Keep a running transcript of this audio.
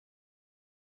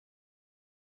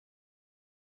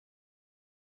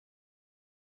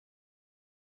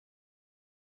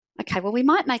Okay, well, we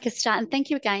might make a start, and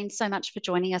thank you again so much for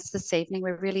joining us this evening.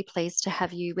 We're really pleased to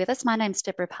have you with us. My name's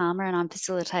Deborah Palmer, and I'm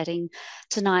facilitating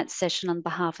tonight's session on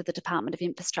behalf of the Department of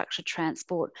Infrastructure,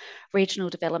 Transport,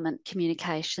 Regional Development,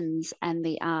 Communications and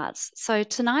the Arts. So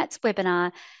tonight's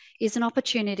webinar is an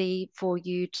opportunity for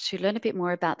you to learn a bit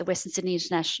more about the Western Sydney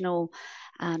International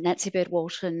Nancy Bird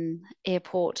Walton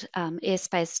Airport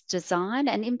airspace design,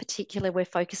 and in particular we're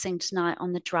focusing tonight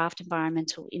on the draft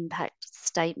environmental impact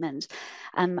statement,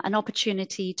 an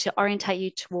opportunity to orientate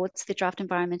you towards the draft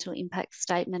environmental impact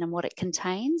statement and what it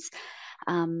contains,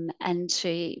 and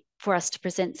for us to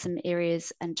present some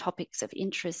areas and topics of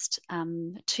interest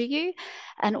to you,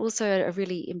 and also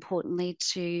really importantly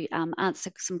to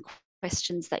answer some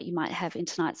questions that you might have in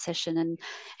tonight's session. And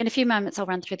in a few moments, I'll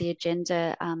run through the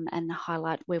agenda and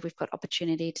highlight where we've got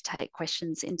opportunity to take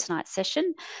questions in tonight's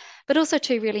session. But also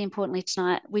too, really importantly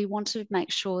tonight, we want to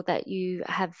make sure that you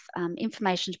have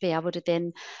information to be able to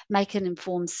then make an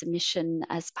informed submission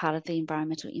as part of the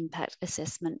environmental impact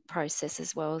assessment process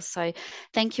as well. So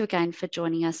thank you again for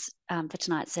joining us for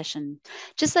tonight's session.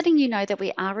 Just letting you know that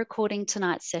we are recording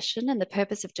tonight's session, and the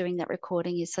purpose of doing that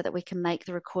recording is so that we can make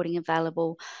the recording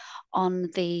available on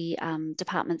the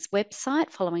department's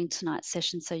website following tonight's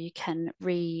session, so you can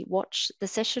re-watch the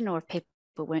session, or if people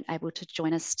weren't able to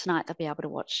join us tonight, they'll be able to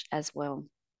watch as well.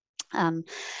 And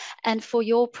for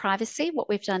your privacy, what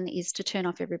we've done is to turn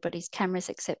off everybody's cameras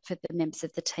except for the members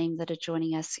of the team that are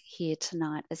joining us here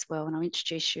tonight as well. And I'll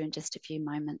introduce you in just a few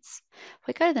moments. If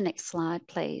we go to the next slide,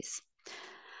 please.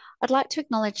 I'd like to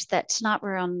acknowledge that tonight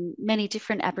we're on many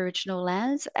different Aboriginal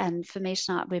lands, and for me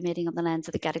tonight we're meeting on the lands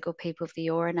of the Gadigal people of the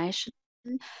Eora Nation.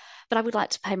 But I would like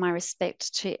to pay my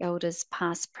respect to elders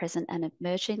past, present and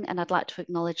emerging, and I'd like to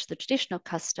acknowledge the traditional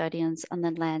custodians on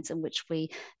the lands in which we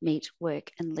meet,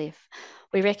 work and live.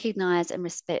 We recognise and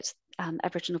respect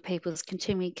Aboriginal people's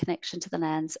continuing connection to the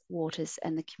lands, waters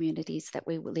and the communities that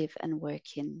we live and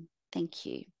work in. Thank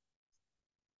you.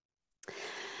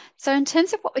 So in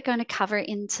terms of what we're going to cover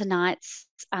in tonight's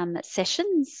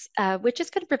sessions, we're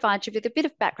just going to provide you with a bit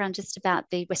of background just about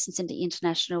the Western Sydney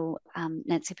International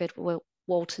Nancy Bird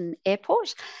Walton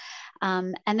Airport,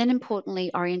 and then importantly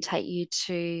orientate you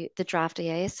to the draft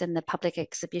EAS and the public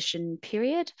exhibition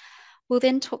period. We'll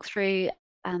then talk through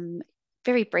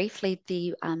very briefly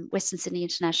the Western Sydney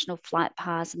International flight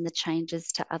paths and the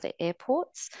changes to other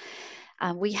airports.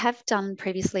 We have done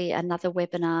previously another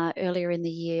webinar earlier in the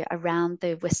year around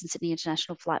the Western Sydney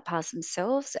International flight paths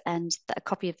themselves, and a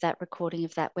copy of that recording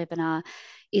of that webinar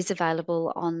is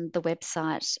available on the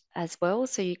website as well.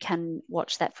 So you can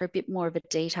watch that for a bit more of a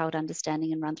detailed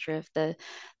understanding and run through of the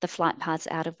flight paths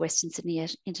out of Western Sydney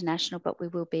International, but we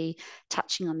will be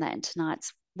touching on that in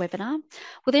tonight's webinar.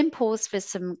 We'll then pause for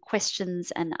some questions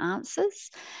and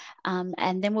answers,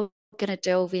 and then we'll going to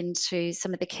delve into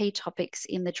some of the key topics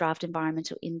in the draft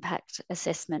environmental impact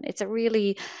assessment. It's a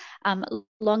really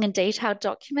long and detailed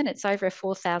document. It's over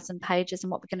 4,000 pages, and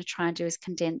what we're going to try and do is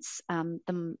condense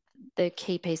the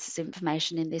key pieces of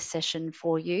information in this session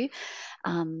for you,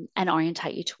 and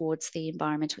orientate you towards the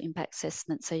environmental impact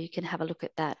assessment, so you can have a look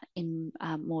at that in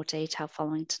more detail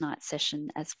following tonight's session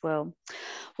as well.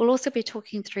 We'll also be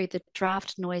talking through the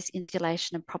draft noise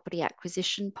insulation and property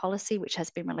acquisition policy, which has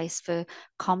been released for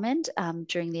comment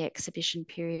during the exhibition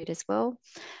period as well.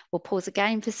 We'll pause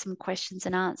again for some questions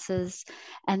and answers,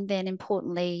 and then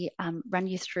importantly run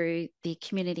you through the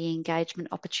community engagement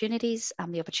opportunities,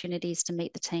 the opportunities to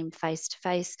meet the team face to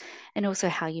face, and also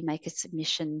how you make a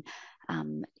submission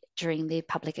during the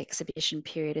public exhibition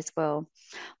period as well.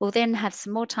 We'll then have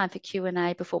some more time for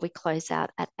Q&A before we close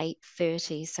out at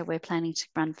 8:30. So we're planning to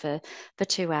run for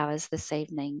 2 hours this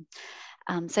evening.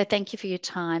 So thank you for your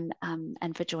time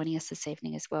and for joining us this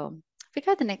evening as well. If we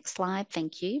go to the next slide,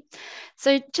 thank you.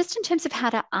 So just in terms of how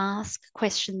to ask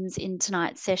questions in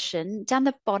tonight's session, down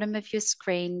the bottom of your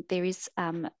screen, there is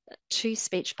 2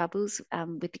 speech bubbles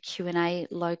with the Q&A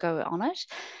logo on it.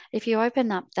 If you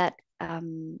open up that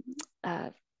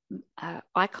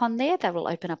icon there, that will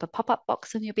open up a pop-up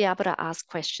box and you'll be able to ask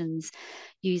questions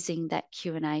using that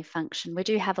Q&A function. We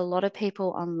do have a lot of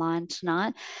people online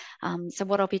tonight, so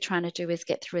what I'll be trying to do is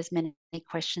get through as many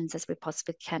questions as we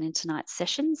possibly can in tonight's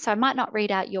session. So I might not read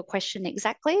out your question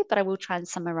exactly, but I will try and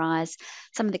summarise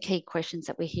some of the key questions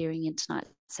that we're hearing in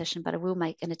tonight's session, but I will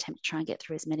make an attempt to try and get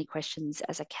through as many questions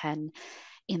as I can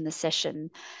in the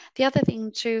session. The other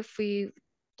thing too, if we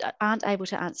aren't able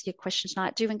to answer your question tonight,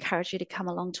 I do encourage you to come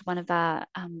along to one of our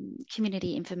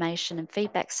community information and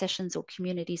feedback sessions or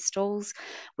community stalls,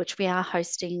 which we are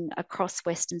hosting across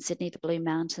Western Sydney, the Blue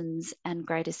Mountains and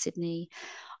Greater Sydney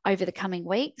over the coming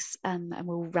weeks, and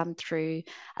we'll run through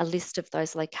a list of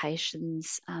those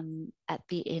locations at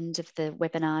the end of the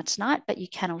webinar tonight. But you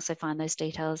can also find those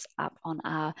details up on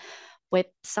our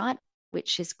website,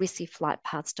 which is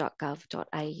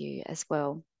wissiflightpaths.gov.au as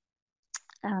well.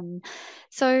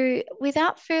 So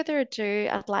without further ado,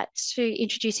 I'd like to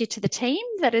introduce you to the team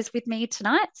that is with me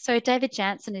tonight. So David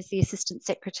Jansen is the Assistant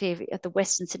Secretary of the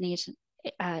Western Sydney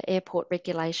Airport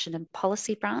Regulation and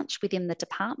Policy Branch within the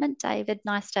department. David,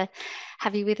 nice to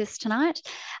have you with us tonight.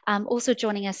 Also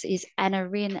joining us is Anna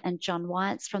Rinn and John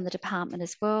Whites from the department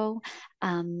as well.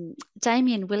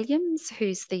 Damien Williams,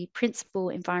 who's the Principal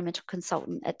Environmental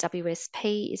Consultant at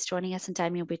WSP, is joining us, and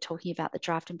Damien will be talking about the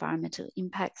draft environmental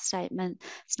impact statement.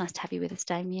 It's nice to have you with us,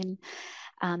 Damien.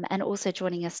 And also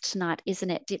joining us tonight is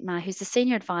Annette Dittmar, who's the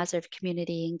Senior Advisor of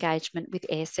Community Engagement with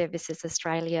Air Services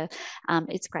Australia.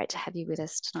 It's great to have you with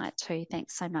us tonight too.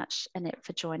 Thanks so much, Annette,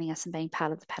 for joining us and being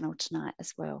part of the panel tonight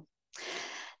as well.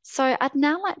 So I'd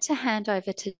now like to hand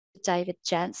over to David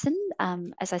Jansen.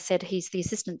 As I said, he's the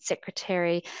Assistant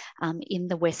Secretary in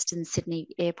the Western Sydney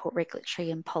Airport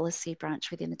Regulatory and Policy Branch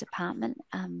within the department.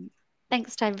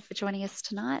 Thanks, David, for joining us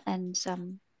tonight, and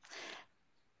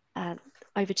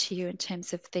over to you in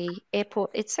terms of the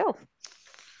airport itself.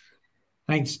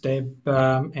 Thanks, Deb,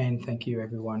 and thank you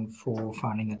everyone for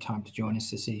finding the time to join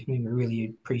us this evening. We really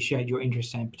appreciate your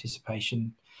interest and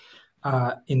participation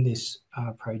in this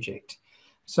project.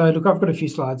 So look, I've got a few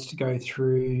slides to go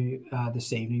through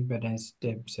this evening, but as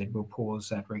Deb said, we'll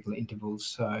pause at regular intervals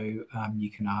so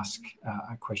you can ask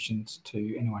questions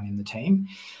to anyone in the team.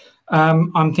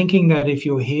 I'm thinking that if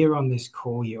you're here on this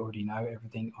call, you already know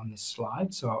everything on this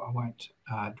slide, so I won't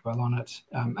dwell on it.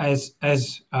 As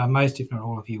most, if not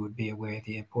all of you would be aware,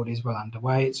 the airport is well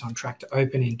underway. It's on track to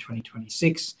open in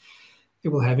 2026. It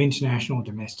will have international,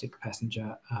 domestic,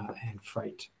 passenger and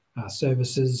freight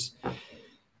services,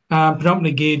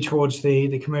 predominantly geared towards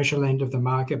the commercial end of the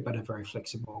market, but a very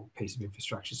flexible piece of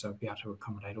infrastructure, so it'll be able to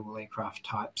accommodate all aircraft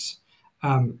types.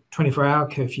 24-hour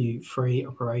curfew-free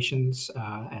operations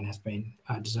and has been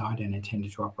designed and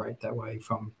intended to operate that way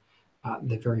from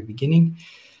the very beginning.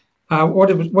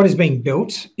 What is being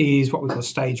built is what we call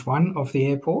stage one of the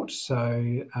airport.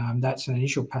 So that's an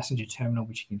initial passenger terminal,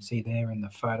 which you can see there in the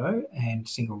photo, and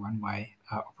single runway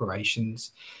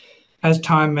operations. As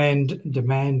time and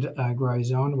demand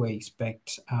grows on, we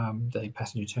expect the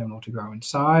passenger terminal to grow in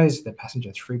size, the passenger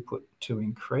throughput to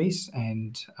increase,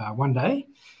 and one day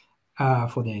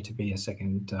for there to be a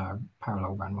second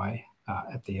parallel runway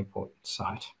at the airport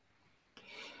site.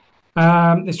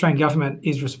 The Australian government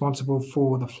is responsible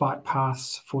for the flight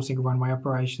paths for single runway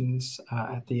operations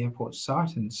at the airport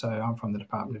site, and so I'm from the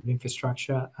Department of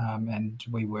Infrastructure, and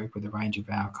we work with a range of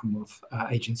our Commonwealth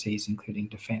agencies, including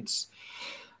Defence,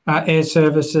 Air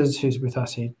Services, who's with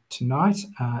us here tonight,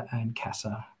 and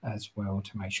CASA as well,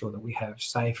 to make sure that we have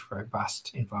safe,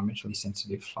 robust, environmentally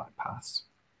sensitive flight paths.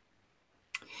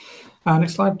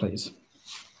 Next slide, please.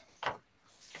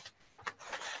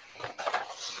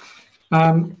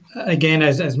 Again,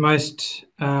 as most,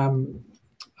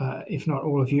 if not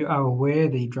all of you are aware,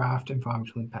 the draft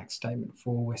environmental impact statement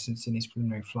for Western Sydney's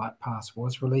preliminary flight paths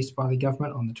was released by the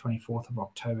government on the 24th of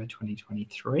October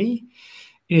 2023.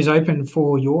 It is open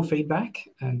for your feedback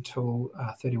until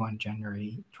 31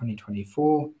 January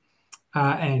 2024.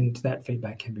 And that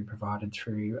feedback can be provided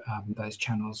through those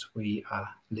channels we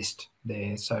list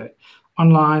there. So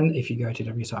online, if you go to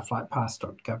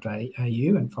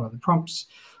wsiflightpaths.gov.au and follow the prompts,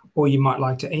 or you might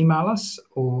like to email us,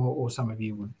 or some of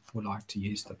you would like to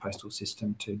use the postal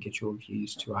system to get your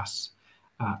views to us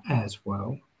as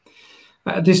well.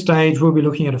 At this stage, we'll be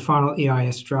looking at a final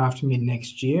EIS draft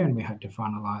mid-next year, and we hope to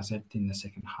finalise it in the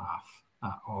second half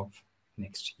of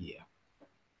next year.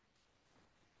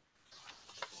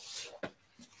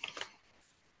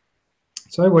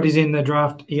 So what is in the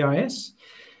draft EIS?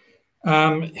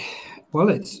 Well,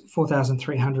 it's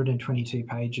 4,322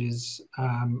 pages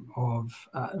of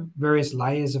various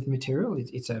layers of material.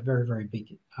 It's a very, very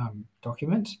big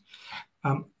document.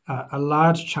 A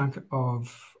large chunk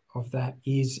of that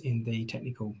is in the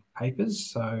technical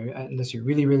papers. So unless you're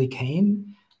really, really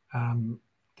keen,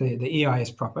 the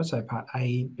EIS proper, so part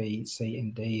A, B, C,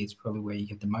 and D is probably where you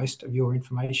get the most of your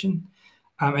information.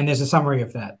 And there's a summary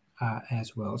of that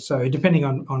as well. So depending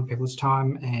on people's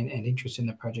time and interest in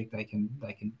the project, they can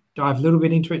dive a little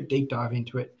bit into it, deep dive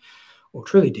into it, or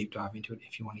truly deep dive into it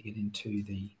if you want to get into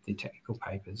the technical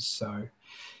papers. So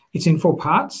it's in 4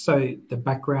 parts. So the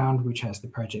background, which has the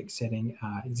project setting,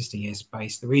 existing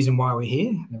airspace, the reason why we're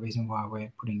here, the reason why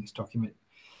we're putting this document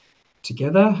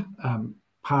together.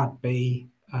 Part B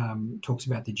talks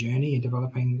about the journey in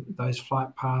developing those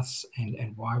flight paths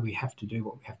and why we have to do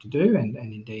what we have to do, and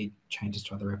indeed changes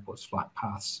to other airports' flight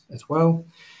paths as well.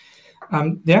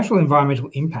 The actual environmental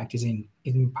impact is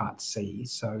in Part C.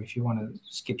 So if you want to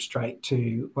skip straight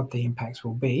to what the impacts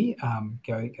will be,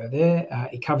 go there.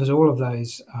 It covers all of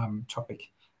those topic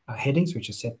headings, which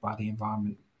are set by the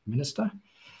Environment Minister.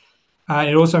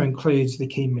 It also includes the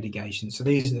key mitigations. So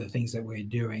these are the things that we're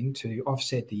doing to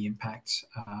offset the impacts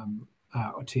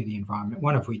to the environment,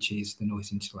 one of which is the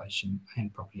noise insulation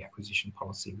and property acquisition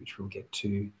policy, which we'll get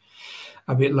to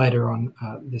a bit later on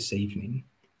this evening.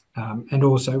 And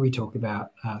also we talk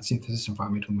about synthesis,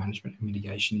 environmental management and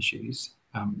mitigation issues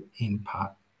in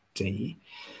Part D.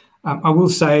 I will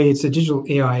say it's a digital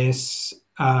EIS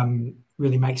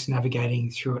really makes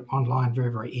navigating through it online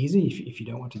very, very easy if you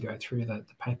don't want to go through the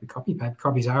paper copy. Paper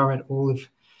copies are at all of,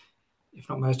 if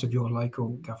not most of your local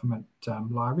government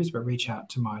libraries, but reach out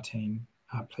to my team,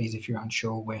 please, if you're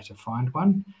unsure where to find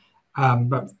one.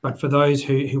 But for those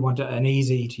who want an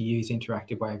easy to use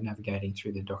interactive way of navigating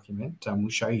through the document, we'll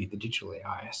show you the digital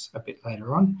EIS a bit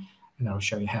later on, and that'll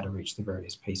show you how to reach the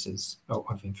various pieces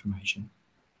of information.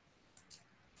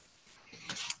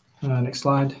 Next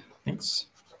slide, thanks.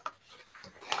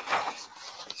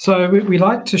 So we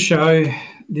like to show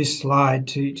this slide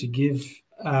to give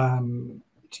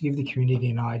the community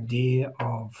an idea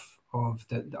of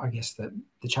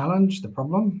the challenge, the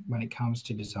problem when it comes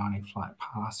to designing flight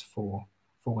paths for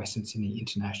Western Sydney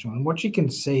International. And what you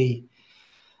can see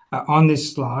on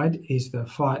this slide is the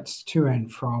flights to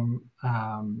and from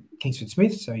Kingsford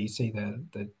Smith. So you see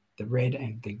the red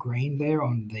and the green there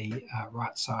on the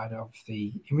right side of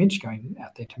the image going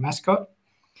out there to Mascot.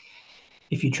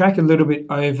 If you track a little bit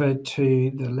over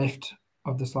to the left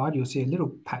of the slide, you'll see a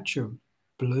little patch of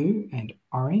blue and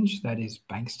orange. That is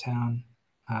Bankstown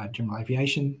General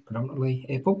Aviation, predominantly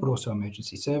airport, but also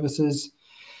emergency services.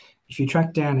 If you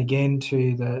track down again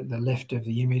to the left of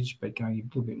the image, but going a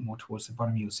little bit more towards the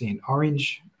bottom, you'll see an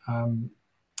orange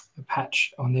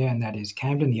patch on there, and that is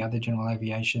Camden, the other general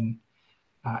aviation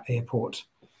airport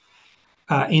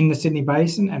in the Sydney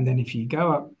Basin. And then if you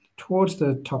go up towards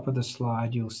the top of the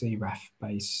slide, you'll see RAF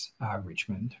Base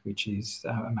Richmond, which is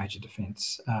a major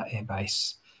defence air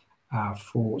base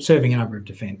for serving a number of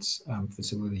defence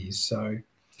facilities. So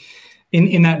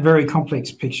in that very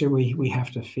complex picture, we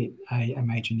have to fit a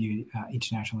major new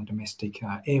international and domestic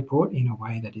airport in a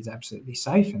way that is absolutely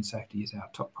safe, and safety is our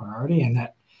top priority, and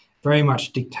that very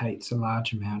much dictates a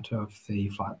large amount of the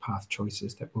flight path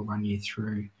choices that we'll run you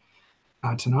through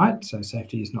tonight. So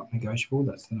safety is not negotiable.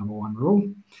 That's the number one rule.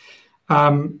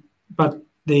 But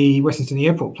the Western Sydney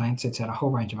Airport Plan sets out a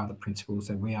whole range of other principles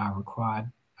that we are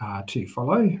required to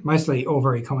follow, mostly all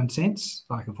very common sense,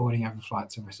 like avoiding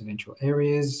overflights of residential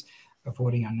areas,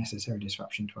 avoiding unnecessary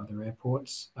disruption to other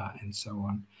airports, and so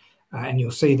on. And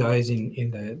you'll see those in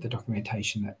the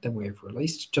documentation that we've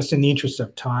released. Just in the interest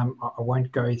of time, I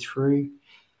won't go through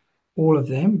all of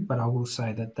them, but I will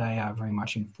say that they are very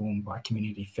much informed by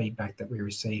community feedback that we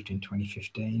received in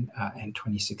 2015 and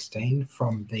 2016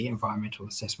 from the environmental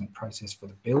assessment process for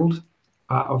the build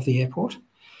of the airport.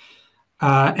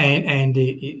 And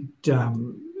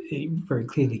it very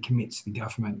clearly commits the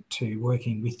government to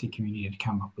working with the community to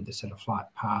come up with a set of flight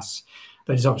paths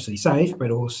that is obviously safe,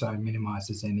 but also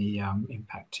minimises any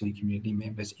impact to community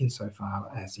members insofar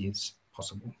as is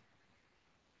possible.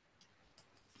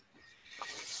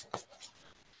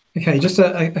 Okay, just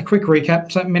a quick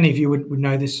recap. So many of you would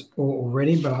know this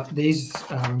already, but these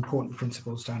are important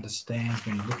principles to understand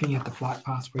when you're looking at the flight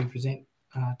paths we present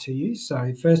to you.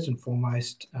 So first and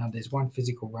foremost, there's one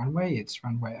physical runway. It's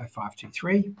runway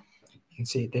 0523. You can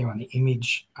see it there on the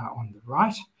image on the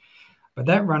right. But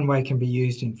that runway can be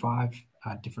used in 5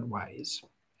 different ways.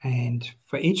 And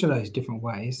for each of those different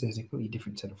ways, there's a completely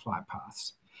different set of flight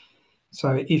paths.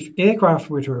 So if aircraft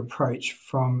were to approach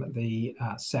from the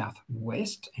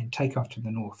southwest and take off to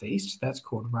the northeast, that's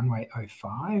called runway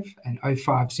 05. And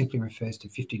 05 simply refers to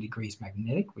 50 degrees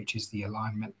magnetic, which is the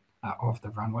alignment of the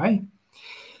runway.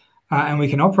 And we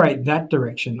can operate that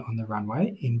direction on the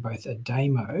runway in both a day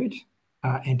mode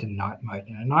and a night mode.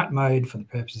 In a night mode, for the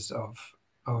purposes of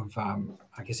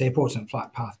I guess airports and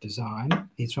flight path design,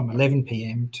 is from 11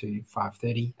 p.m. to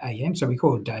 5:30 a.m. So we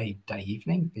call it day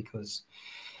evening because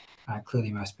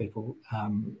clearly most people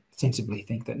sensibly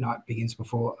think that night begins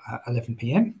before 11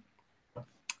 p.m.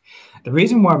 The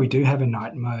reason why we do have a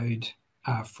night mode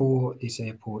for this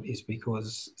airport is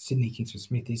because Sydney Kingsford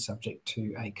Smith is subject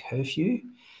to a curfew,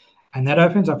 and that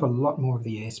opens up a lot more of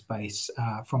the airspace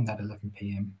from that 11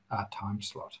 p.m. Time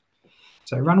slot.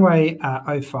 So runway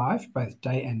 05, both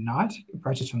day and night,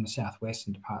 approaches from the southwest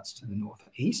and departs to the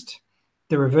northeast.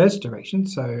 the reverse direction,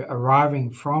 so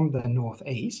arriving from the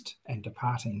northeast and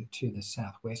departing to the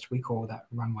southwest, we call that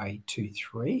runway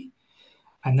 23,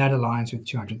 and that aligns with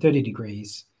 230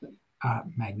 degrees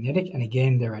magnetic. And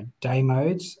again, there are day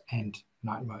modes and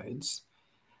night modes.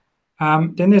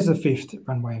 Then there's the fifth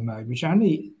runway mode, which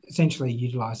only essentially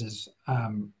utilizes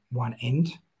one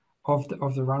end of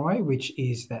the runway, which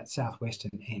is that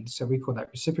southwestern end. So we call that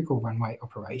reciprocal runway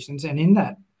operations. And in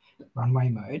that runway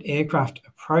mode, aircraft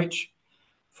approach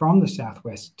from the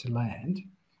southwest to land,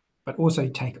 but also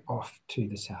take off to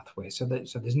the southwest. So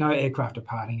there's no aircraft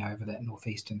departing over that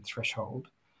northeastern threshold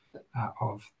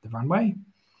of the runway.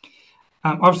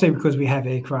 Obviously, because we have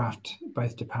aircraft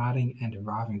both departing and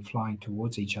arriving flying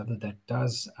towards each other, that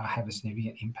does have a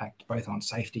significant impact both on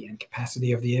safety and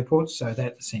capacity of the airport. So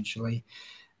that essentially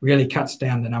really cuts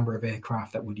down the number of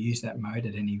aircraft that would use that mode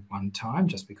at any one time,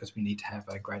 just because we need to have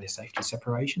a greater safety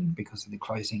separation because of the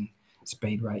closing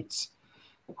speed rates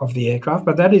of the aircraft.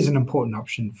 But that is an important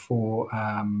option for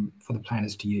the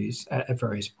planners to use at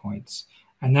various points.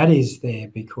 And that is there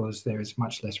because there is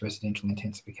much less residential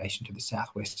intensification to the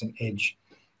southwestern edge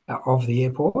of the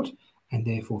airport, and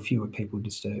therefore fewer people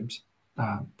disturbed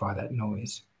by that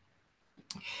noise.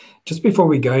 Just before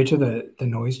we go to the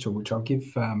noise tool, which I'll give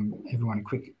everyone a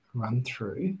quick run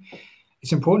through,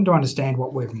 it's important to understand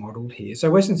what we've modelled here. So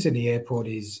Western Sydney Airport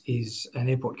is an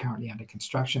airport currently under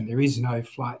construction. There is no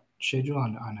flight schedule.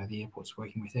 I know the airport's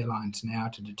working with airlines now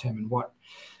to determine what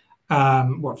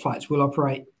flights will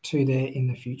operate to there in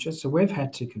the future. So we've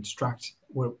had to construct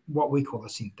what we call a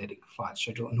synthetic flight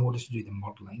schedule in order to do the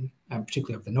modelling,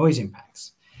 particularly of the noise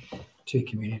impacts to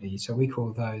communities. So we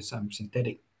call those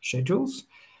synthetic schedules.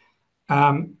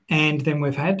 And then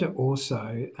we've had to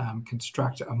also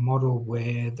construct a model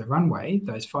where the runway,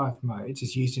 those 5 modes,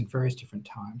 is used in various different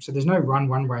times. So there's no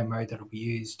runway mode that will be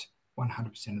used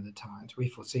 100% of the times. We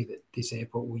foresee that this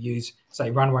airport will use, say,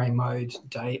 runway mode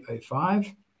day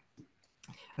 05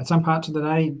 at some parts of the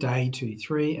day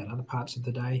 23 at other parts of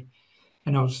the day,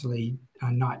 and obviously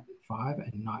night 5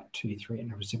 and night 23 in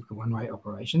the reciprocal one-way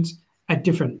operations at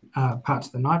different parts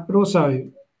of the night, but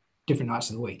also different nights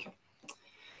of the week.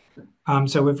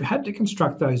 So we've had to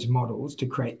construct those models to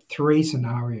create 3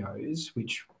 scenarios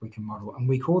which we can model, and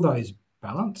we call those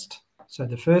balanced. So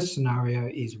the first scenario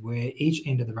is where each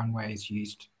end of the runway is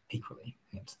used equally.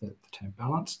 That's the term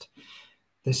balanced.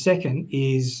 The second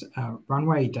is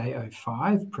runway day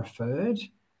 05 preferred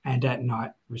and at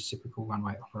night reciprocal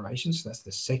runway operations. So that's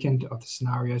the second of the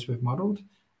scenarios we've modelled.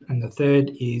 And the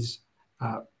third is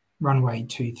runway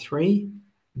 23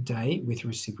 day with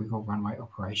reciprocal runway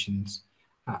operations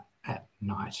at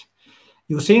night.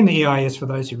 You'll see in the EIS, for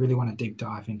those who really want to deep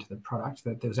dive into the product,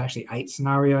 that there was actually 8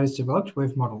 scenarios developed.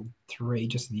 We've modelled 3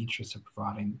 just in the interest of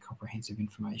providing comprehensive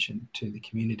information to the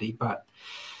community. But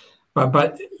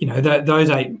you know, those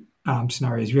 8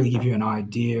 scenarios really give you an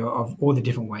idea of all the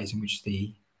different ways in which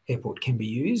the airport can be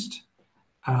used.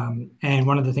 And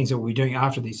one of the things that we'll be doing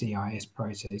after this EIS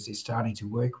process is starting to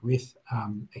work with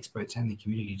experts and the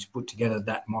community to put together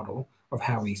that model of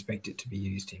how we expect it to be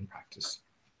used in practice.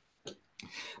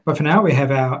 But for now, we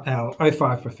have our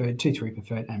 05 preferred, 23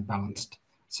 preferred, and balanced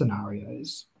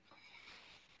scenarios.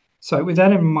 So with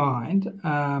that in mind,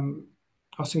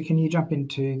 Oscar, can you jump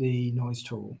into the noise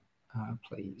tool,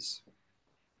 please?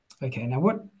 Okay, now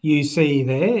what you see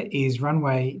there is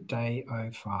runway day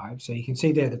 05. So you can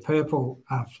see there the purple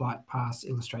flight paths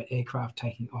illustrate aircraft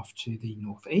taking off to the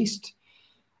northeast,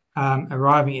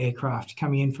 arriving aircraft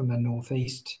coming in from the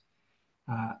northeast,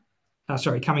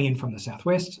 coming in from the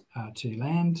southwest to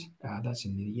land. That's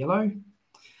in the yellow.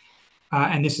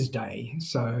 And this is day.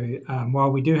 So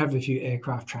while we do have a few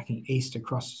aircraft tracking east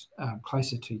across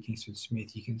closer to Kingsford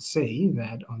Smith, you can see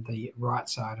that on the right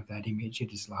side of that image,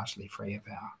 it is largely free of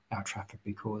our traffic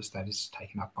because that is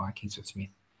taken up by Kingsford Smith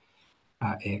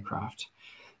aircraft.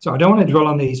 So I don't want to dwell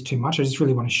on these too much. I just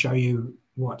really want to show you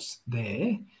what's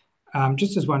there.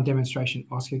 Just as one demonstration,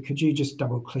 Oscar, could you just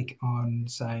double click on,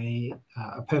 say,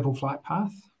 a purple flight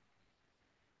path?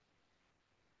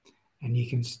 And you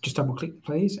can just double click,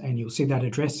 please, and you'll see that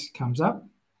address comes up.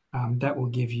 That will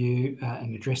give you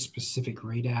an address-specific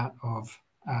readout of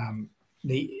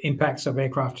the impacts of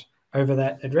aircraft over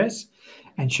that address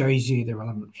and shows you the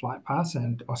relevant flight paths.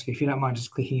 And Oscar, if you don't mind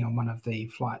just clicking on one of the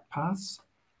flight paths,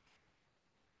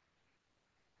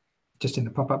 just in the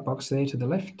pop-up box there to the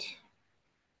left,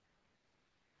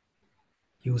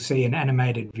 you'll see an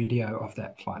animated video of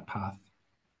that flight path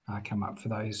come up for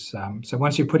those. So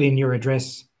once you put in your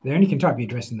address there, and you can type your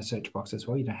address in the search box as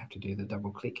well, you don't have to do the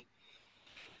double click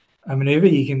maneuver.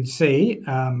 You can see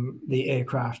the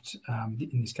aircraft,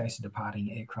 in this case a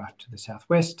departing aircraft to the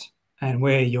southwest, and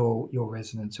where your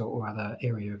residence or other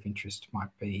area of interest might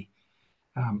be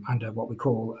under what we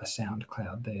call a sound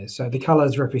cloud there. So the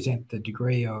colours represent the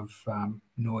degree of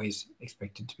noise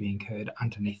expected to be incurred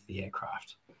underneath the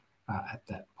aircraft at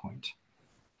that point.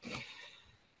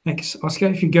 Next, Oscar,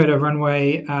 if you go to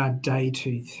runway day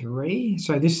 23.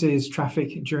 So this is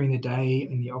traffic during the day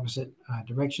in the opposite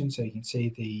direction. So you can see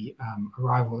the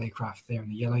arrival aircraft there in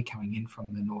the yellow coming in from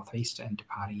the northeast and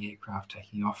departing aircraft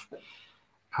taking off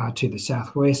to the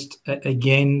southwest.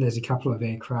 Again, there's a couple of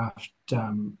aircraft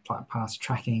flight paths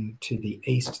tracking to the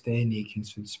east there near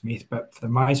Kingsford Smith, but for the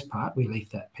most part, we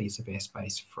leave that piece of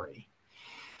airspace free.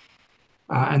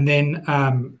 And then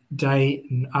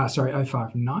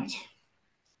 05 night.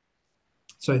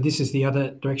 So this is the other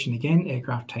direction again,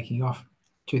 aircraft taking off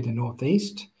to the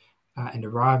northeast and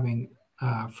arriving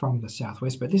from the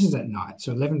southwest, but this is at night,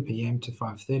 so 11 p.m. to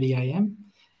 5:30 a.m.,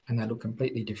 and they look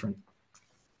completely different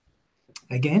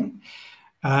again.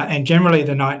 And generally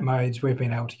the night modes, we've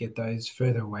been able to get those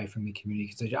further away from the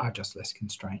community because there are just less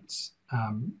constraints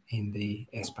in the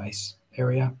airspace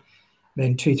area.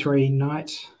 Then 2-3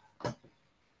 night.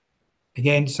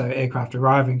 Again, so aircraft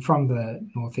arriving from the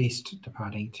northeast,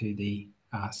 departing to the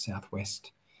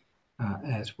southwest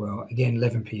as well. Again,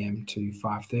 11 p.m. to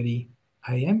 5:30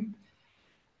 a.m.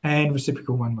 And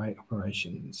reciprocal one-way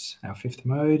operations, our fifth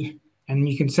mode. And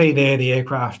you can see there the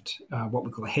aircraft, what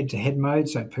we call a head-to-head mode.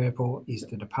 So purple is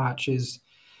the departures.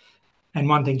 And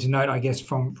one thing to note, I guess,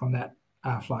 from that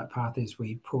flight path is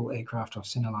we pull aircraft off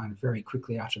centerline very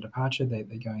quickly after departure. They're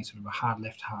going sort of a hard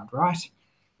left, hard right.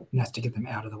 And that's to get them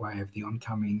out of the way of the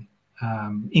incoming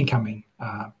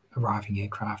arriving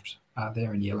aircraft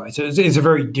there in yellow. So it's a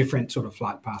very different sort of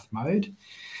flight path mode.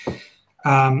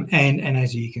 And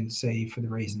as you can see, for the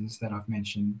reasons that I've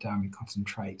mentioned, it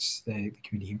concentrates the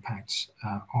community impacts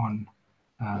on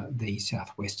the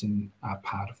southwestern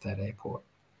part of that airport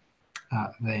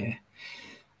there.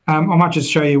 I might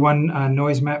just show you one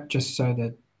noise map just so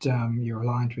that you're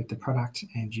aligned with the product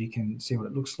and you can see what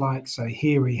it looks like. So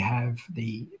here we have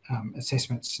the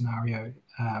assessment scenario,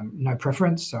 no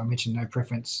preference. So I mentioned no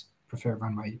preference, prefer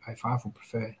runway 05 or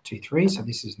prefer 23. So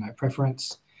this is no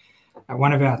preference.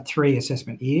 One of our 3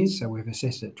 assessment years, so we've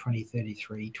assessed at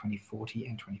 2033, 2040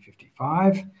 and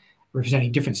 2055,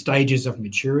 representing different stages of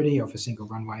maturity of a single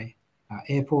runway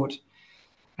airport.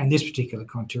 And this particular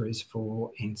contour is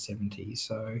for N70.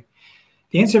 So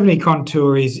the N70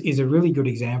 contour is a really good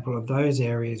example of those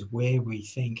areas where we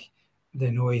think the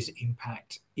noise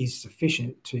impact is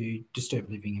sufficient to disturb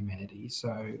living amenities.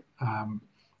 So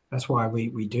that's why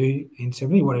we do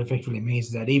N70. What it effectively means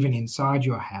is that even inside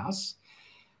your house,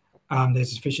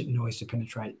 there's sufficient noise to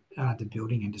penetrate the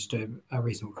building and disturb a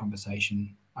reasonable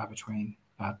conversation between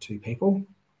 2 people.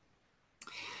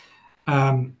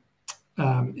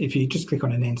 If you just click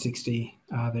on an N60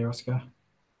 there, Oscar,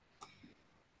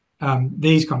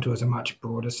 these contours are much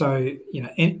broader. So,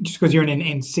 just because you're in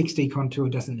an N60 contour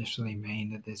doesn't necessarily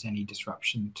mean that there's any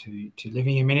disruption to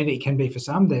living amenity. It can be for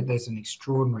some. There's an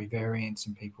extraordinary variance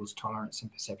in people's tolerance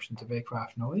and perceptions of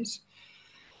aircraft noise.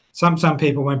 Some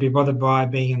people won't be bothered by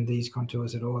being in these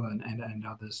contours at all, and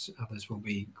others will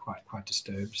be quite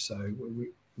disturbed. So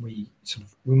we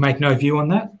make no view on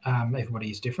that.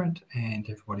 Everybody is different, and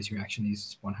everybody's reaction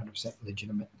is 100%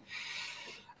 legitimate.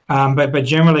 But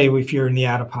generally, if you're in the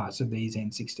outer parts of these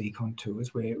N60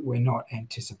 contours, we're not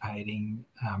anticipating,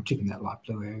 particularly in that light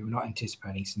blue area, we're not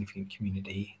anticipating significant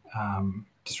community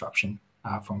disruption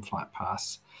from flight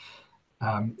paths.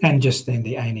 And just then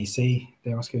the ANEC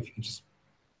there, Oscar, if you can just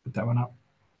put that one up.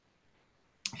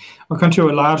 Our contour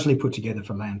are largely put together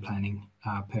for land planning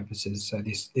purposes. So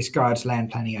this guides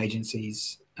land planning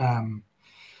agencies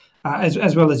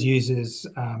as well as users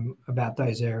about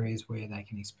those areas where they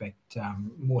can expect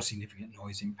more significant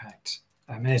noise impact.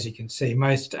 As you can see,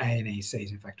 most ANECs,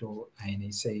 in fact all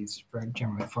ANECs, very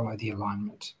generally follow the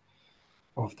alignment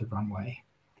of the runway.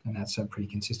 And that's a pretty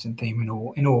consistent theme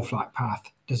in all flight path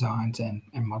designs and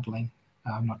modelling,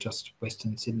 not just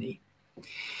Western Sydney.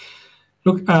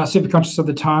 Look, super conscious of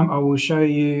the time, I will show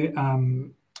you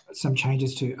some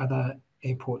changes to other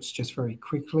airports just very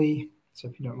quickly. So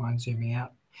if you don't mind zooming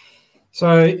out.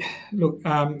 So look,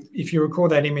 if you recall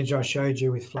that image I showed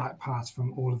you with flight paths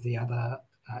from all of the other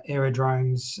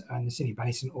aerodromes in the Sydney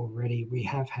Basin already, we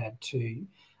have had to,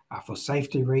 for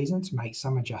safety reasons, make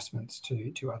some adjustments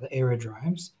to other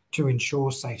aerodromes to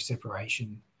ensure safe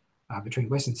separation between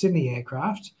Western Sydney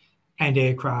aircraft and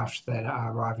aircraft that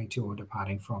are arriving to or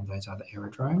departing from those other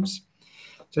aerodromes.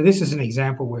 So this is an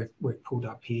example we've pulled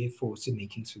up here for Sydney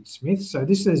Kingsford Smith. So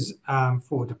this is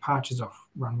for departures off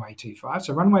runway 25.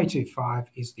 So runway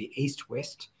 25 is the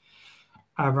east-west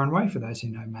runway, for those who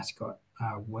know Mascot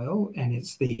well, and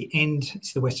it's the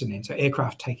western end. So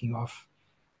aircraft taking off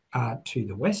to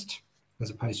the west, as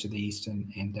opposed to the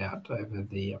eastern end out over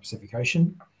the Pacific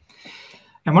Ocean.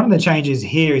 And one of the changes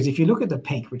here is if you look at the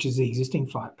pink, which is the existing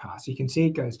flight path, you can see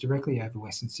it goes directly over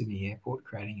Western Sydney Airport,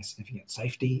 creating a significant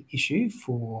safety issue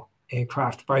for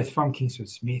aircraft, both from Kingsford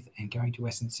Smith and going to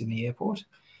Western Sydney Airport.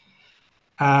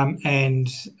 And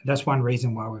that's one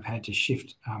reason why we've had to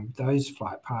shift those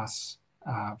flight paths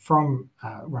from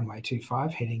runway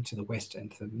 25 heading to the west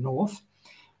and to the north,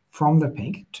 from the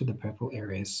pink to the purple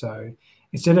areas. So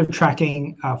instead of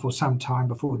tracking for some time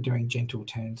before doing gentle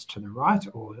turns to the right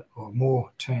or more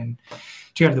turn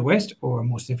to go to the west, or a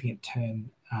more significant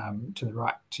turn to the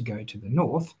right to go to the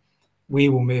north, we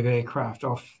will move aircraft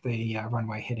off the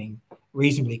runway heading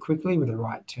reasonably quickly with a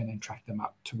right turn and track them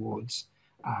up towards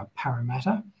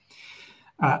Parramatta.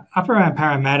 Up around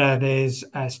Parramatta, there's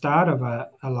a start of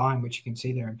a line which you can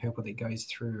see there in purple that goes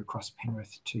through across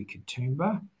Penrith to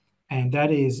Katoomba. And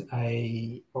that is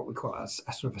what we call a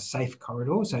sort of a safe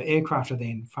corridor. So aircraft are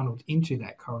then funneled into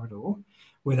that corridor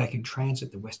where they can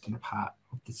transit the western part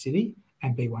of the city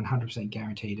and be 100%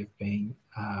 guaranteed of being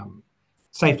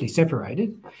safely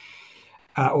separated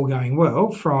or going well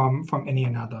from any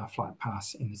another flight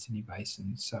paths in the Sydney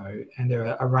Basin. So, and there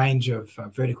are a range of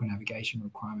vertical navigation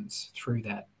requirements through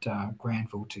that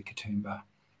Granville to Katoomba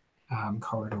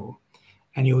corridor.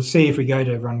 And you'll see if we go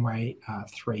to runway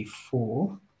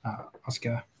 34,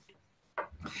 Oscar,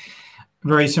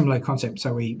 very similar concept.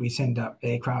 So we send up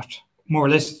aircraft more or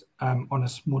less on a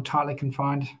more tightly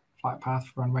confined flight path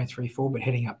for runway 34, but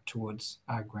heading up towards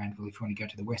Granville if you want to go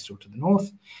to the west or to the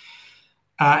north,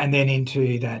 and then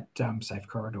into that safe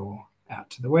corridor out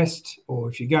to the west, or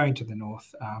if you're going to the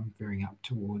north, veering up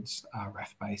towards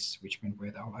RAF base Richmond, where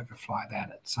they'll overfly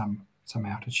that at some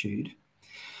altitude.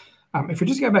 If we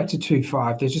just go back to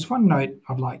 2.5, there's just one note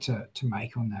I'd like to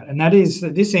make on that, and that is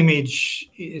that this image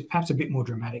is perhaps a bit more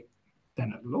dramatic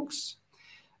than it looks,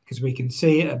 because we can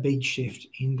see a big shift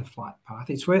in the flight path.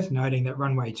 It's worth noting that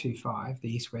runway 25,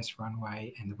 the east-west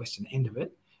runway and the western end of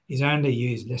it, is only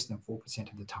used less than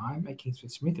 4% of the time at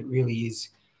Kingsford Smith. It really is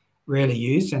rarely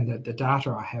used, and the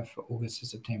data I have for August to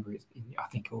September is, I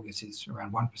think August is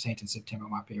around 1%, and September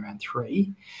might be around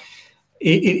 3%.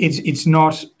 It's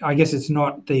not, I guess it's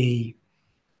not the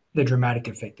dramatic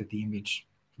effect that the image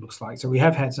looks like. So we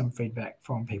have had some feedback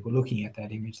from people looking at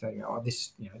that image. They go, "Oh,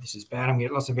 this is bad. I'm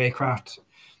getting lots of aircraft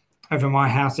over my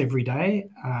house every day,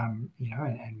 and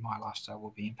my lifestyle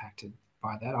will be impacted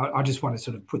by that." I just want to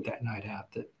sort of put that note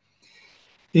out that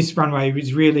this runway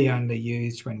is really only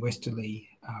used when westerly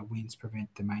winds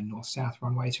prevent the main north-south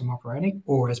runways from operating,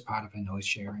 or as part of a noise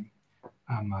sharing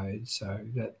mode. So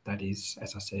that is,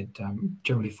 as I said,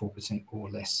 generally 4% or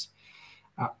less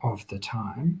of the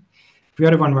time. If we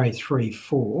go to runway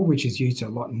 34, which is used a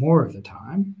lot more of the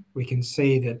time, we can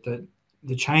see that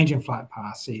the change in flight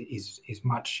paths is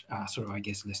much sort of, I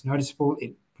guess, less noticeable.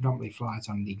 It predominantly flies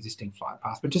on the existing flight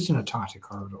path, but just in a tighter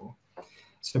corridor.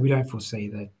 So we don't foresee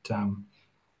that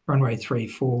runway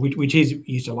 34, which is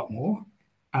used a lot more,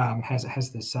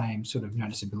 has the same sort of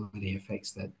noticeability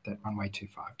effects that runway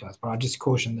 25 does. But I just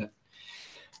caution that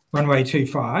runway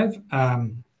 25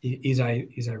 is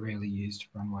a rarely used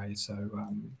runway. So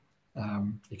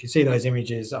if you see those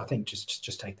images, I think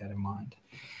just take that in mind.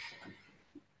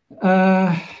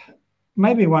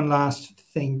 Maybe one last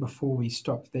thing before we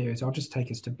stop there is I'll just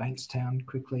take us to Bankstown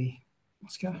quickly,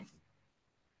 Oscar.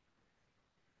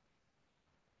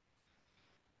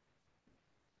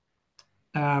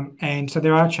 And so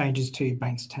there are changes to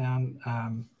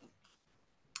Bankstown.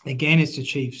 Again, it's to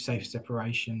achieve safe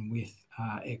separation with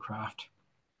aircraft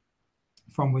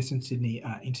from Western Sydney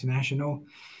International.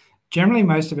 Generally,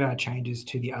 most of our changes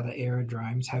to the other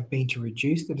aerodromes have been to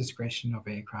reduce the discretion of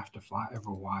aircraft to fly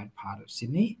over a wide part of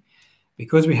Sydney.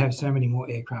 Because we have so many more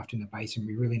aircraft in the basin,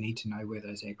 we really need to know where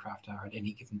those aircraft are at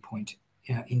any given point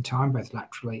in time, both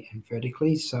laterally and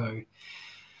vertically. So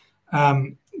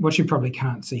what you probably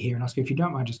can't see here, and Oscar, if you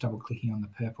don't mind just double clicking on the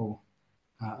purple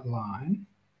line,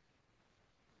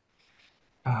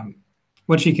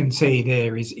 what you can see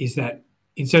there is that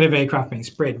instead of aircraft being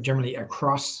spread generally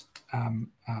across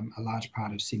a large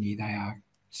part of Sydney, they are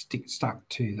stuck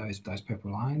to those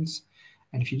purple lines.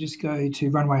 And if you just go to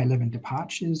runway 11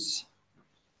 departures,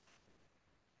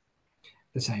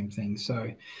 the same thing. So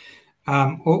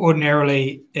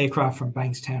ordinarily, aircraft from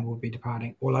Bankstown will be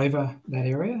departing all over that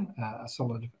area, a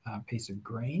solid piece of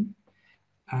green.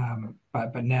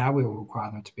 But now we will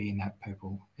require them to be in that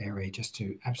purple area just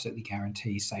to absolutely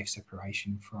guarantee safe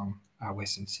separation from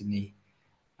Western Sydney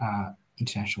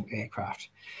international aircraft.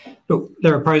 Look,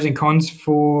 there are pros and cons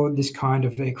for this kind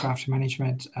of aircraft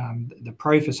management. The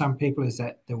pro for some people is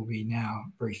that there will be now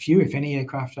very few, if any,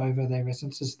 aircraft over their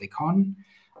residences. The con,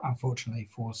 unfortunately,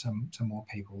 for some more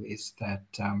people is that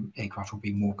aircraft will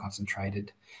be more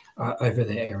concentrated over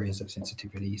their areas of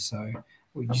sensitivity. So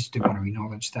we just do want to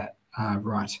acknowledge that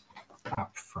right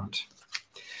up front.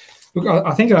 Look,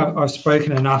 I think I've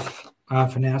spoken enough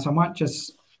for now, so I might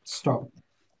just stop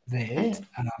there.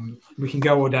 We can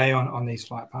go all day on these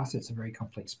flight paths. It's a very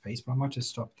complex piece, but I might just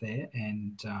stop there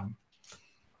and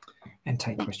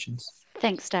take questions.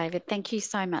 Thanks, David. Thank you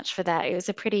so much for that. It was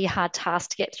a pretty hard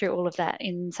task to get through all of that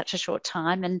in such a short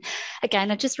time. And again,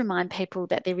 I just remind people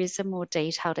that there is a more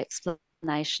detailed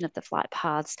explanation of the flight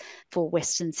paths for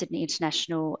Western Sydney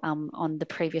International on the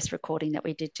previous recording that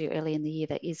we did do early in the year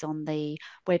that is on the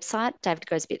website. David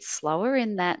goes a bit slower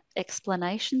in that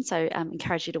explanation, so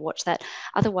encourage you to watch that.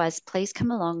 Otherwise, please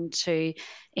come along to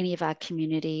any of our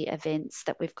community events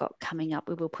that we've got coming up.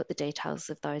 We will put the details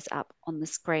of those up on the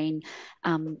screen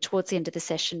towards the end of the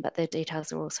session, but the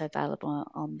details are also available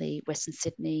on the Western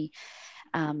Sydney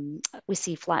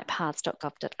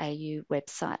wcflightpaths.gov.au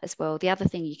website as well. The other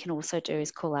thing you can also do is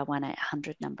call our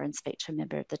 1-800 number and speak to a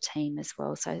member of the team as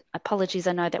well. So apologies,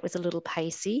 I know that was a little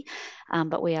pacey,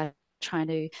 but we are trying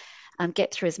to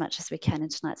get through as much as we can in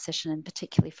tonight's session, and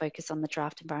particularly focus on the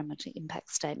draft environmental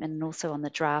impact statement and also on the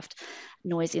draft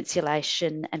noise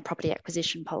insulation and property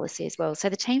acquisition policy as well. So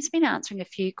the team's been answering a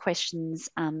few questions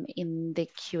in the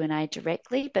Q&A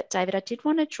directly, but David, I did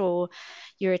want to draw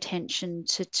your attention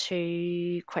to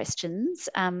two questions.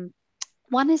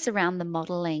 One is around the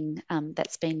modelling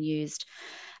that's been used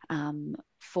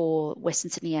for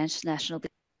Western Sydney International. The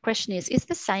question is it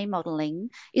the same modelling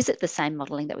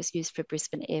that was used for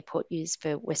Brisbane Airport used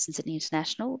for Western Sydney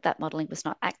International? That modelling was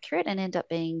not accurate and ended up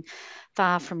being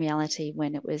far from reality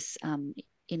when it was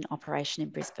in operation in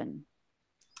Brisbane.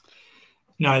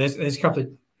 No, there's a couple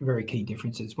of very key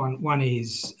differences. One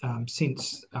is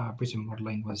since Brisbane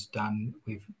modelling was done,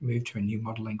 we've moved to a new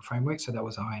modelling framework. So that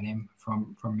was INM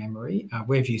from memory.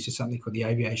 We've used something called the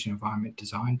Aviation Environment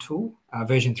Design Tool,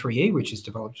 version 3E, which is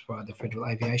developed by the Federal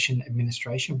Aviation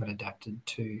Administration, but adapted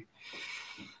to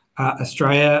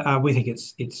Australia. We think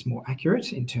it's more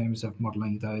accurate in terms of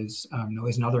modelling those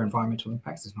noise and other environmental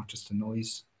impacts. It's not just a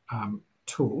noise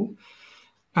tool.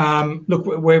 Look,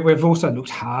 we've also looked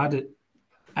hard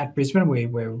at Brisbane.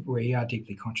 We are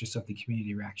deeply conscious of the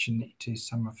community reaction to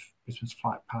some of Brisbane's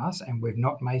flight paths, and we've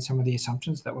not made some of the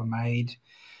assumptions that were made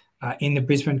in the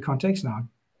Brisbane context. And I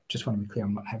just want to be clear,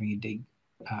 I'm not having a dig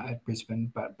at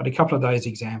Brisbane, but a couple of those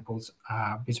examples,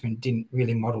 Brisbane didn't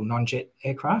really model non-jet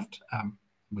aircraft.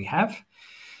 We have.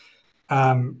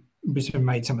 Brisbane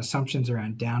made some assumptions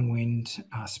around downwind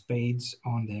speeds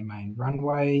on their main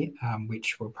runway,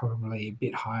 which were probably a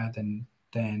bit higher than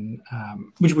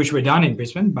which were done in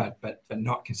Brisbane, but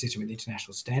not consistent with the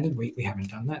international standard. We haven't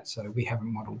done that, so we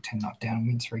haven't modelled 10 knot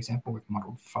downwinds, for example. We've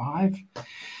modelled 5,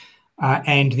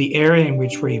 and the area in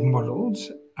which we modelled,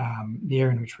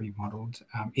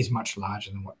 is much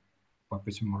larger than what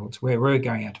Brisbane modelled. So we're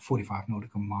going out to 45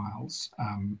 nautical miles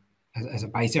as a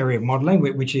base area of modelling,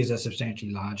 which is a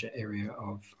substantially larger area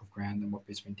of ground than what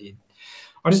Brisbane did.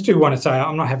 I just do want to say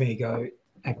I'm not having a go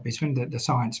at Brisbane. The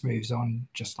science moves on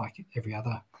just like every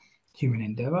other human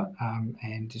endeavour,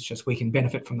 and it's just we can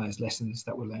benefit from those lessons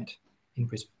that were learnt in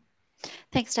Brisbane.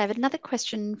 Thanks, David. Another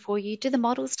question for you. Do the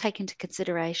models take into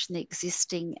consideration the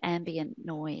existing ambient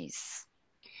noise?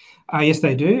 Yes,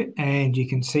 they do, and you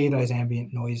can see those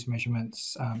ambient noise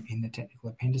measurements in the technical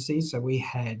appendices. So we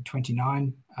had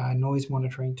 29 noise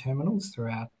monitoring terminals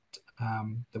throughout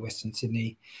the Western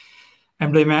Sydney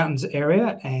and Blue Mountains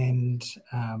area, and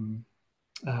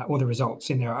all the results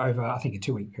in there over, I think, a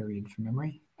 2-week period from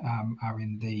memory, are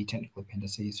in the technical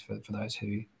appendices for those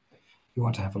who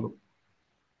want to have a look.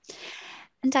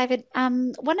 And David,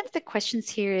 one of the questions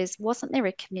here is, wasn't there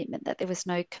a commitment that there was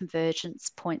no convergence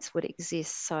points would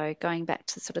exist? So going back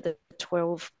to sort of the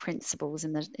 12 principles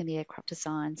in the aircraft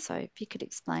design. So if you could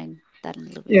explain that in a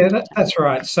little bit. Yeah, that's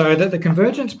right. So the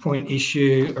convergence point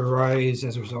issue arose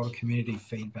as a result of community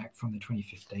feedback from the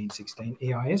 2015-16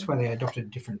 EIS, where they adopted a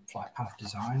different flight path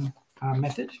design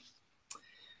method.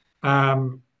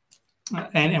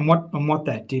 And what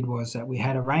that did was that we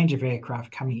had a range of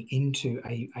aircraft coming into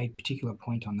a particular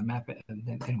point on the map, and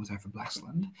then it was over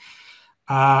Blaxland,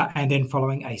 and then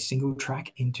following a single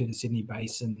track into the Sydney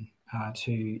Basin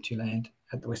to land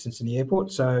at the Western Sydney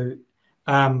Airport. So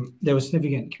there was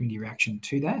significant community reaction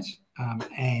to that,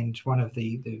 and one of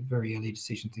the very early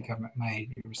decisions the government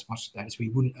made in response to that is we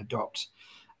wouldn't adopt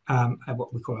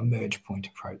what we call a merge point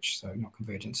approach. So not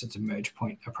convergence, it's a merge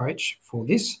point approach for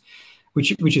this,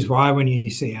 which is why when you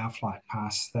see our flight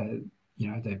paths,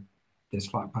 there's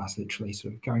flight paths literally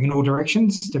sort of going in all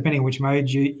directions, depending on which mode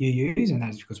you use, and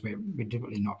that is because we're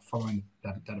deliberately not following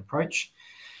that approach.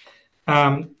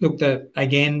 Look,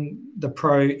 again, the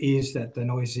pro is that the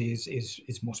noise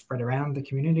is more spread around the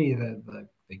community.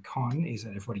 The con is that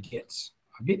everybody gets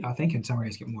a bit, I think, and some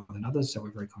areas get more than others. So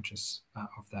we're very conscious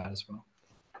of that as well.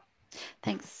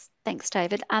 Thanks,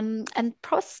 David. And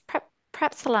perhaps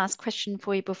the last question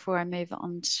for you before I move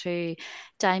on to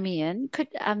Damien.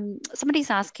 Somebody's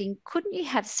asking, couldn't you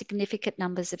have significant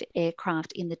numbers of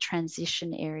aircraft in the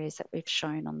transition areas that we've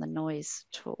shown on the noise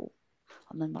tool,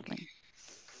 on the modelling?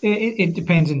 It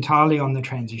depends entirely on the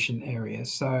transition area.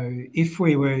 So if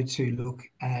we were to look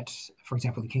at, for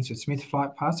example, the Kingsford-Smith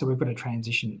flight path, so we've got a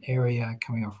transition area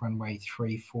coming off runway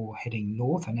 34 heading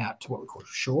north and out to what we call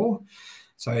shore.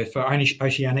 So for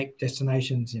oceanic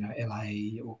destinations,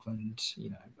 LA, Auckland,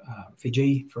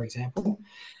 Fiji, for example,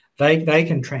 they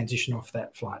can transition off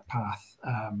that flight path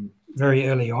very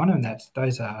early on, and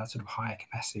those are sort of higher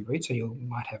capacity routes. So you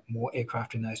might have more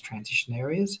aircraft in those transition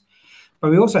areas. But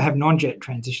we also have non-jet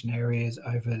transition areas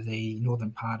over the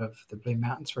northern part of the Blue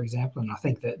Mountains, for example, and I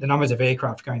think that the numbers of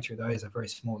aircraft going through those are very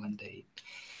small indeed.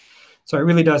 So it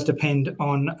really does depend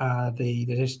on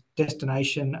the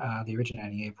destination, the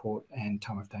originating airport, and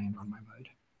time of day and runway mode.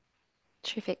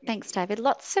 Terrific. Thanks, David.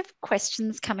 Lots of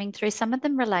questions coming through. Some of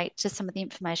them relate to some of the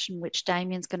information which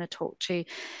Damien's going to talk to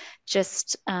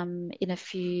just in a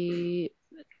few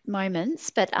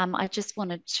moments, but I just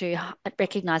wanted to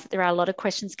recognise that there are a lot of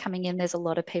questions coming in. There's a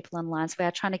lot of people online, so we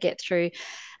are trying to get through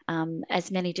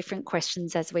as many different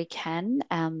questions as we can.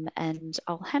 And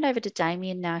I'll hand over to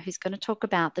Damien now, who's going to talk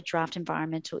about the draft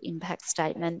environmental impact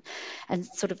statement and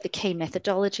sort of the key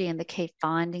methodology and the key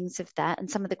findings of that. And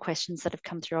some of the questions that have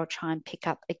come through, I'll try and pick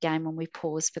up again when we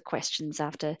pause for questions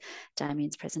after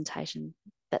Damien's presentation.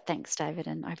 But thanks, David,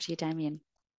 and over to you, Damien.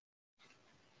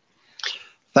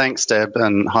 Thanks, Deb,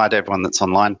 and hi to everyone that's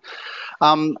online.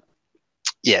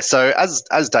 So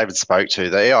as David spoke to,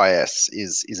 the EIS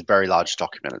is a very large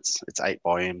document. It's 8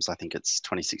 volumes. I think it's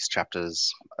 26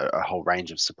 chapters, a whole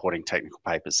range of supporting technical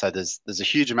papers. So there's a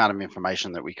huge amount of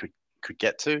information that we could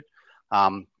get to.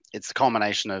 It's the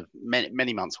culmination of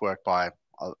many months' work by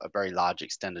a very large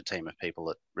extended team of people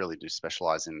that really do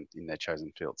specialise in their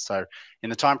chosen fields. So in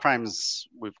the timeframes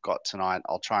we've got tonight,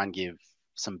 I'll try and give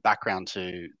some background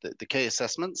to the key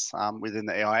assessments within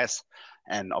the EIS,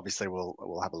 and obviously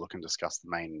we'll have a look and discuss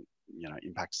the main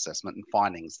impact assessment and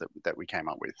findings that we came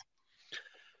up with.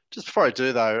 Just before I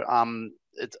do though,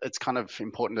 it's kind of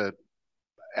important to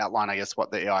outline, I guess,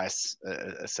 what the EIS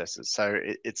assesses. So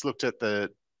it's looked at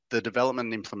the development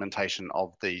and implementation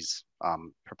of these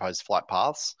proposed flight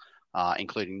paths,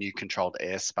 including new controlled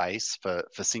airspace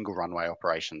for single runway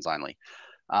operations only.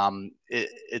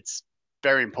 It's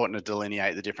very important to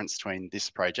delineate the difference between this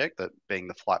project, that being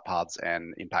the flight paths,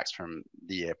 and impacts from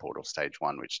the airport or stage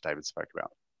 1, which David spoke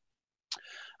about.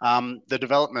 The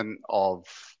development of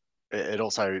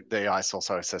the EIS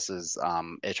also assesses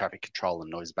air traffic control and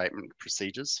noise abatement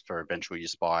procedures for eventual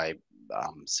use by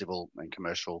civil and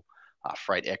commercial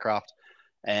freight aircraft.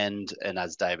 And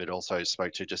as David also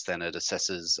spoke to just then, it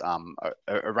assesses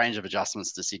a range of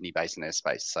adjustments to Sydney Basin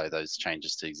airspace. So those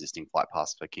changes to existing flight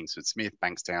paths for Kingsford-Smith,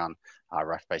 Bankstown,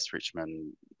 RAF Base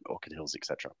Richmond, Orchid Hills,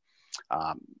 etc.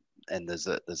 And there's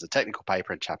a technical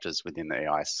paper and chapters within the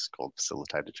EIS called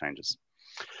Facilitated Changes.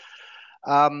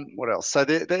 What else? So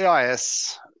the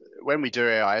EIS, when we do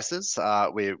EISs,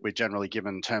 we're generally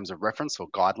given terms of reference or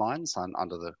guidelines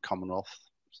under the Commonwealth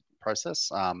process.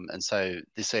 And so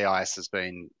this EIS has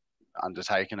been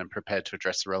undertaken and prepared to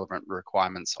address the relevant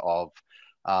requirements of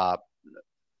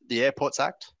the Airports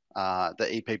Act,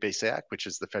 the EPBC Act, which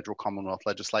is the federal Commonwealth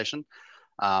legislation.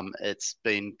 It's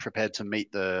been prepared to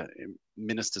meet the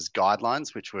Minister's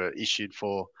guidelines, which were issued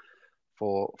for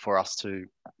us to,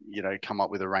 come up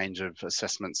with a range of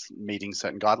assessments meeting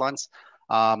certain guidelines.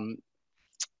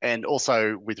 And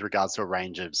also with regards to a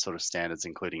range of sort of standards,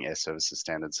 including air services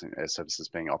standards, and air services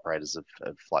being operators of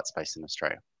flight space in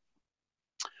Australia.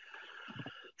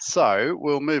 So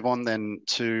we'll move on then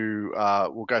to,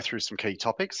 we'll go through some key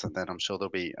topics, and then I'm sure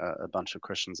there'll be a bunch of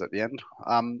questions at the end.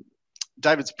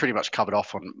 David's pretty much covered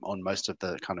off on most of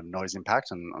the kind of noise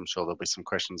impact, and I'm sure there'll be some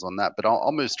questions on that, but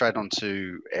I'll move straight on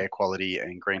to air quality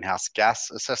and greenhouse gas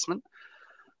assessment.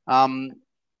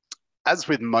 As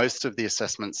with most of the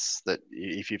assessments that,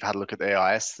 if you've had a look at the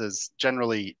AIS, there's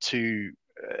generally 2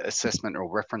 assessment or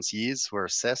reference years were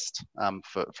assessed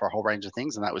for a whole range of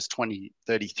things, and that was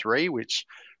 2033, which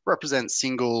represents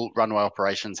single runway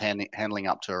operations handling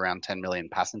up to around 10 million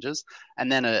passengers,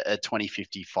 and then a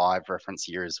 2055 reference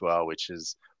year as well, which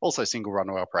is also single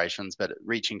runway operations, but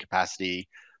reaching capacity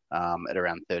at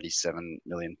around 37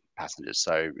 million passengers.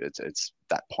 So it's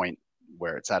that point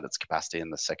where it's at its capacity,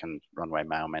 and the second runway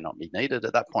may or may not be needed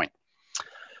at that point.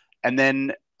 And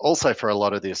then also for a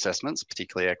lot of the assessments,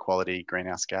 particularly air quality,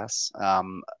 greenhouse gas,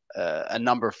 a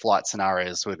number of flight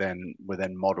scenarios were then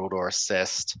modelled or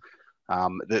assessed.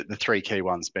 The three key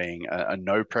ones being a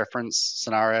no preference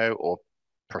scenario, or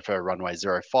prefer runway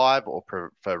 05, or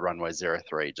prefer runway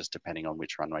 03, just depending on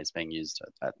which runway is being used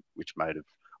at which mode of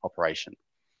operation.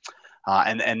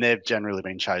 And they've generally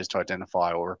been chosen to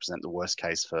identify or represent the worst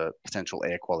case for potential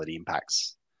air quality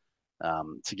impacts,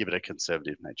 to give it a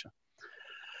conservative nature.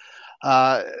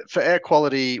 For air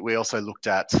quality, we also looked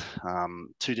at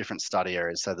two different study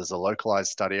areas. So there's a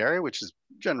localized study area, which is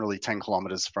generally 10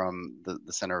 kilometres from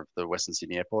the centre of the Western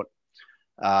Sydney Airport,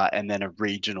 and then a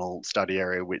regional study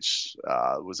area, which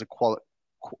was a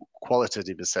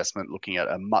qualitative assessment looking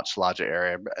at a much larger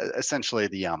area, essentially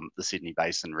the Sydney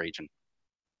Basin region.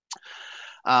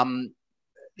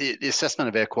 The assessment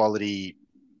of air quality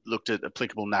looked at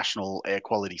applicable national air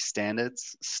quality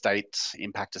standards. State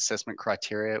impact assessment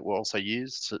criteria were also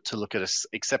used to look at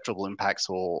acceptable impacts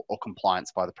or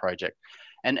compliance by the project.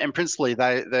 And principally,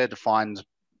 they defined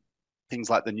things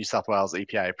like the New South Wales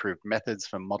EPA approved methods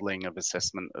for modelling of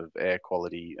assessment of air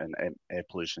quality and air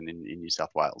pollution in New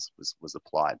South Wales was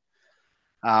applied.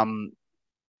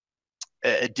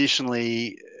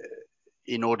 Additionally,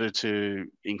 in order to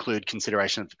include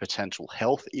consideration of the potential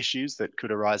health issues that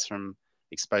could arise from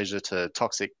exposure to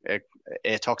toxic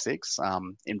air toxics,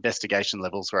 investigation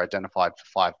levels were identified for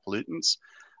 5 pollutants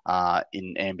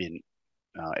in ambient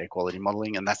air quality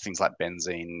modelling, and that's things like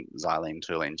benzene, xylene,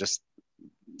 toluene. Just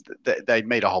they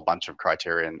meet a whole bunch of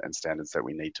criteria and standards that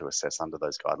we need to assess under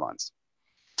those guidelines.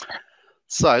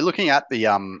 So looking at the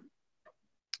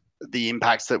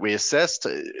impacts that we assessed,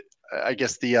 I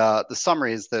guess the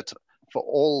summary is that for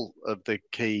all of the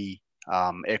key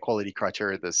air quality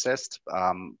criteria that assessed,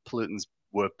 pollutants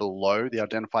were below the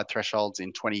identified thresholds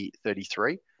in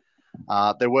 2033.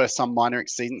 There were some minor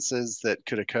exceedances that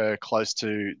could occur close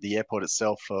to the airport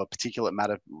itself for particulate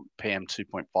matter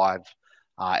PM2.5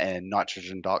 and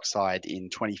nitrogen dioxide in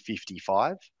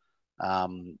 2055.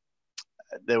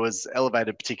 There was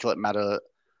elevated particulate matter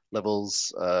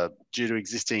levels due to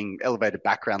existing elevated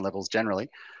background levels generally.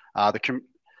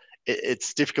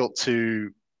 It's difficult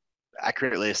to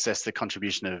accurately assess the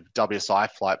contribution of WSI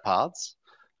flight paths,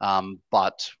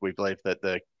 but we believe that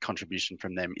the contribution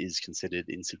from them is considered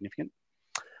insignificant.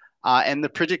 And the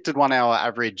predicted 1 hour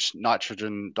average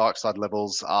nitrogen dioxide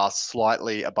levels are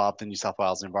slightly above the New South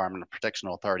Wales Environmental Protection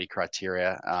Authority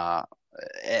criteria,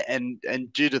 and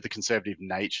due to the conservative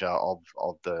nature of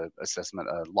the assessment,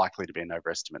 are likely to be an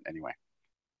overestimate anyway.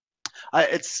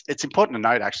 It's important to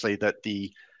note actually that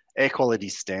the air quality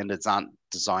standards aren't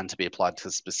designed to be applied to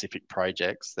specific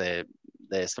projects. They're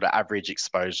sort of average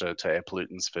exposure to air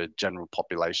pollutants for general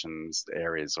populations,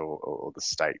 areas, or the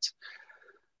state.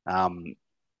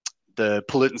 The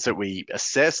pollutants that we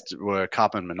assessed were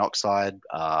carbon monoxide,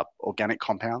 organic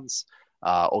compounds,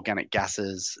 organic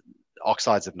gases,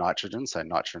 oxides of nitrogen, so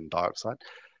nitrogen dioxide,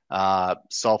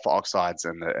 sulfur oxides,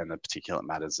 and the particulate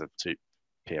matters of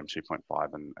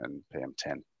PM2.5 and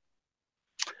PM10.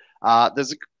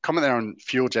 There's a comment there on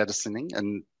fuel jettisoning,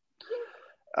 and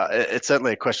it's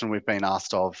certainly a question we've been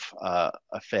asked of a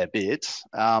fair bit.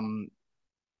 The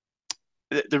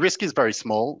risk is very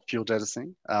small, fuel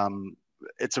jettisoning.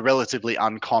 It's a relatively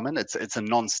uncommon, it's a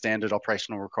non-standard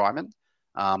operational requirement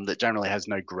that generally has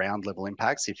no ground level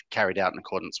impacts if carried out in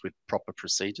accordance with proper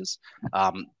procedures.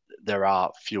 There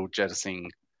are fuel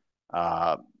jettisoning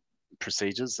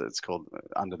procedures, it's called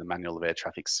under the Manual of Air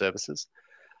Traffic Services.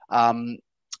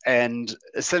 And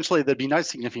essentially, there'd be no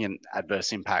significant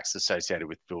adverse impacts associated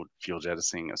with fuel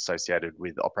jettisoning associated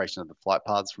with operation of the flight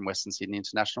paths from Western Sydney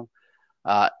International.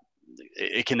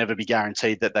 It can never be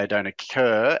guaranteed that they don't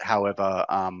occur. However,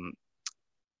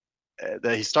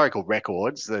 the historical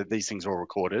records, these things are all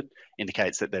recorded,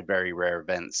 indicates that they're very rare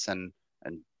events. And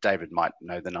David might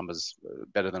know the numbers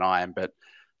better than I am, but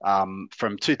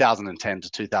from 2010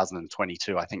 to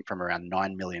 2022, I think from around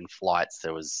 9 million flights,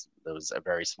 there was a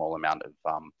very small amount of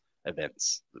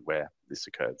events where this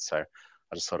occurred. So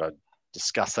I just thought I'd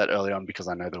discuss that early on because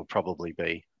I know there'll probably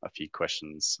be a few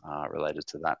questions related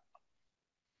to that.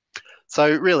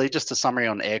 So really just a summary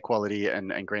on air quality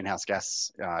and greenhouse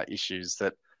gas issues,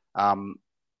 that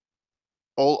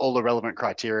all the relevant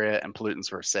criteria and pollutants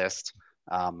were assessed.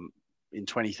 In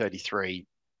 2033,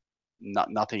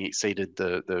 nothing exceeded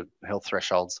the health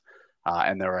thresholds,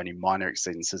 and there were only minor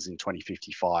exceedances in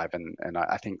 2055. And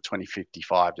I think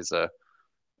 2055 is a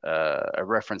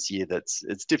reference year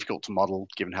it's difficult to model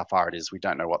given how far it is. We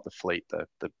don't know what the fleet, the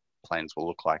planes will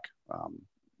look like,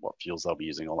 what fuels they'll be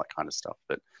using, all that kind of stuff.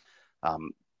 But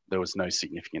there was no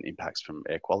significant impacts from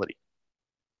air quality.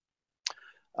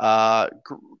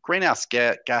 Greenhouse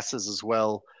gases as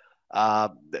well.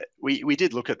 We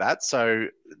did look at that. So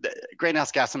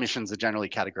greenhouse gas emissions are generally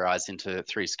categorized into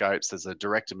 3 scopes. There's a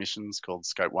direct emissions called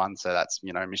scope 1. So that's,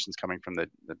 emissions coming from the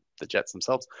jets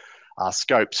themselves.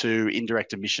 Scope 2,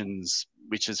 indirect emissions,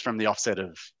 which is from the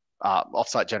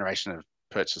offsite generation of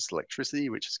purchased electricity,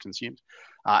 which is consumed.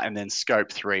 And then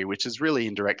scope 3, which is really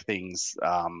indirect things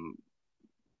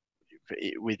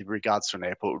with regards to an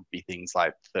airport, would be things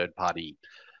like third-party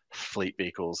fleet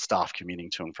vehicles, staff commuting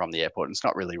to and from the airport. And it's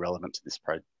not really relevant to this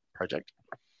project.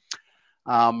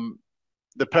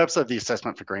 The purpose of the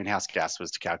assessment for greenhouse gas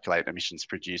was to calculate emissions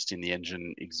produced in the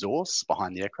engine exhausts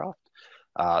behind the aircraft.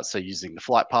 So using the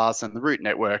flight paths and the route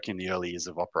network in the early years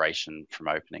of operation from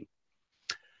opening.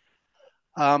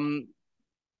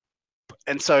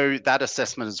 And so that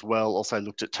assessment as well also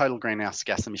looked at total greenhouse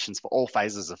gas emissions for all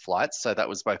phases of flights. So that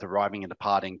was both arriving and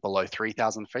departing below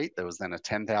 3,000 feet. There was then a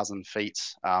 10,000 feet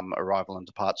arrival and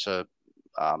departure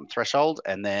threshold,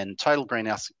 and then total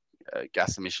greenhouse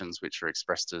gas emissions, which are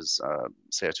expressed as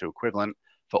CO2 equivalent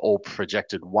for all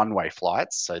projected one-way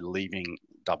flights, so leaving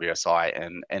WSI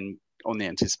and on the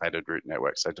anticipated route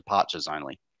network, so departures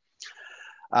only.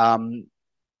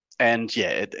 And yeah,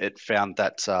 it found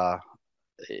that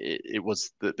it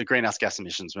was the greenhouse gas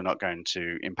emissions were not going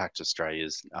to impact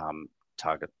Australia's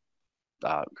target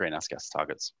greenhouse gas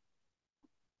targets.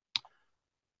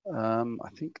 I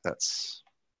think that's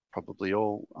probably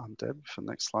all. Deb, for the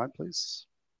next slide, please.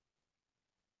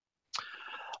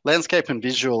 Landscape and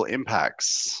visual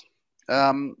impacts.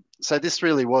 So this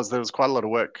really there was quite a lot of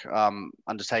work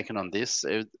undertaken on this.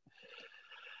 The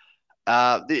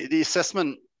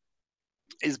assessment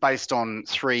is based on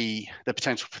the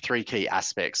potential for 3 key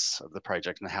aspects of the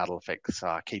project and how it'll affect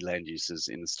key land uses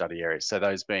in the study area. So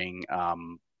those being,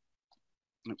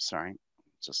 oops, sorry,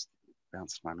 just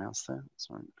bounced my mouse there.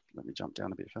 Sorry, let me jump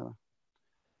down a bit further.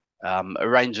 A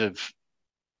range of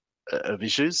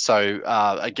issues. So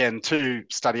again, 2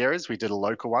 study areas. We did a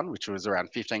local one, which was around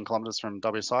 15 kilometres from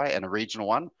WSI, and a regional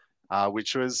one,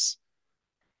 which was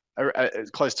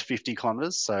close to 50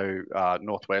 kilometres, so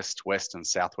northwest, west and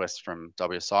southwest from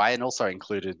WSI, and also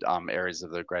included areas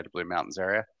of the Greater Blue Mountains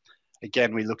area.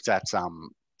 Again, we looked at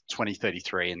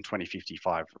 2033 and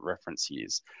 2055 reference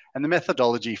years. And the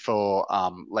methodology for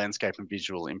landscape and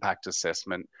visual impact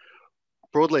assessment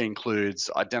broadly includes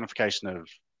identification of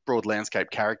broad landscape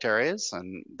character areas,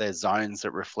 and there's zones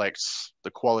that reflect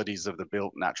the qualities of the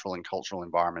built, natural and cultural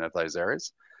environment of those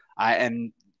areas.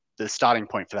 And the starting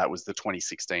point for that was the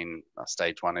 2016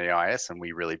 stage 1 EIS, and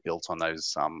we really built on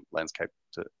those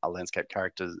landscape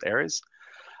character areas.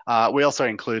 We also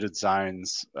included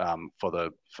zones for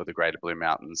the Greater Blue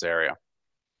Mountains area.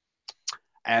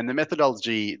 And the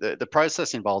methodology, the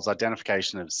process involves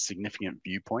identification of significant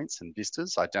viewpoints and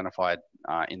vistas identified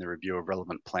in the review of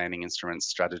relevant planning instruments,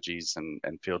 strategies, and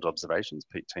field observations,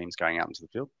 teams going out into the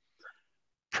field.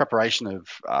 Preparation of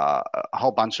a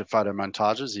whole bunch of photo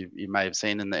montages you may have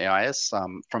seen in the EIS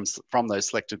from those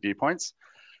selected viewpoints.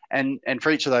 And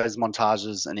for each of those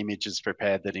montages, an image is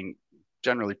prepared that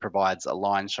generally provides a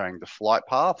line showing the flight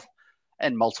path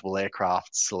and multiple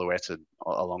aircraft silhouetted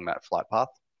along that flight path.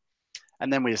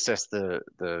 And then we assess the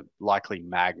likely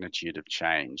magnitude of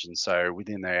change. And so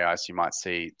within the EIS, you might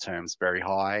see terms very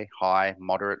high,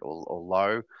 moderate, or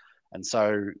low. And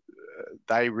so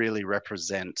they really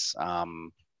represent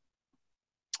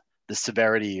the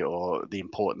severity or the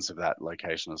importance of that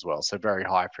location as well. So very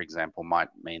high, for example, might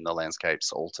mean the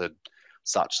landscape's altered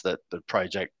such that the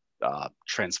project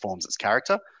transforms its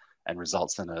character and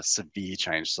results in a severe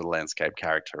change to the landscape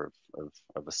character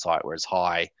of a site, whereas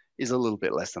high is a little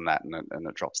bit less than that, and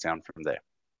it drops down from there.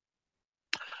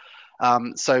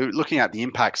 So looking at the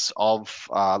impacts of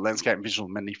landscape and visual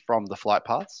mainly from the flight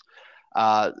paths,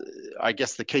 I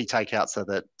guess the key takeouts are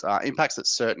that impacts at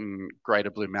certain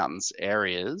Greater Blue Mountains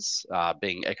areas,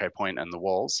 being Echo Point and the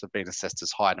Walls, have been assessed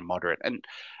as high to moderate. And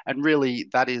really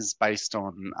that is based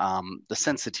on the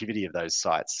sensitivity of those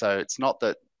sites. So it's not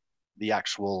that the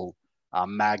actual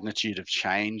magnitude of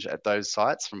change at those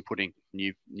sites from putting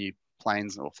new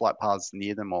planes or flight paths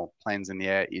near them or planes in the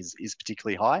air is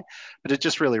particularly high, but it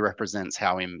just really represents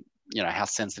how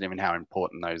sensitive and how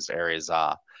important those areas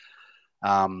are.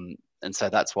 And so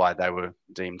that's why they were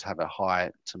deemed to have a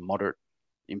high to moderate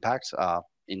impact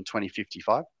in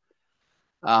 2055.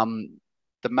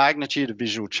 The magnitude of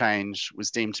visual change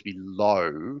was deemed to be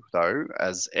low, though,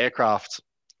 as aircraft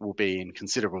will be in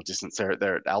considerable distance.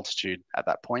 They're at altitude at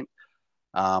that point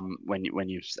when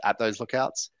you're at those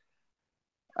lookouts.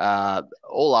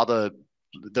 All other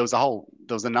there was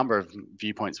a number of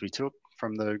viewpoints we took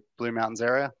from the Blue Mountains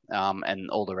area, and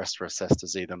all the rest were assessed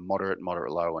as either moderate,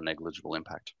 low, or negligible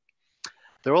impact.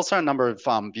 There are also a number of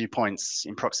viewpoints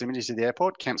in proximity to the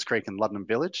airport, Kemps Creek and Luddenham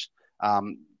Village.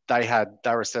 They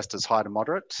were assessed as high to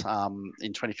moderate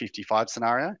in 2055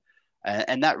 scenario,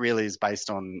 and that really is based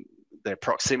on their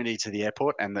proximity to the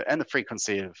airport and the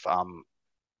frequency of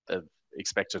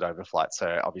expected overflight.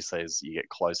 So obviously, as you get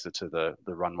closer to the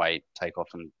runway takeoff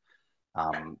and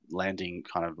landing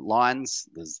kind of lines,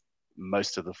 there's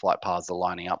most of the flight paths are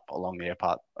lining up along the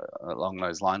airport along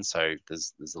those lines. So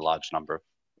there's a large number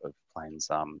of planes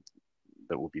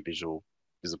that will be visible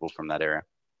from that area.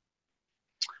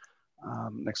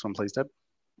 Next one, please, Deb.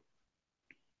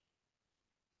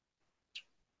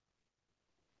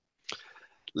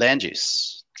 Land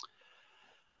use.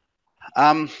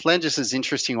 Land use is an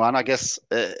interesting one. I guess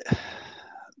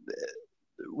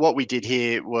what we did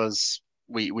here was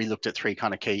we looked at three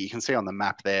kind of key, you can see on the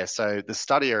map there. So the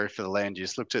study area for the land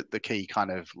use looked at the key kind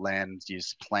of land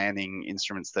use planning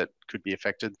instruments that could be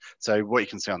affected. So what you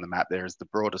can see on the map there is the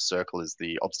broader circle is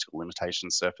the obstacle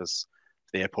limitation surface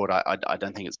for the airport. I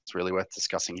don't think it's really worth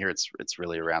discussing here. It's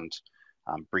really around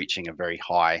breaching a very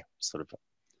high sort of,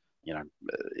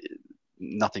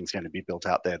 nothing's going to be built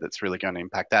out there that's really going to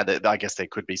impact that. I guess there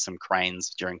could be some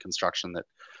cranes during construction that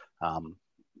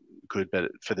could,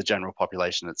 but for the general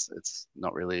population, it's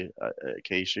not really a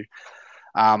key issue.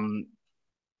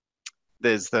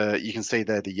 There's you can see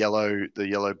there the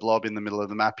yellow blob in the middle of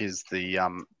the map is the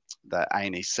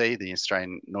ANEC, the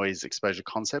Australian Noise Exposure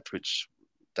Concept, which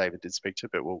David did speak to,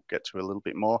 but we'll get to a little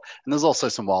bit more. And there's also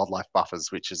some wildlife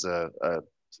buffers, which is a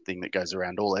thing that goes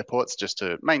around all airports just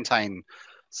to maintain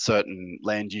certain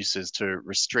land uses to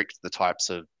restrict the types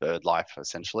of bird life,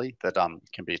 essentially, that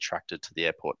can be attracted to the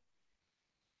airport.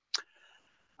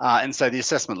 And so the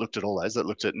assessment looked at all those. It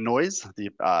looked at noise,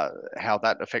 how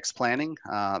that affects planning,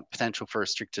 potential for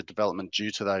restricted development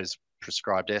due to those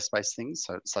prescribed airspace things,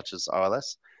 such as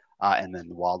OLS, and then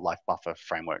the wildlife buffer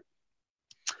framework.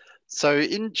 So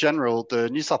in general, the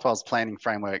New South Wales planning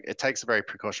framework, it takes a very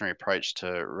precautionary approach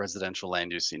to residential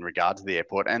land use in regard to the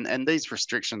airport. And these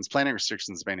restrictions, planning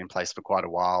restrictions have been in place for quite a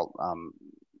while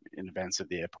in advance of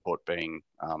the airport being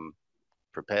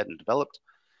prepared and developed.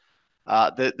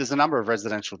 There's a number of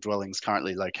residential dwellings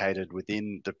currently located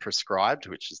within the prescribed,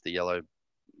 which is the yellow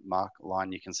mark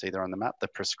line you can see there on the map, the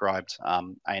prescribed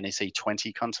ANEC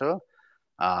 20 contour.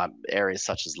 Areas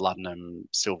such as Luddenham,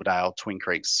 Silverdale, Twin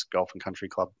Creeks Golf and Country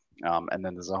Club. And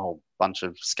then there's a whole bunch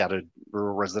of scattered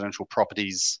rural residential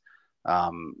properties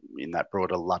in that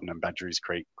broader Luddenham, Badgerys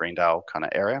Creek, Greendale kind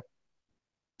of area.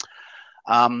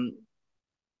 And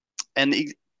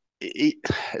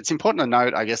it's important to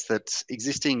note, I guess, that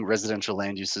existing residential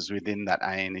land uses within that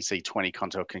ANEC 20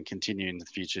 contour can continue in the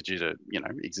future due to,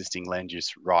 existing land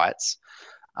use rights.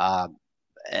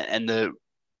 And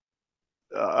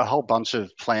a whole bunch of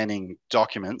planning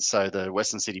documents, so the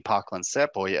Western City Parkland SEP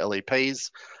or your LEPs,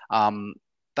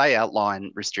 they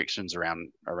outline restrictions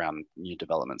around new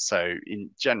developments. So in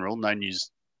general, no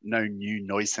new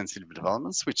noise-sensitive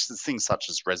developments, which is things such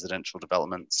as residential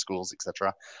development, schools,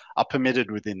 etc., are permitted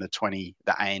within the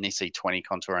ANEC 20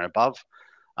 contour and above.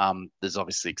 There's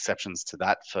obviously exceptions to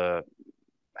that for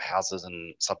houses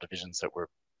and subdivisions that were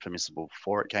permissible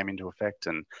before it came into effect,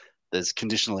 and there's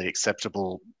conditionally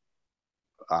acceptable.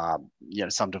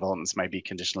 Some developments may be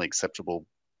conditionally acceptable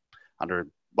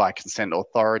by consent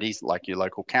authorities like your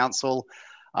local council,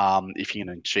 if you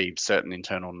can achieve certain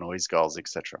internal noise goals,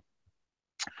 etc.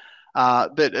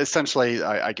 But essentially,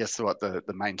 I guess what the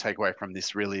main takeaway from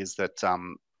this really is that a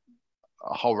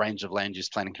whole range of land use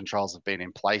planning controls have been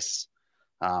in place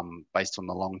based on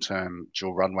the long-term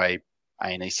dual runway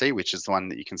ANEC, which is the one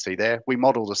that you can see there. We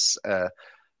modelled a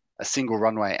single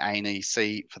runway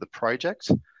ANEC for the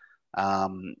project.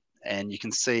 And you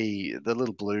can see the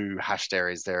little blue hashed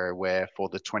areas there where for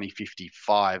the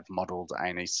 2055 modelled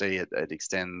ANEC, it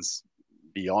extends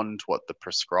beyond what the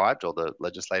prescribed or the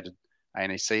legislated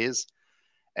ANEC is.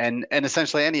 And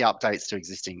essentially any updates to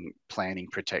existing planning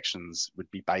protections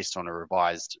would be based on a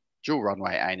revised dual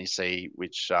runway ANEC,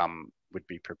 which would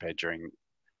be prepared during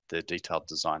the detailed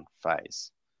design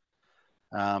phase.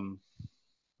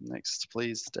 Next,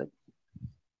 please, Deb.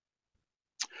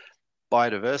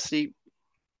 Biodiversity.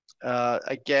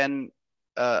 Again,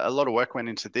 a lot of work went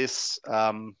into this.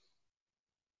 Let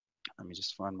me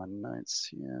just find my notes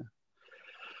here.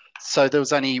 So there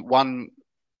was only one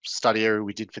study area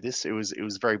we did for this, it was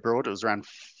very broad. It was around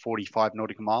 45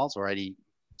 nautical miles, or 80,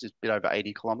 just a bit over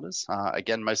 80 kilometres.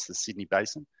 Again, most of the Sydney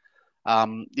Basin.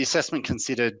 The assessment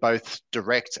considered both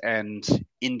direct and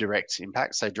indirect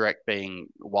impacts. So direct being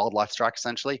wildlife strike,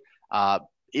 essentially.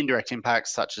 Indirect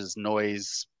impacts such as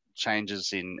noise,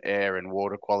 changes in air and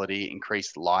water quality,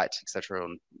 increased light, etc.,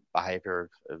 and behaviour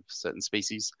of certain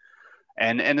species.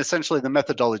 And essentially the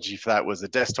methodology for that was a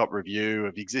desktop review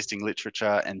of existing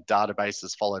literature and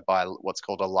databases, followed by what's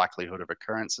called a likelihood of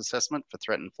occurrence assessment for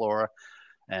threatened flora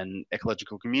and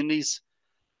ecological communities.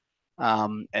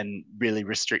 And really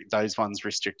those ones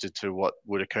restricted to what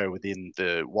would occur within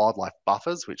the wildlife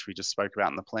buffers, which we just spoke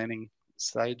about in the planning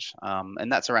stage. And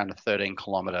that's around a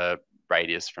 13-kilometre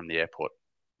radius from the airport.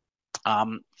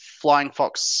 Flying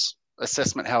fox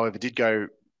assessment, however, did go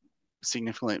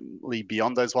significantly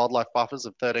beyond those wildlife buffers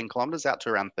of 13 kilometres out to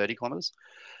around 30 kilometres.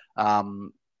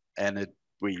 And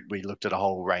we looked at a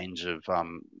whole range of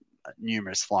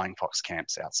numerous flying fox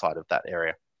camps outside of that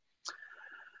area.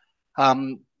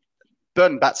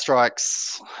 Bird and bat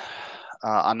strikes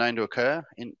are known to occur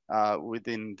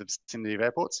within the vicinity of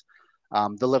airports.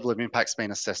 The level of impact's been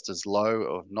assessed as low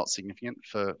or not significant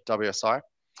for WSI.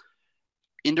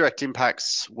 Indirect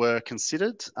impacts were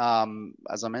considered,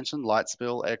 as I mentioned, light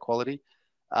spill, air quality,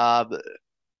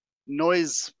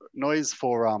 noise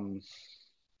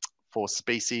for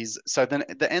species. So then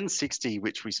the N60,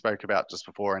 which we spoke about just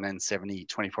before, and N70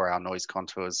 24-hour noise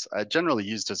contours are generally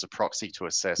used as a proxy to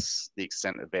assess the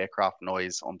extent of aircraft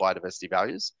noise on biodiversity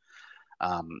values.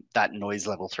 That noise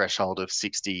level threshold of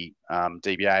 60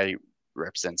 dBA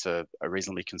represents a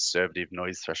reasonably conservative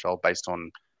noise threshold based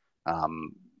on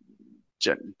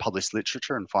published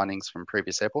literature and findings from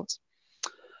previous airports.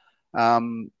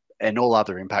 And all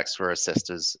other impacts were assessed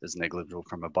as negligible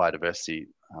from a biodiversity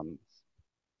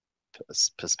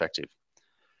perspective.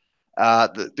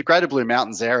 The Greater Blue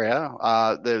Mountains area,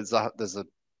 there's a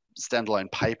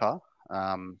standalone paper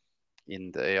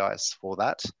in the EIS for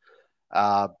that.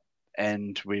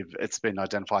 And it's been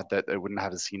identified that it wouldn't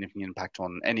have a significant impact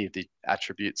on any of the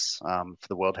attributes for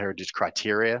the World Heritage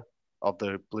criteria of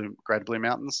the Greater Blue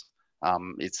Mountains.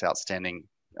 Its outstanding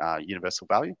universal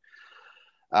value.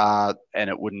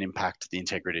 And it wouldn't impact the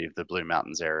integrity of the Blue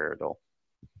Mountains area at all.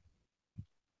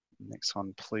 Next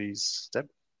one, please, Deb.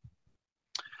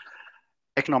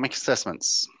 Economic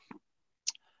assessments.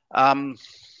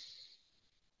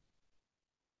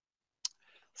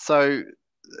 So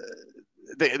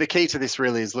the key to this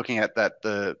really is looking at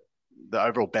the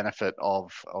overall benefit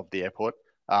of the airport.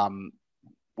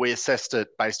 We assessed it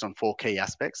based on 4 key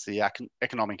aspects: the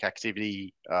economic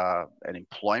activity and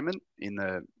employment in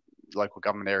the local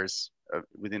government areas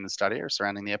within the study area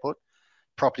surrounding the airport,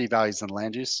 property values and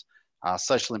land use,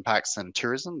 social impacts and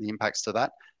tourism, the impacts to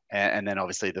that, and then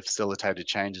obviously the facilitated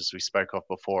changes we spoke of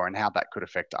before and how that could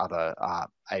affect other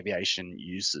aviation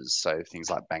uses, so things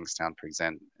like Bankstown, for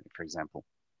example.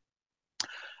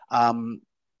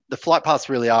 The flight paths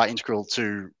really are integral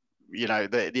to,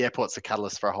 the airport's a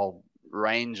catalyst for a whole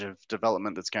range of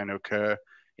development that's going to occur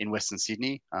in Western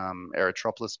Sydney,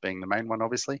 Aerotropolis being the main one,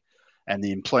 obviously, and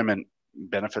the employment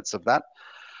benefits of that.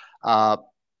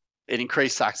 It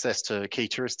increased access to key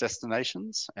tourist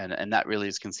destinations, and that really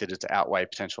is considered to outweigh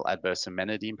potential adverse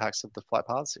amenity impacts of the flight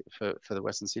paths for the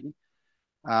Western Sydney.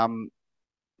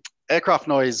 Aircraft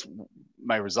noise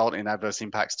may result in adverse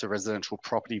impacts to residential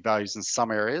property values in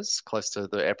some areas close to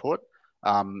the airport.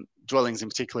 Dwellings in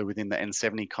particular within the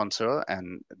N70 contour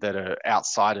and that are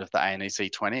outside of the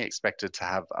ANEC 20 expected to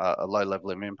have a low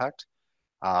level of impact.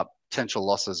 Potential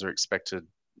losses are expected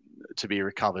to be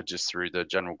recovered just through the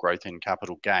general growth in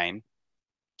capital gain.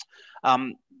 I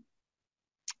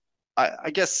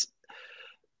guess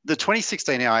the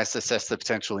 2016 EIS assessed the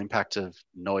potential impact of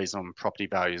noise on property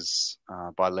values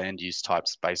by land use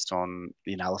types based on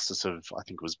the analysis of, I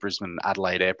think it was Brisbane and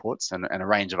Adelaide airports and a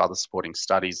range of other supporting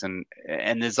studies. And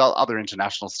there's other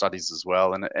international studies as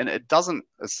well. And it doesn't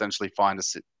essentially find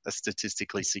a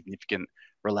statistically significant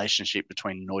relationship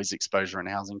between noise exposure and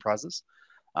housing prices.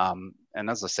 And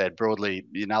as I said, broadly,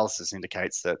 the analysis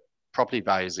indicates that property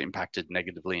values are impacted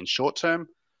negatively in short term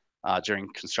during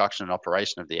construction and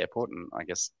operation of the airport, and I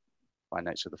guess by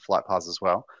nature of the flight paths as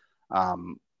well.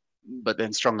 But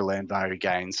then stronger land value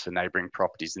gains for neighbouring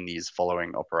properties in the years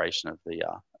following operation of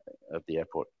the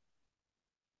airport.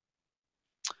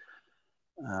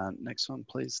 Next one,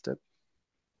 please, Deb.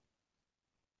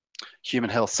 Human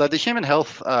health. So the human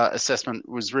health assessment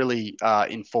was really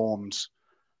informed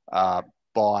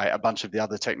by a bunch of the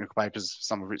other technical papers,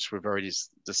 some of which we've already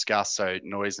discussed, so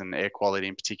noise and air quality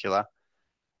in particular.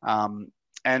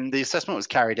 And the assessment was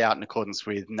carried out in accordance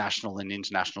with national and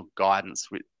international guidance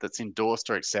that's endorsed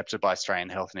or accepted by Australian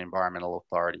health and environmental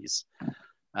authorities.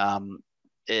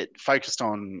 It focused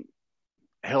on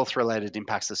health-related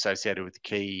impacts associated with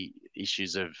key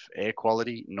issues of air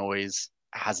quality, noise,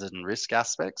 hazard and risk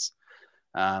aspects.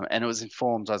 And it was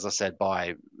informed, as I said,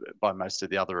 by most of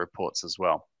the other reports as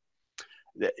well.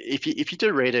 If you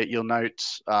do read it, you'll note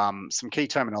some key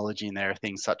terminology in there,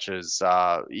 things such as,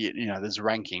 there's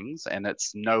rankings, and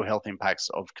it's no health impacts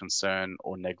of concern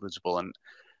or negligible.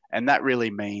 And that really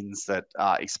means that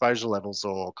exposure levels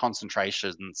or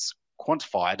concentrations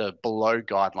quantified are below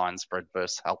guidelines for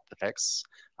adverse health effects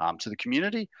to the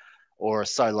community, or are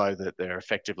so low that they're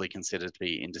effectively considered to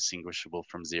be indistinguishable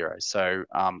from zero. So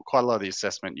quite a lot of the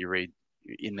assessment you read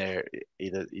in there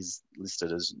either is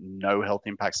listed as no health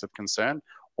impacts of concern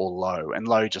or low, and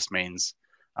low just means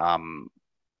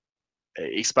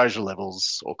exposure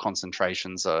levels or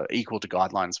concentrations are equal to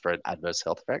guidelines for adverse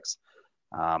health effects,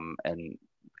 and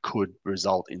could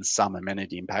result in some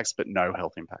amenity impacts but no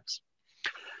health impacts.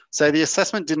 So the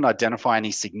assessment didn't identify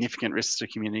any significant risks to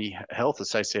community health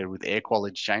associated with air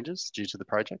quality changes due to the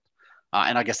project,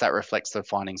 and I guess that reflects the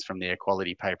findings from the air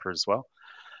quality paper as well.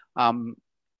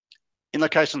 In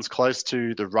locations close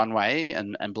to the runway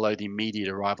and below the immediate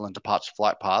arrival and departure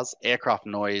flight paths, aircraft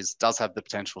noise does have the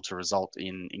potential to result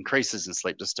in increases in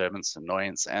sleep disturbance,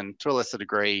 annoyance, and to a lesser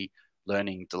degree,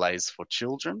 learning delays for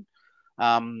children.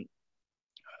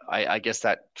 I guess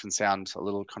that can sound a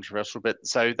little controversial, but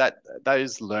so that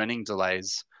those learning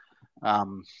delays,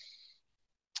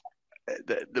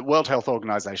 the World Health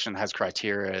Organization has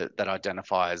criteria that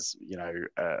identifies,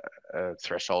 a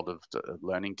threshold of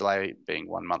learning delay being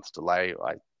 1 month delay,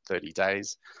 like 30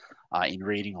 days, in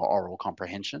reading or oral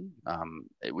comprehension,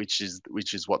 which is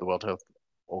what the World Health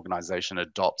Organization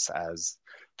adopts as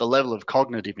the level of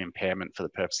cognitive impairment for the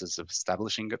purposes of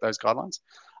establishing those guidelines.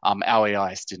 Our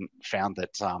EIS found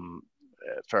that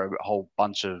for a whole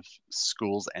bunch of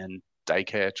schools and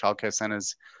daycare, childcare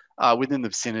centres within the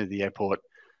vicinity of the airport,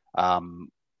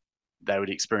 they would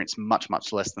experience much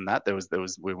less than that.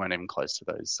 We weren't even close to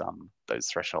those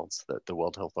thresholds that the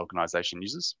World Health Organization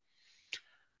uses.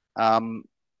 The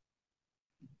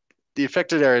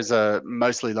affected areas are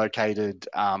mostly located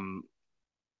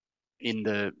in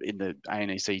the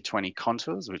ANEC 20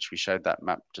 contours, which we showed that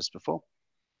map just before,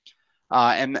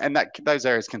 and those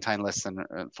areas contain less than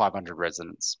 500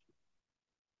 residents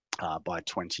by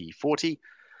 2040.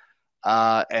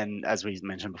 And as we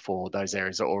mentioned before, those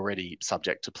areas are already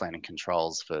subject to planning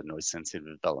controls for noise sensitive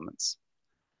developments.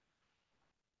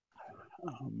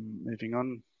 Moving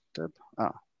on, Deb.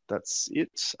 That's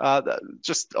it.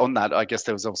 Just on that, I guess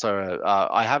there was also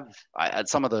at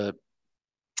some of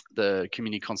the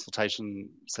community consultation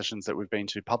sessions that we've been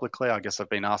to publicly, I guess I've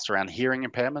been asked around hearing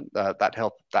impairment. That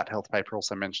health paper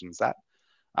also mentions that.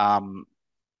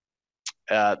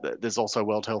 There's also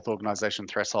World Health Organization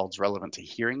thresholds relevant to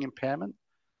hearing impairment.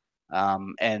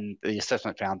 And the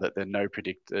assessment found that there are no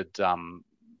predicted, the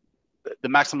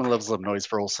maximum levels of noise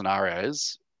for all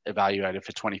scenarios evaluated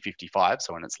for 2055,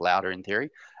 so when it's louder in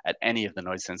theory, at any of the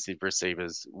noise sensitive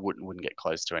receivers wouldn't get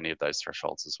close to any of those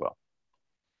thresholds as well.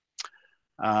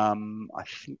 I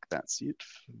think that's it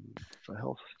for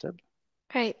health, Deb.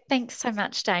 Great, thanks so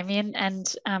much, Damien.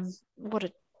 And what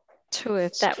a tour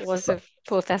that was of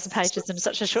 4,000 pages in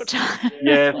such a short time.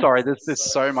 Yeah, sorry,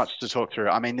 there's so much to talk through.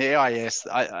 I mean, the EIS,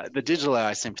 the digital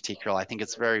EIS in particular, I think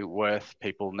it's very worth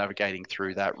people navigating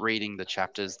through that, reading the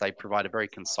chapters. They provide a very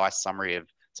concise summary of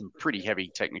some pretty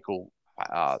heavy technical,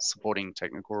 supporting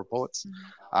technical reports.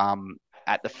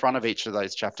 At the front of each of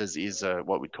those chapters is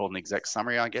what we'd call an exec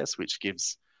summary, I guess, which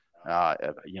gives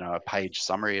a page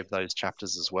summary of those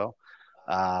chapters as well.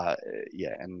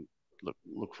 Yeah, and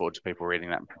look forward to people reading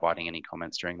that and providing any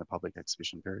comments during the public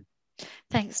exhibition period.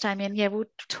 Thanks, Damien. Yeah, we'll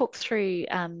talk through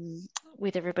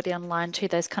with everybody online too,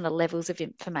 those kind of levels of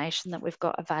information that we've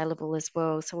got available as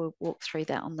well. So we'll walk through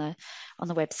that on the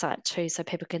website too, so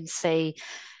people can see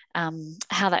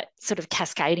how that sort of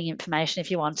cascading information, if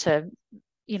you want to,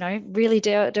 really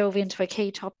delve into a key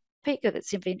topic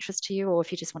that's of interest to you, or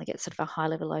if you just want to get sort of a high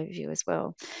level overview as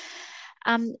well.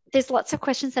 There's lots of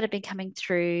questions that have been coming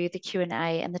through the Q&A,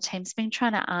 and the team's been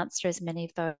trying to answer as many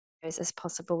of those as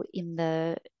possible in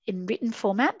written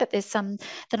format, but there's some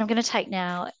that I'm going to take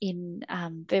now in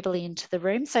verbally into the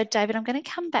room. So David, I'm going to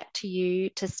come back to you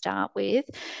to start with.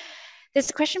 There's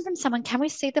a question from someone: can we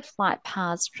see the flight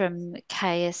paths from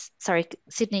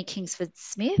Sydney Kingsford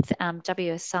Smith,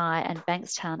 WSI and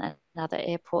Bankstown and other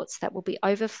airports that will be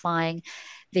overflying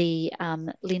the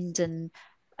Lyndon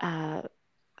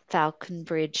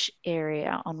Falconbridge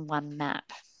area on one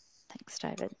map? Thanks,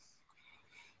 David.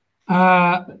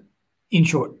 In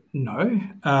short, no.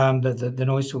 The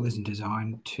noise tool isn't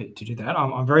designed to do that.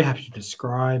 I'm very happy to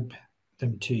describe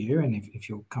them to you, and if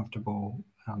you're comfortable,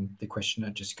 the questioner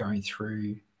just going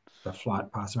through the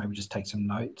flight paths, maybe just take some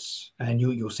notes, and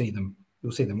you'll see them.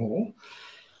 You'll see them all.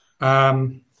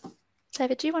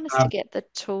 David, do you want us to get the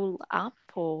tool up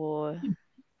or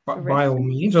by all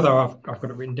means, although I've got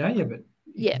it written down, but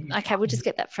yeah, okay, we'll just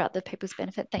get that for other people's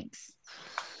benefit. Thanks.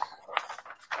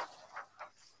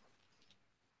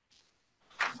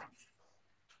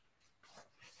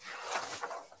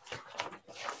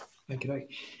 Okay.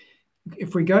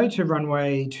 If we go to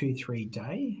runway 23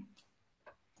 day,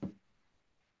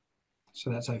 so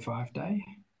that's 05 day.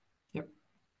 Yep,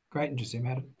 great, and just zoom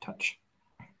out a touch.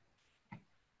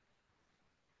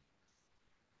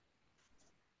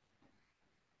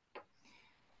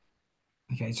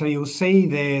 Okay, so you'll see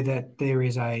there that there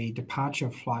is a departure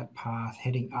flight path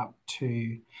heading up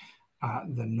to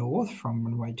the north from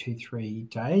runway 23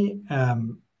 day.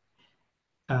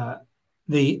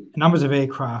 The numbers of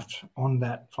aircraft on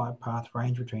that flight path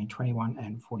range between 21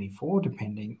 and 44,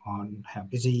 depending on how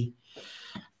busy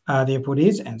the airport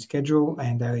is and schedule,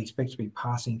 and they expect to be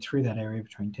passing through that area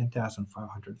between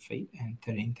 10,500 feet and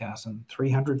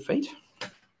 13,300 feet.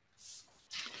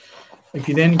 If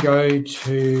you then go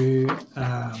to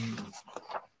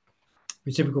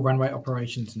reciprocal runway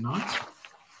operations night,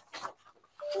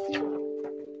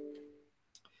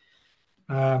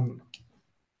 and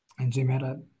zoom out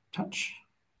a touch.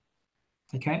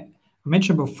 Okay, I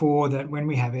mentioned before that when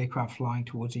we have aircraft flying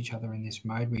towards each other in this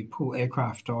mode, we pull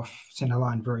aircraft off center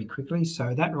line very quickly.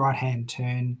 So that right-hand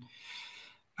turn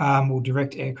will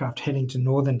direct aircraft heading to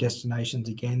northern destinations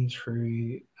again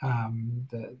through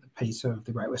the piece of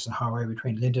the Great Western Highway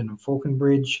between Lyndon and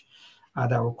Falconbridge.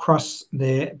 They will cross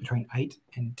there between 8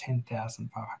 and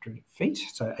 10,500 feet,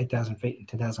 so 8,000 feet and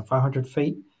 10,500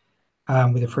 feet,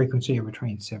 with a frequency of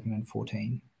between 7 and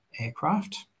 14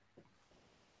 aircraft.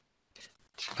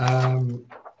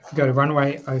 If we go to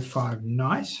runway 05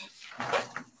 night,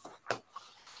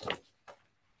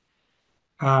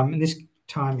 and this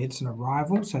time it's an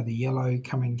arrival, so the yellow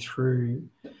coming through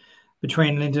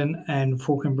between Lyndon and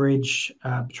Falconbridge,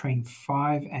 between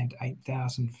 5 and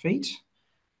 8,000 feet,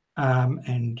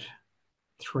 and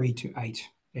 3 to 8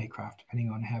 aircraft, depending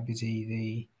on how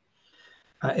busy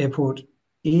the airport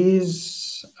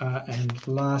is. And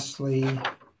lastly,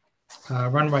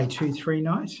 runway 23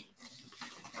 night.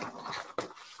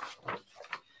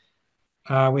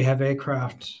 We have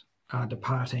aircraft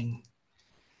departing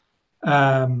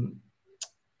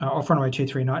off runway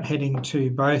 23 night, heading to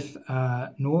both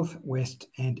north, west,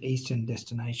 and eastern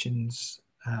destinations,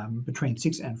 between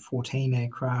 6 and 14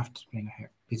 aircraft, depending on how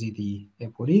busy the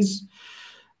airport is.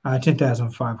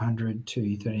 10,500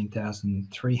 to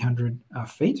 13,300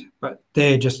 feet, but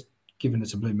they're just given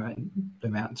us a Blue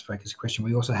Mountains focus question.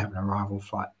 We also have an arrival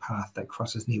flight path that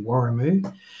crosses near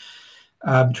Warramoo,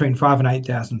 between 5 and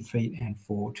 8,000 feet, and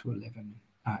 4 to 11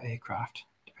 aircraft,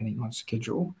 depending on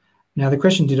schedule. Now, the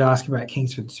question did ask about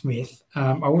Kingsford Smith.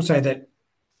 I will say that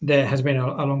there has been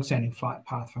a long-standing flight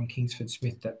path from Kingsford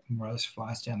Smith that more or less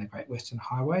flies down the Great Western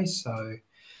Highway. So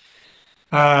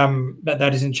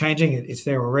that isn't changing. It's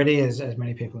there already, as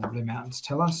many people in the Blue Mountains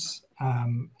tell us.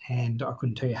 And I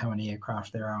couldn't tell you how many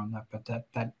aircraft there are on that, but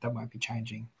that won't be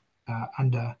changing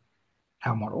under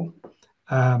our model.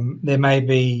 There may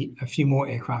be a few more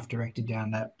aircraft directed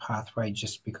down that pathway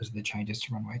just because of the changes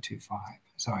to runway 25,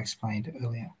 as I explained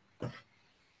earlier.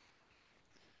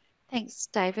 Thanks,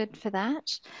 David, for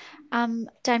that. Damien,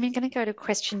 I'm going to go to a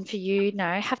question for you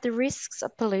now. Have the risks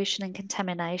of pollution and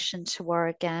contamination to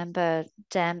Warragamba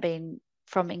Dam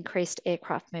from increased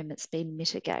aircraft movements been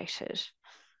mitigated?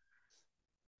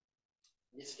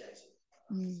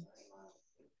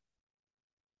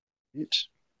 Mute.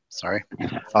 Sorry.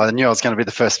 I knew I was going to be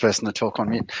the first person to talk on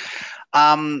mute.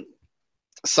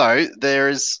 So there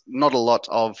is not a lot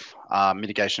of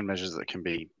mitigation measures that can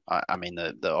be, I mean,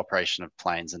 the operation of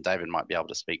planes, and David might be able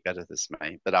to speak better to this than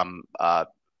me, but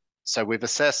so we've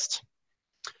assessed,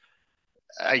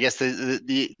 I guess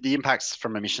the impacts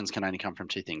from emissions can only come from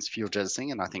two things: fuel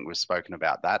jettisoning, and I think we've spoken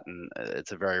about that, and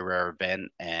it's a very rare event,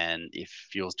 and if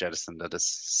fuel's jettisoned at a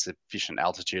sufficient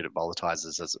altitude, it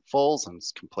volatilizes as it falls and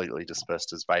is completely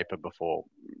dispersed as vapor before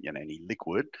any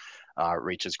liquid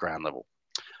reaches ground level.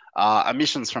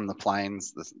 Emissions from the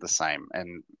planes, the same,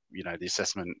 and the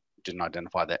assessment didn't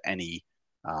identify that any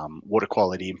water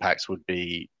quality impacts would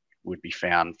be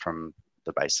found from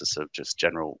the basis of just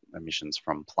general emissions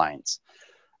from planes.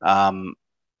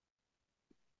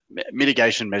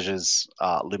 Mitigation measures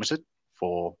are limited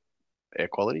for air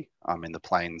quality. I mean, the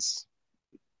planes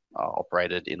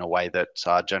operated in a way that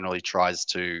generally tries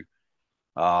to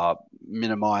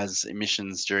minimize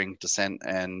emissions during descent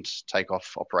and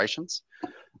takeoff operations.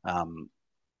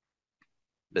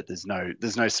 But there's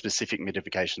no specific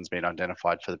mitigations being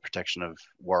identified for the protection of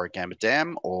Warragamba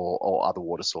Dam or other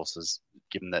water sources,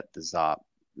 given that there's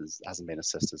hasn't been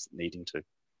assessed as needing to.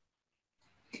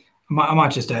 I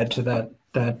might just add to that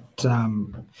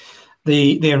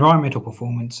the environmental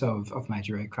performance of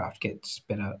major aircraft gets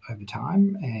better over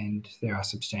time, and there are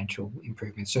substantial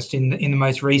improvements just in the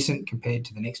most recent compared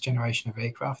to the next generation of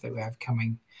aircraft that we have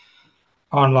coming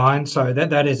online. So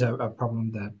that is a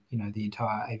problem that the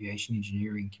entire aviation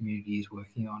engineering community is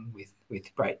working on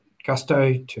with great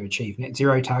gusto to achieve net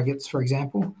zero targets, for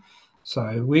example.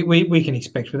 So we can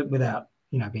expect without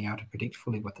being able to predict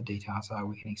fully what the details are,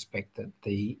 we can expect that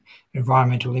the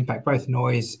environmental impact, both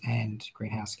noise and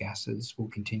greenhouse gases, will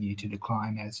continue to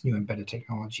decline as new and better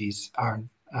technologies are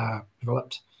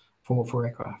developed for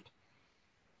aircraft.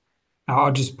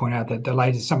 I'll just point out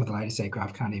that some of the latest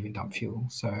aircraft can't even dump fuel.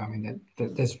 So, I mean,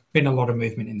 there's been a lot of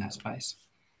movement in that space.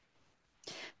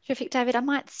 Terrific, David. I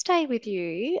might stay with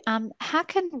you. How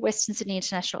can Western Sydney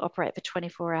International operate for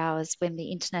 24 hours when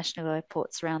the international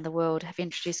airports around the world have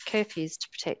introduced curfews to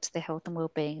protect the health and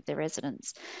well-being of their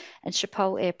residents? And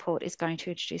Schiphol Airport is going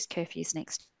to introduce curfews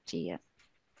next year.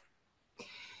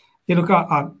 Yeah, look,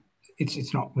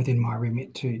 it's not within my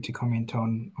remit to comment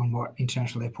on what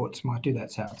international airports might do.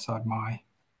 That's outside my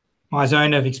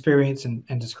zone of experience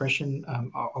and discretion.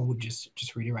 I would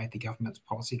just reiterate the government's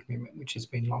policy commitment, which has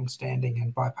been long-standing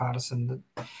and bipartisan,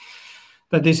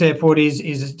 that this airport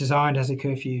is designed as a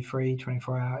curfew-free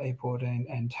 24-hour airport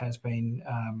and has been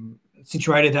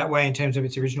situated that way in terms of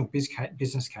its original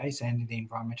business case and in the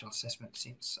environmental assessment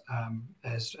since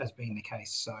as being the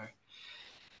case. So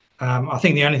I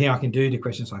think the only thing I can do to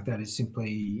questions like that is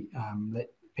simply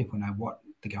let people know what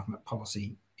the government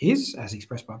policy is as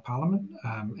expressed by Parliament,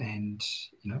 and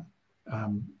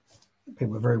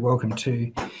people are very welcome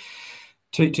to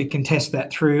contest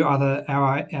that through either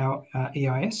our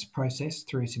EIS process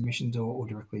through submissions or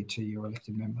directly to your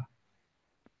elected member.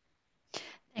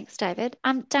 Thanks, David.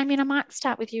 Damien, I might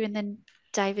start with you, and then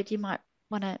David, you might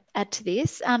want to add to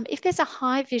this. If there's a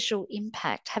high visual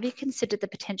impact, have you considered the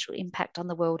potential impact on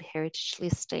the World Heritage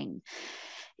listing?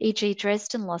 E.g.,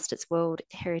 Dresden lost its World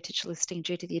Heritage listing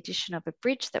due to the addition of a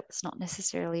bridge that was not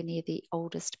necessarily near the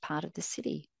oldest part of the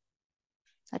city.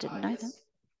 I didn't know that.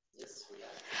 Yes,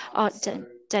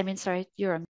 Damien, sorry,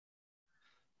 you're on.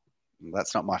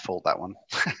 That's not my fault, that one.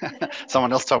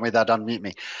 Someone else told me they'd unmute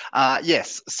me.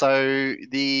 Yes, so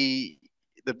the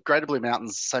Greater Blue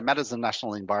Mountains, so matters of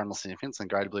national environmental significance and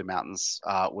Greater Blue Mountains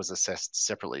was assessed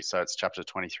separately. So it's chapter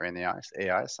 23 in the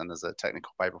EIS, and there's a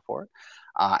technical paper for it.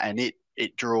 And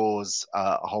it draws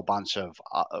a whole bunch of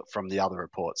from the other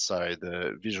reports. So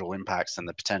the visual impacts and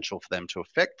the potential for them to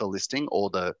affect the listing or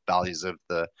the values of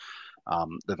the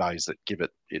values that give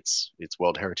it its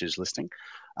World Heritage listing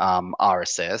are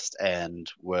assessed, and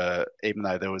were, even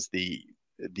though there was the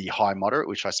high moderate,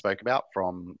 which I spoke about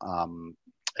from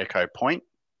Echo Point,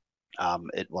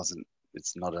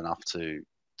 it's not enough to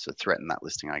threaten that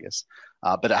listing, I guess.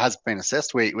 But it has been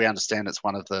assessed. We understand it's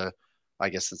one of the, I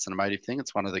guess it's an emotive thing.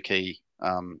 It's one of the key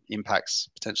impacts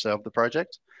potentially of the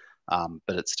project,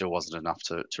 but it still wasn't enough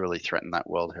to really threaten that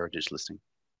World Heritage listing.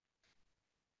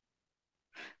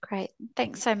 Great.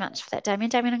 Thanks so much for that, Damien.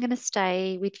 Damien, I'm going to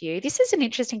stay with you. This is an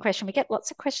interesting question. We get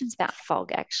lots of questions about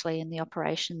fog, actually, and the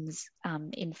operations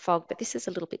in fog, but this is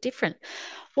a little bit different.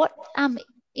 What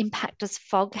impact does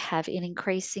fog have in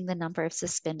increasing the number of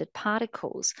suspended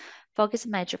particles? Fog is a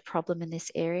major problem in this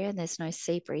area, and there's no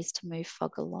sea breeze to move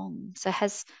fog along. So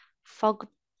has fog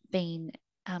been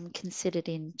considered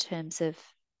in terms of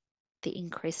the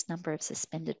increased number of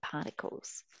suspended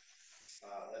particles?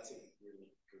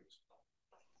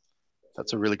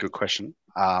 That's a really good question.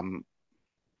 I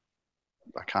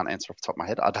can't answer off the top of my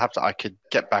head. I could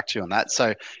get back to you on that.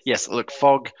 So yes, look,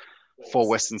 fog for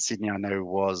Western Sydney, I know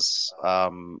was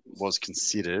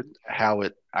considered. How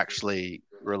it actually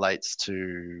relates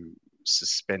to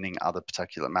suspending other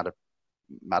particulate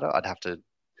matter, I'd have to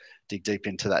dig deep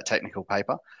into that technical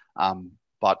paper.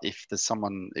 But if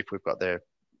we've got their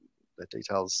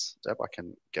details, Deb, I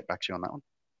can get back to you on that one.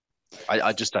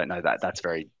 I just don't know that. That's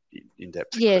very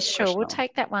in-depth. Yeah, sure. We'll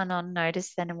take that one on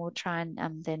notice then, and we'll try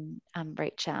and then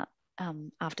reach out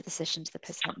after the session to the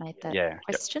person that made that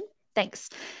question. Yep. Thanks,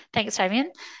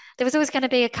 Damien. There was always going to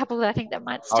be a couple, I think, that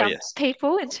might stump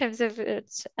people in terms of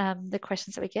the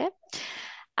questions that we get.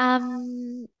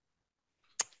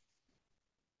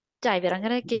 David, I'm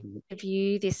going to give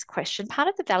you this question. Part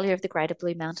of the value of the Greater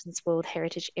Blue Mountains World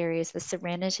Heritage Area is the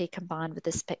serenity combined with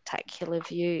the spectacular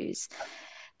views.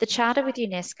 The charter with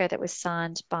UNESCO that was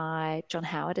signed by John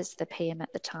Howard as the PM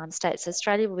at the time states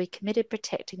Australia will be committed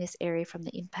protecting this area from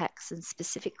the impacts and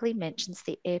specifically mentions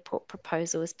the airport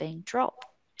proposal as being dropped.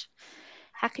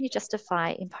 How can you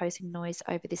justify imposing noise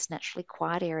over this naturally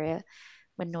quiet area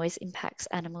when noise impacts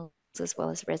animals as well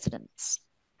as residents?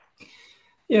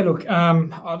 Yeah, look,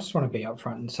 I just want to be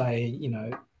upfront and say,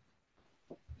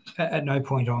 at no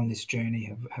point on this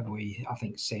journey have we, I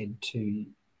think, said to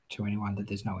anyone that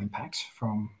there's no impacts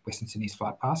from Western Sydney's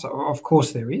flight path. Of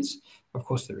course there is. Of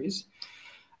course there is.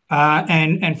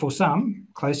 And for some,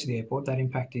 close to the airport, that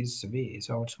impact is severe.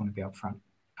 So I just want to be upfront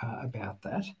about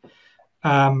that.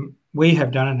 We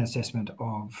have done an assessment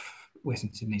of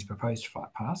Western Sydney's proposed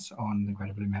flight paths on the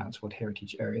Greater Blue Mountains World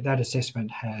Heritage Area. That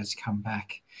assessment has come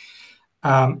back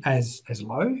as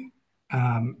low,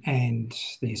 and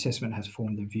the assessment has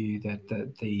formed the view that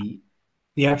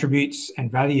the attributes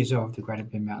and values of the Greater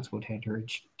Blue Mountains World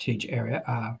Heritage Area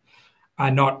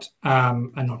are not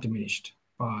diminished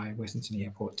by Western Sydney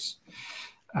Airport's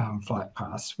flight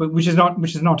paths, which is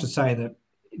not to say that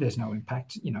there's no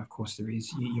impact. Of course there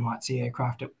is. You might see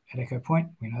aircraft at Echo Point.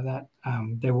 We know that.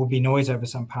 There will be noise over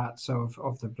some parts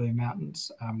of the Blue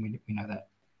Mountains. We know that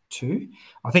too.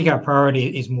 I think our priority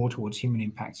is more towards human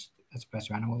impacts as opposed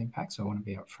to animal impacts. So I want to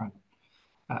be upfront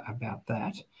about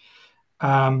that.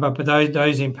 But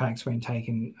those impacts, when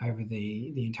taken over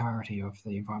the entirety of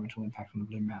the environmental impact on the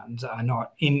Blue Mountains, are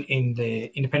not, in the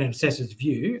independent assessor's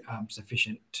view,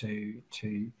 sufficient to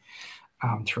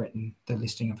threaten the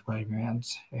listing of the Greater Blue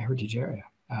Mountains Heritage Area.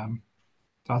 So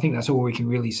I think that's all we can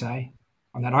really say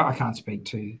on that. I can't speak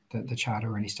to the charter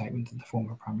or any statement that the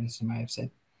former Prime Minister may have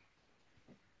said.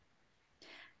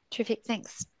 Terrific.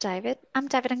 Thanks, David.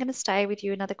 David, I'm going to stay with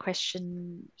you. Another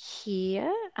question here.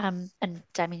 And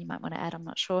Damien, you might want to add, I'm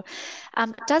not sure.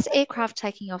 Does an aircraft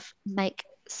taking off make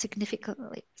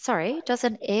significantly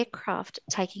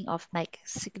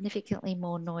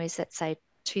more noise at, say,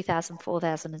 2,000,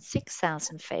 4,000 and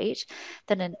 6,000 feet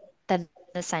than the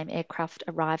same aircraft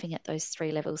arriving at those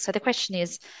three levels? So the question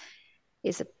is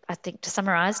I think, to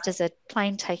summarise, does a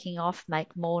plane taking off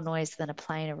make more noise than a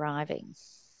plane arriving?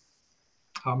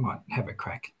 I might have a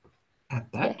crack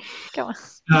at that. Yeah, go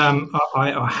on.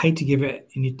 I hate to give it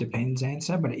an "it depends"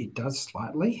 answer, but it does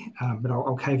slightly. But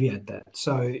I'll caveat that.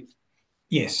 So,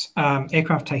 yes,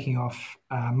 aircraft taking off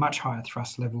much higher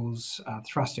thrust levels.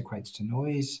 Thrust equates to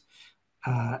noise,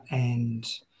 and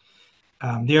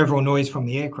the overall noise from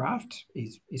the aircraft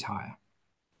is higher.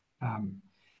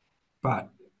 But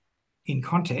in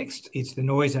context, it's the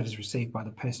noise that is received by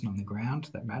the person on the ground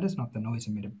that matters, not the noise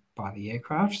emitted by the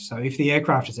aircraft. So if the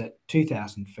aircraft is at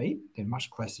 2,000 feet, they're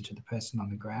much closer to the person on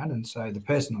the ground. And so the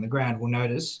person on the ground will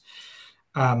notice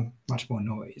much more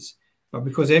noise. But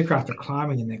because aircraft are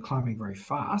climbing and they're climbing very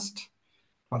fast,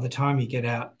 by the time you get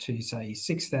out to, say,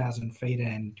 6,000 feet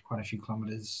and quite a few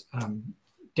kilometres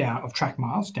down of track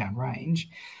miles downrange,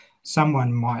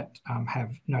 someone might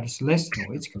have noticed less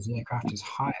noise because the aircraft is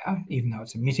higher, even though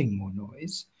it's emitting more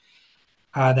noise,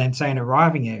 than, say, an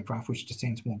arriving aircraft, which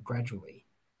descends more gradually.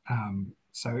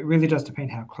 So it really does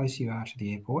depend how close you are to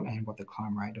the airport and what the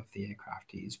climb rate of the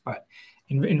aircraft is. But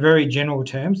in very general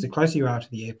terms, the closer you are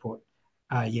to the airport,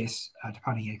 yes,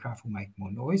 departing aircraft will make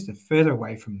more noise. The further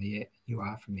away from you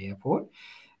are from the airport,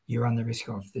 you run the risk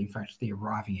of, in fact, the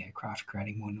arriving aircraft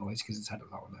creating more noise because it's at a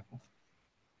lower level.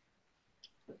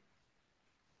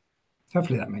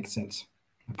 Hopefully that makes sense.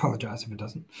 I apologise if it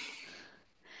doesn't.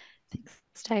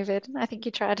 Thanks, David. I think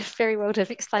you tried very well to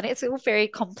explain it. It's all very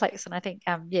complex, and I think,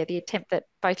 the attempt that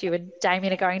both you and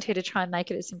Damien are going to try and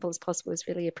make it as simple as possible is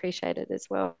really appreciated as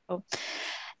well.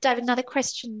 David, another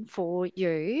question for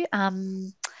you.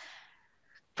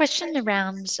 Question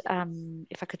around,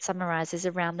 if I could summarise, is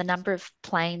around the number of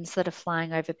planes that are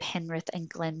flying over Penrith and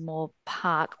Glenmore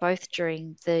Park, both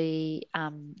during the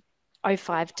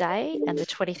 05 day and the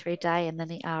 23 day, and then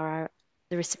the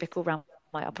reciprocal runway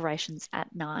operations at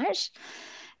night.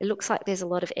 It looks like there's a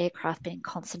lot of aircraft being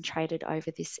concentrated over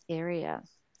this area.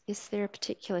 Is there a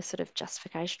particular sort of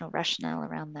justification or rationale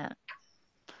around that?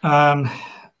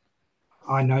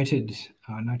 I noted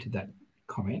that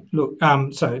comment. Look,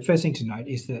 so first thing to note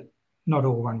is that not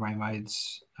all runway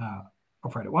modes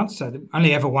operate at once. So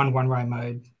only ever one runway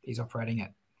mode is operating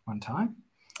at one time.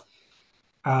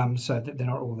 So that they're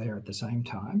not all there at the same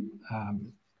time.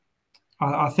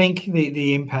 I think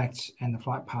the impact and the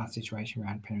flight path situation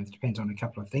around Penrith depends on a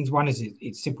couple of things. One is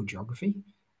it's simple geography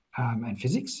and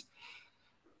physics.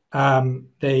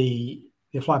 The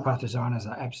flight path designers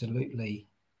are absolutely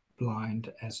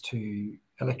blind as to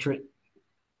electorate.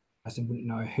 I wouldn't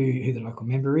know who the local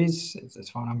member is. It's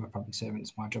fine. I'm a public servant.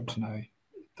 It's my job to know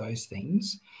those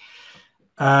things.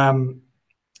 But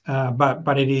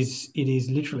it is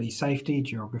literally safety,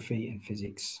 geography, and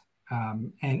physics.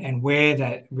 And where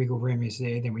that wiggle room is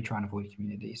there, then we try and avoid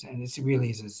communities. And it really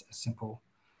is as simple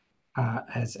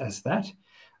as that.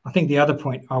 I think the other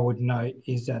point I would note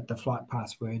is that the flight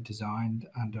paths were designed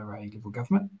under a Liberal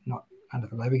government, not under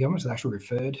the Labor government. So they actually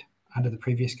referred under the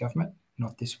previous government,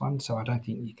 not this one. So I don't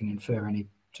think you can infer any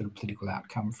sort of political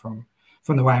outcome from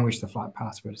the way in which the flight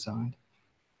paths were designed.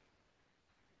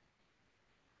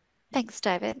 Thanks,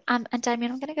 David. And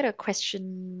Damien, I'm going to go to a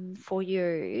question for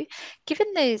you.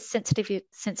 Given the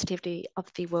sensitivity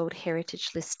of the World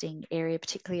Heritage Listing area,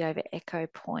 particularly over Echo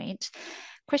Point,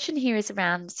 question here is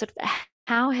around sort of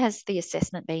how has the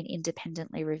assessment been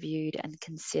independently reviewed and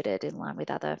considered in line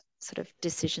with other sort of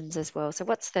decisions as well? So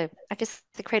what's the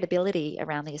credibility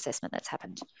around the assessment that's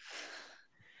happened?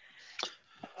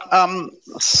 I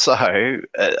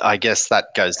guess that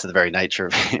goes to the very nature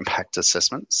of impact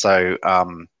assessment. So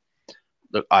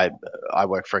look, I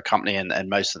work for a company, and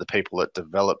most of the people that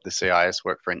develop the CIS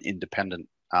work for an independent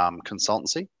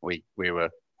consultancy. We were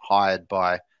hired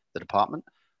by the department,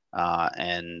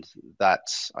 and that,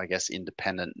 I guess,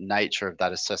 independent nature of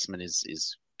that assessment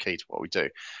is key to what we do.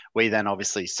 We then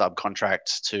obviously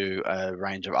subcontract to a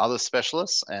range of other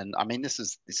specialists, and I mean this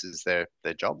is their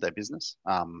job, their business.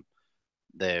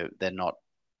 They're not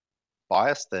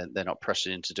biased. They're not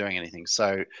pressured into doing anything.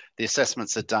 So the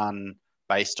assessments are done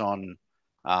based on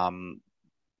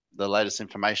the latest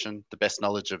information, the best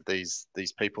knowledge of these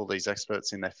people, these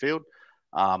experts in their field,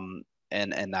 and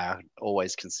they are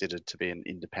always considered to be an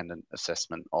independent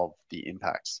assessment of the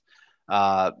impacts.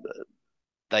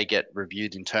 They get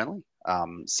reviewed internally.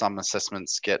 Some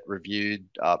assessments get reviewed,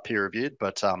 peer reviewed,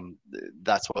 but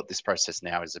that's what this process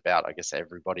now is about. I guess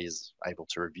everybody is able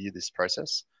to review this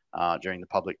process during the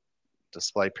public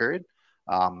display period.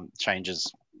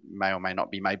 Changes may or may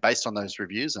not be made based on those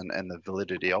reviews and the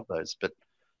validity of those. But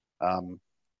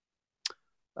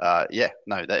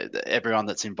everyone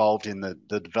that's involved in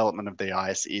the development of the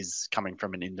IS is coming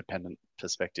from an independent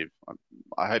perspective.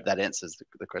 I hope that answers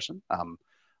the question.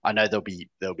 I know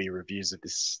there'll be reviews of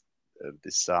this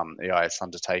EIS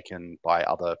undertaken by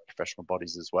other professional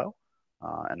bodies as well,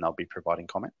 and they'll be providing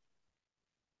comment.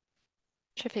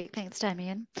 Terrific. Thanks,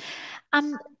 Damien.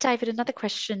 David, another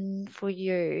question for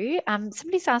you.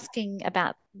 Somebody's asking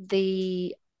about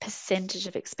the percentage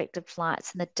of expected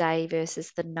flights in the day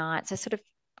versus the night. So sort of,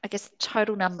 I guess,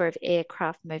 total number of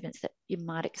aircraft movements that you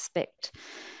might expect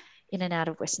in and out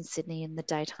of Western Sydney in the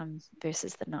daytime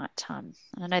versus the nighttime.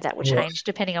 And I know that will change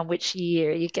depending on which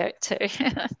year you go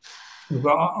to.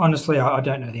 Well, honestly, I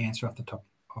don't know the answer off the top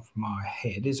of my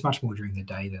head. It's much more during the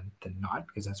day than night,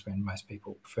 because that's when most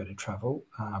people prefer to travel.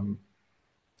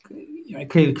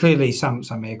 Clearly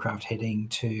some aircraft heading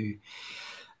to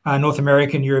North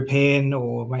American, European,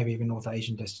 or maybe even North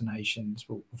Asian destinations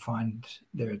will find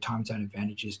there are time zone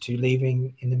advantages to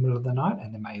leaving in the middle of the night,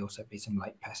 and there may also be some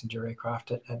late passenger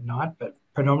aircraft at night, but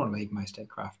predominantly most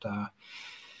aircraft are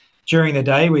during the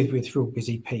day with real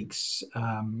busy peaks,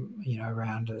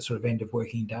 around a sort of end of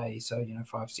working day. So,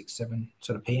 5, 6, 7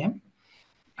 sort of PM,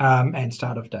 and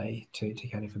start of day to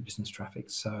cater for business traffic.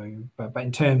 So, but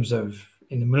in terms of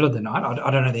in the middle of the night,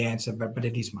 I don't know the answer, but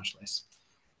it is much less.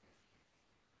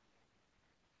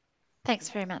 Thanks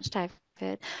very much, David.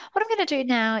 What I'm going to do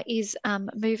now is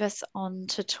move us on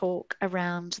to talk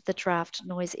around the draft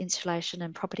noise insulation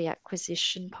and property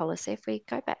acquisition policy. If we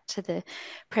go back to the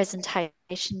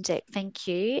presentation deck, thank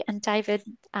you. And David,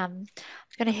 I'm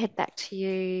going to head back to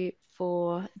you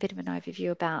for a bit of an overview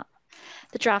about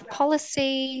the draft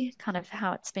policy, kind of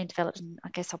how it's been developed, and I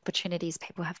guess opportunities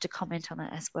people have to comment on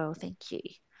it as well. Thank you.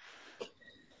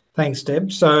 Thanks,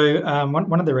 Deb. So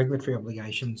one of the regulatory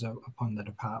obligations upon the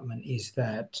department is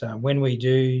that when we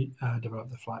do develop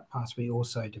the flight paths, we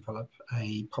also develop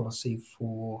a policy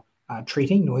for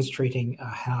noise treating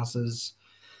houses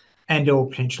and or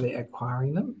potentially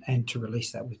acquiring them, and to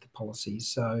release that with the policy.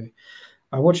 So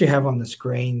what you have on the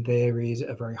screen there is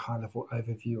a very high level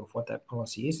overview of what that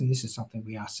policy is, and this is something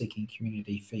we are seeking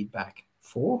community feedback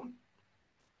for.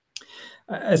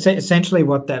 Essentially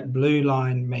what that blue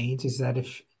line means is that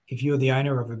if you're the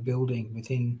owner of a building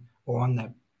within or on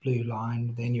that blue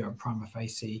line, then you're prima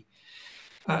facie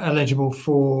eligible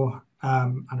for,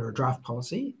 under a draft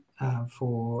policy,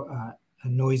 for a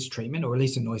noise treatment, or at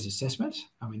least a noise assessment.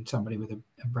 I mean, somebody with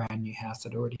a brand new house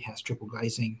that already has triple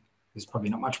glazing, there's probably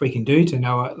not much we can do to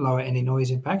lower any noise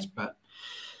impacts, but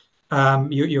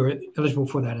you're eligible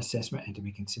for that assessment and to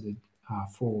be considered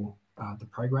for the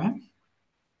program.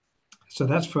 So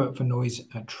that's for noise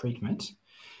treatment.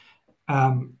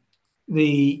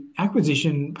 The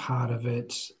acquisition part of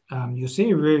it, you'll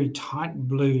see a very tight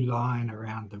blue line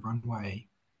around the runway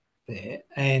there,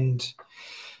 and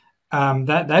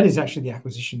that is actually the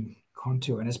acquisition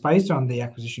contour, and it's based on the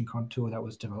acquisition contour that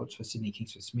was developed for Sydney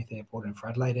Kingsford Smith Airport and for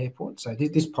Adelaide Airport. So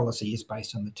this policy is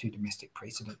based on the two domestic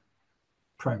precedent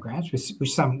programs with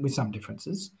some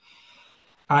differences.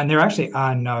 And there actually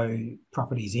are no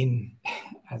properties in,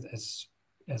 as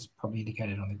probably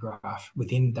indicated on the graph,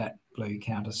 within that blue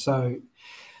counter. So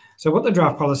what the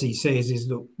draft policy says is,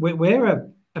 look,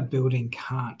 where a building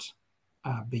can't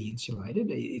be insulated,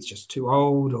 it's just too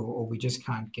old, or we just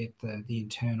can't get the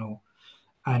internal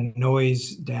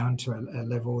noise down to a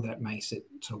level that makes it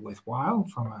sort of worthwhile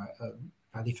from a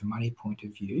value for money point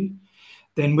of view,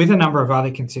 then with a number of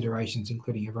other considerations,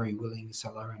 including a very willing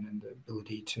seller and the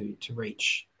ability to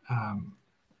reach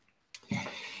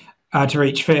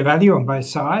fair value on both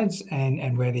sides,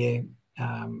 and where the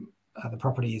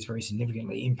property is very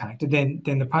significantly impacted, then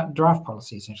the draft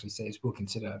policy essentially says we'll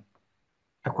consider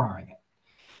acquiring it.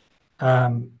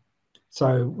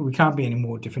 So we can't be any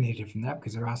more definitive than that,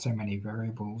 because there are so many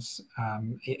variables.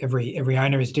 Every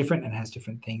owner is different and has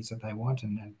different things that they want,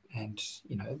 and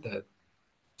you know,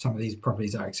 some of these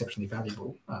properties are exceptionally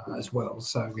valuable as well.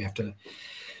 So we have to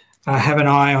have an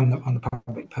eye on the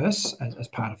public purse as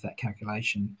part of that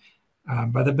calculation.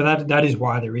 But that is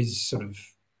why there is sort of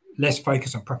less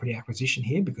focus on property acquisition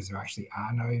here, because there actually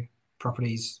are no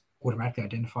properties automatically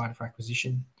identified for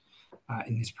acquisition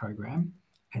in this program,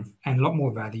 and a lot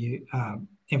more value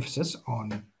emphasis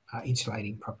on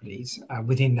insulating properties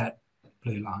within that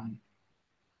blue line.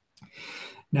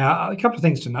 Now, a couple of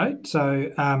things to note.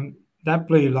 So that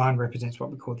blue line represents what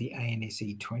we call the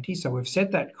ANSE 20. So we've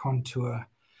set that contour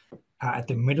at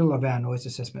the middle of our noise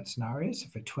assessment scenarios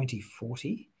for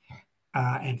 2040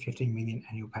 and 15 million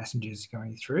annual passengers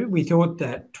going through. We thought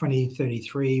that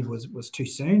 2033 was too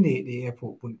soon. The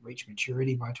airport wouldn't reach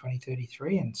maturity by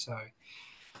 2033, and so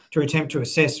to attempt to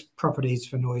assess properties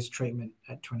for noise treatment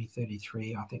at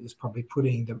 2033, I think was probably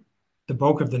putting the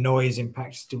bulk of the noise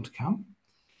impact still to come.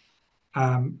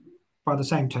 By the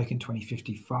same token,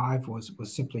 2055 was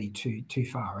simply too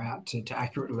far out to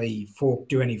accurately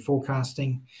do any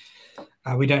forecasting.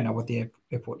 We don't know what the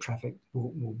airport traffic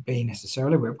will be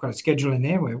necessarily. We've got a schedule in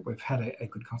there where we've had a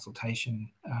good consultation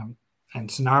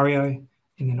and scenario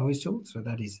in the noise tool, so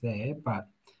that is there. But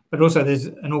also there's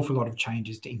an awful lot of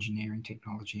changes to engineering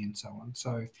technology and so on.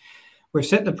 So we've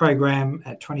set the program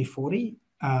at 2040.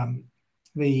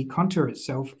 The contour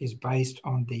itself is based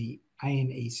on the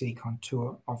ANEC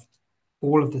contour of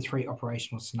all of the three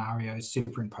operational scenarios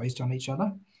superimposed on each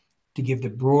other to give the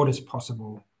broadest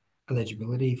possible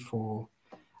eligibility for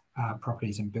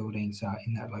properties and buildings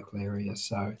in that local area.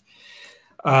 So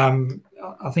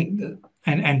I think that,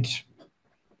 and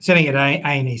setting at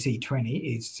ANEC 20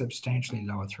 is substantially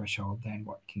lower threshold than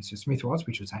what Kingsford Smith was,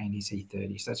 which was ANEC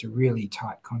 30. So that's a really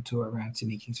tight contour around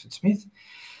Sydney Kingsford Smith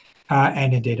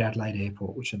and indeed Adelaide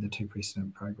Airport, which are the two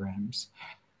precedent programs.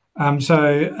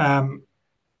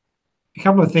 A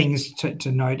couple of things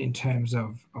to note in terms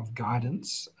of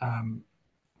guidance.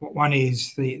 One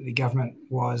is the government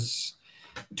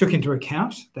took into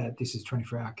account that this is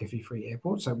 24-hour curfew-free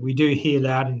airport. So we do hear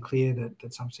loud and clear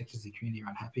that some sectors of the community are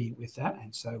unhappy with that.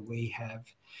 And so we have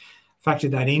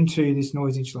factored that into this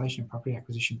noise insulation and property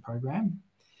acquisition program.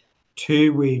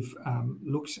 Two, we've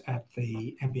looked at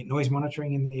the ambient noise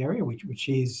monitoring in the area, which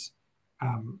is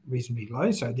reasonably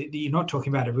low. So you're not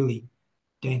talking about a really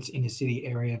dense inner city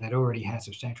area that already has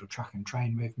substantial truck and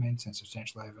train movements and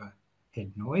substantial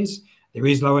overhead noise. There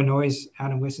is lower noise out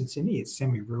in Western Sydney. It's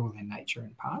semi-rural in nature in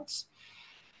parts.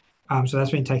 So that's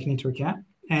been taken into account.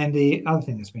 And the other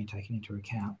thing that's been taken into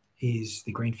account is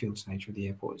the greenfields nature of the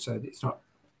airport. So it's not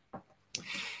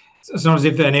as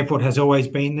if an airport has always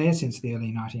been there since the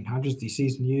early 1900s. This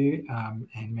is new,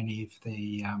 and many of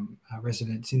the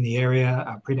residents in the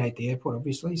area predate the airport,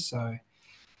 obviously. So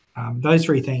those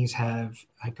three things have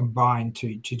combined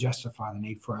to justify the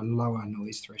need for a lower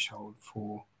noise threshold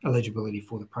for eligibility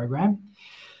for the program.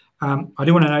 I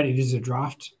do want to note it is a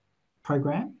draft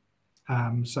program,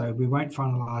 so we won't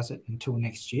finalise it until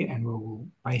next year, and we'll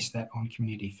base that on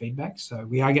community feedback. So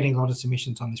we are getting a lot of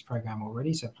submissions on this program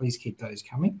already, so please keep those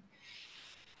coming.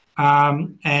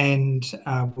 And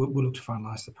we'll look to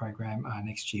finalise the program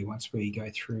next year once we go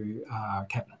through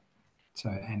Cabinet. So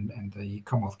and the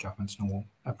Commonwealth Government's normal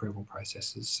approval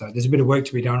processes. So there's a bit of work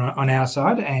to be done on our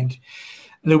side, and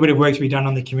a little bit of work to be done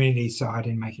on the community side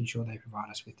in making sure they provide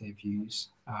us with their views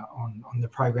on the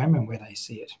program and where they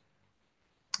see it.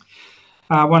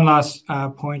 One last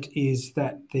point is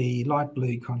that the light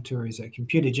blue contour is a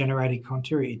computer-generated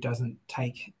contour. It doesn't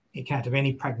take account of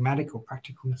any pragmatic or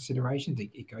practical considerations.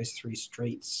 It goes through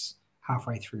streets,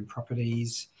 halfway through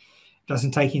properties. It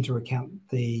doesn't take into account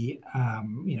the,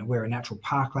 where a natural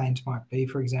parkland might be,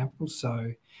 for example.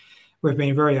 So we've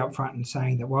been very upfront in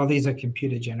saying that while these are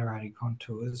computer-generated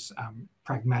contours,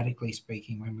 pragmatically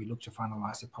speaking, when we look to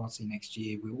finalise the policy next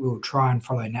year, we will try and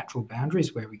follow natural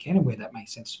boundaries where we can and where that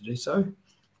makes sense to do so.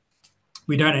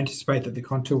 We don't anticipate that the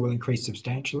contour will increase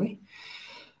substantially,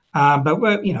 but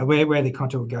where the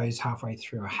contour goes halfway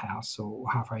through a house or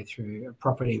halfway through a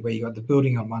property where you've got the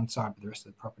building on one side but the rest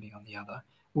of the property on the other,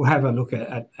 we'll have a look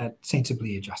at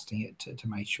sensibly adjusting it to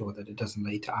make sure that it doesn't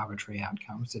lead to arbitrary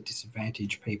outcomes that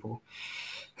disadvantage people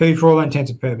who, for all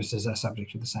intents and purposes, are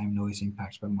subject to the same noise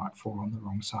impacts but might fall on the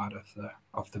wrong side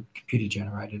of the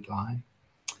computer-generated line.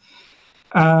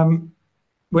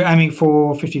 We're aiming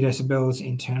for 50 decibels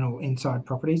internal inside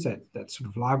properties. That's sort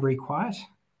of library quiet.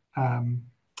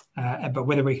 But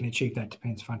whether we can achieve that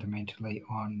depends fundamentally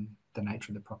on the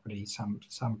nature of the property. Some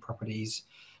properties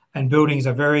and buildings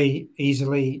are very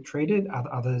easily treated.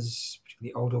 Others,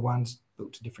 particularly older ones,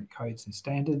 built to different codes and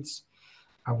standards,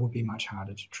 will be much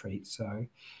harder to treat. So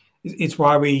it's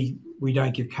why we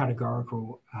don't give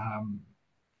categorical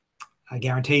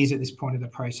guarantees at this point of the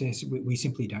process. We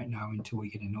simply don't know until we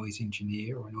get a noise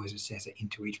engineer or a noise assessor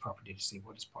into each property to see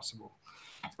what is possible.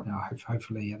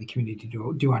 Hopefully the community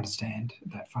do understand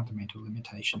that fundamental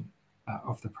limitation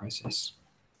of the process.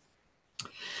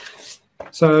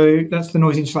 So that's the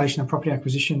noise insulation and property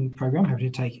acquisition program. Happy to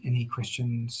take any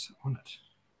questions on it.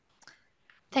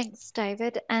 Thanks,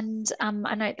 David. And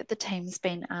I know that the team's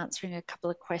been answering a couple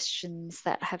of questions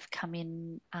that have come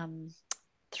in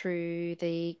through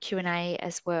the Q&A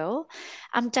as well.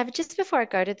 David, just before I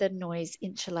go to the noise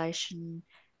insulation,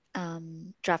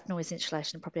 draft noise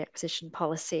insulation and property acquisition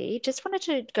policy, just wanted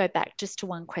to go back just to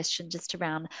one question just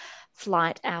around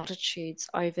flight altitudes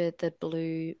over the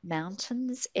Blue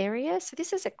Mountains area. So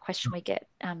this is a question we get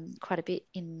quite a bit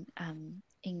in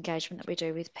engagement that we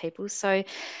do with people. So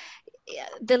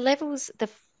the levels,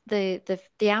 the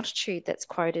altitude that's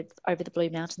quoted over the Blue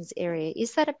Mountains area,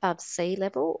 is that above sea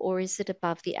level or is it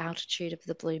above the altitude of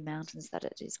the Blue Mountains that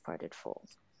it is quoted for?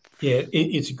 Yeah,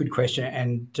 it's a good question.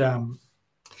 And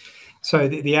so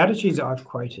the altitudes I've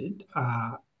quoted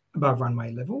are above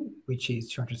runway level, which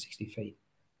is 260 feet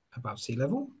above sea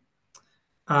level.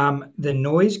 The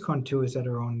noise contours that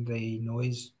are on the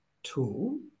noise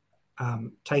tool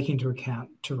take into account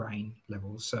terrain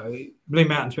levels. So Blue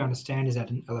Mountains, we understand, is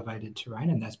at an elevated terrain,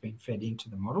 and that's been fed into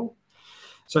the model.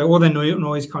 So all the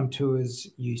noise contours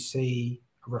you see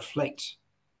reflect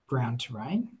ground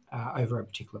terrain over a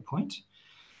particular point.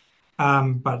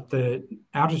 But the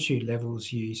altitude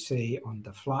levels you see on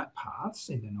the flight paths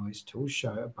in the noise tool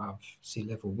show above sea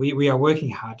level. We are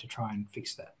working hard to try and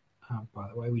fix that, by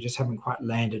the way. We just haven't quite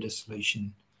landed a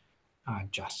solution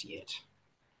just yet.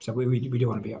 So we do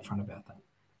want to be upfront about that.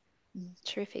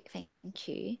 Terrific, thank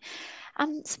you.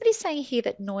 Somebody's saying here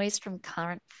that noise from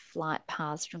current flight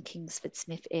paths from Kingsford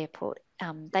Smith Airport,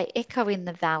 they echo in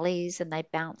the valleys and they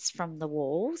bounce from the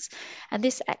walls, and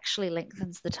this actually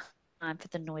lengthens the time for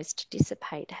the noise to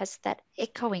dissipate. Has that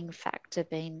echoing factor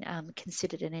been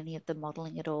considered in any of the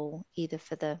modelling at all, either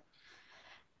for the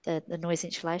noise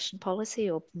insulation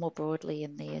policy or more broadly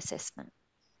in the assessment?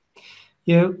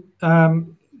 Yeah,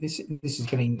 this is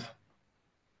getting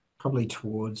probably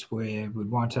towards where we'd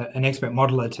want an expert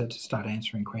modeller to start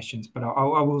answering questions. But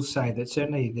I will say that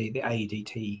certainly the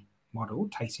AEDT model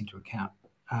takes into account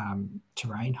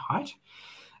terrain height.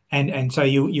 And so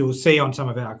you'll see on some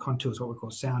of our contours what we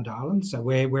call sound islands. So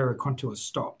where a contour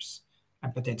stops,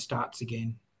 but then starts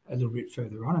again a little bit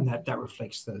further on, and that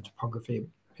reflects the topography,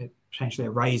 potentially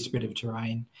a raised bit of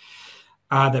terrain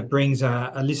that brings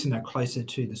a listener closer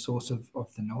to the source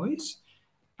of the noise.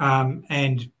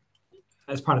 And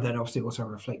as part of that, obviously also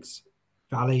reflects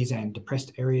valleys and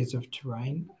depressed areas of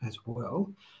terrain as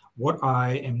well. What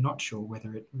I am not sure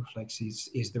whether it reflects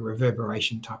is the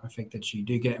reverberation type effect that you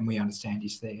do get, and we understand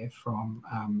is there from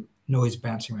noise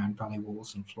bouncing around valley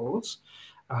walls and floors.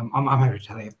 I'm happy to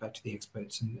take it back to the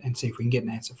experts and see if we can get an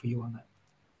answer for you on that.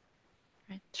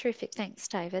 Right. Terrific, thanks,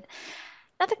 David.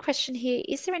 Another question here,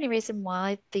 is there any reason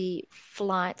why the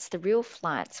real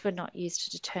flights were not used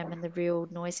to determine the real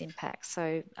noise impact?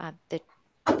 So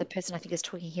the person I think is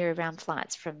talking here around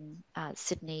flights from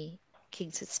Sydney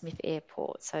Kingsford Smith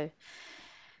Airport. So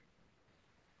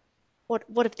what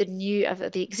of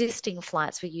the existing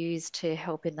flights were used to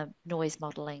help in the noise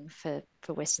modelling for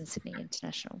Western Sydney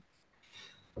International?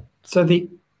 So the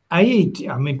AET,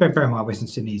 I mean, bear in mind, Western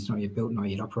Sydney is not yet built, not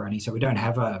yet operating, so we don't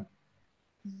have a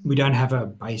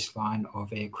baseline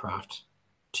of aircraft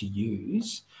to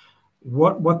use.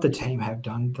 What the team have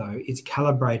done, though, is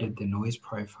calibrated the noise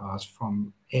profiles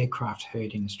from aircraft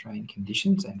heard in Australian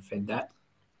conditions and fed that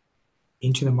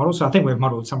into the model. So I think we've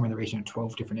modelled somewhere in the region of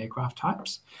 12 different aircraft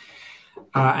types.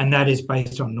 And that is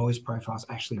based on noise profiles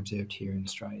actually observed here in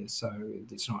Australia. So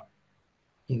it's not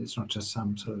just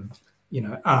some sort of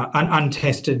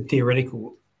untested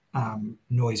theoretical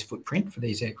noise footprint for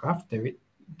these aircraft. The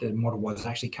model was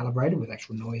actually calibrated with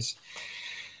actual noise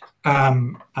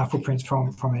footprints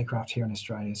from aircraft here in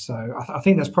Australia. So I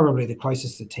think that's probably the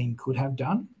closest the team could have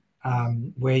done,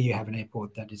 where you have an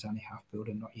airport that is only half built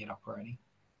and not yet operating.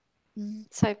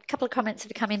 So a couple of comments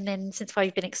have come in then since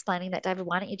we've been explaining that, David.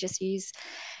 Why don't you just use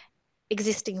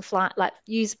existing flight, like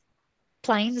use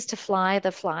planes to fly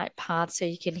the flight path so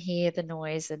you can hear the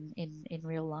noise in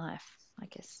real life, I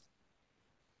guess.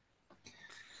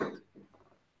 I'm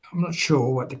not sure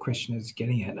what the question is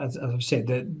getting at. As I've said,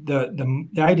 the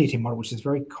ADT model, which is a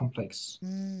very complex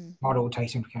model,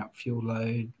 takes into account fuel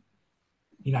load,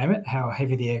 you name it, how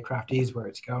heavy the aircraft is, where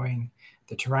it's going,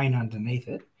 the terrain underneath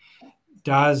it,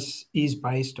 is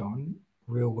based on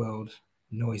real world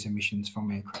noise emissions from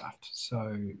aircraft.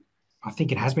 So I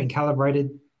think it has been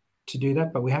calibrated to do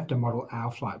that, but we have to model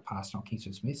our flight paths, not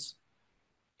Kingsford Smith's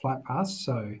flight paths.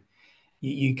 So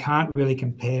you can't really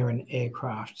compare an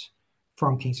aircraft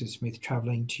from Kingsford Smith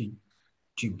travelling to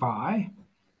Dubai,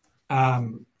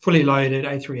 fully loaded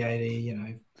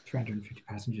A380, 350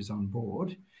 passengers on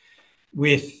board,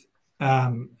 with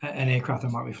an aircraft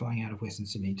that might be flying out of Western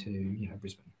Sydney to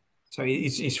Brisbane. So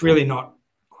it's really not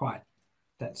quite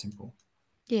that simple.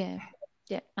 Yeah,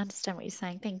 I understand what you're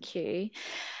saying. Thank you.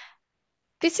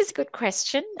 This is a good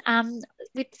question.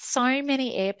 With so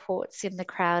many airports in the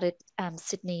crowded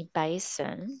Sydney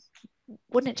basin,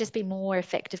 wouldn't it just be more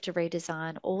effective to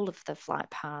redesign all of the flight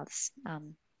paths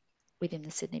within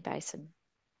the Sydney basin?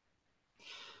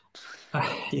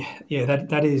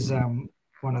 That is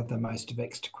one of the most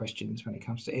vexed questions when it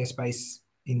comes to airspace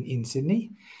in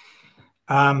Sydney.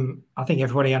 I think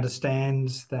everybody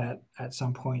understands that at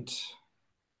some point,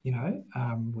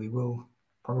 we will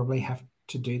probably have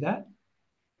to do that.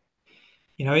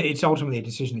 It's ultimately a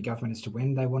decision of government as to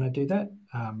when they want to do that.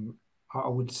 I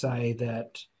would say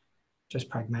that just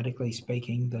pragmatically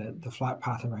speaking, the flight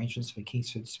path arrangements for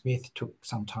Kingsford Smith took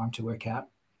some time to work out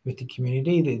with the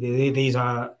community. These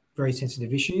are very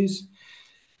sensitive issues,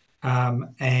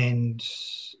 and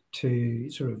to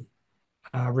sort of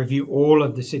review all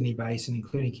of the Sydney basin,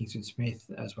 including Kingsford Smith,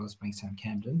 as well as Bankstown,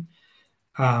 Camden,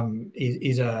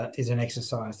 is an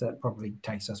exercise that probably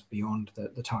takes us beyond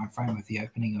the time frame of the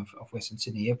opening of Western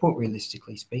Sydney Airport,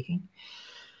 realistically speaking,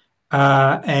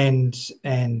 and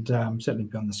certainly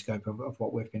beyond the scope of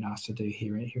what we've been asked to do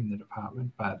here in the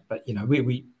department. But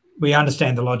we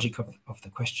understand the logic of the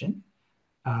question.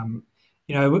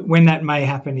 When that may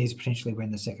happen is potentially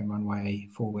when the second runway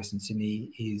for Western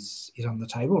Sydney is on the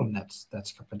table, and that's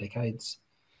a couple of decades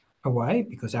away,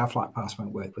 because our flight paths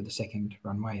won't work with the second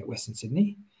runway at Western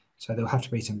Sydney. So there'll have to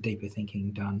be some deeper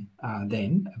thinking done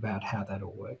then about how that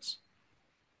all works.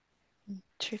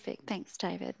 Terrific. Thanks,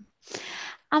 David.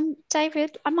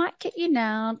 David, I might get you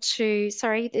now to,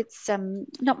 sorry, it's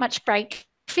not much break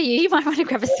for you. You might want to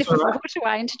grab a sip of water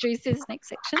while I introduce this next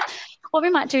section. What we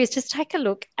might do is just take a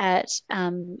look at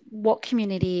what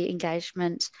community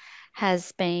engagement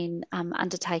has been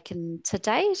undertaken to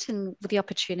date, and with the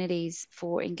opportunities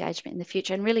for engagement in the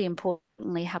future, and really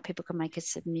importantly, how people can make a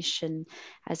submission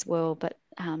as well. But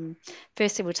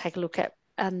firstly, we'll take a look at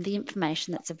the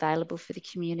information that's available for the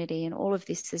community, and all of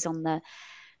this is on the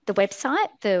website,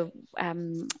 the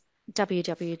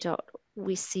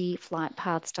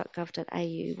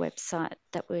www.wisciflightpaths.gov.au website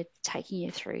that we're taking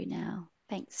you through now.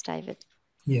 Thanks, David.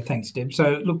 Yeah, thanks, Deb.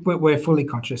 So look, we're fully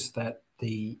conscious that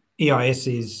the EIS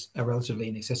is a relatively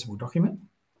inaccessible document.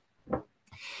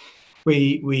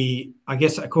 We I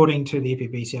guess, according to the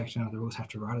EPBC Action and the rules, have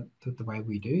to write it the way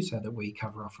we do, so that we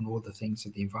cover off on all the things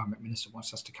that the Environment Minister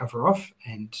wants us to cover off,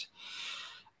 and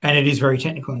it is very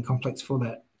technical and complex for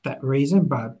that reason.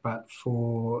 But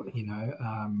for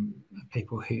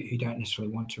people who don't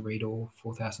necessarily want to read all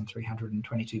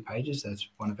 4,322 pages, as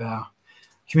one of our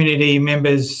community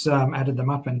members added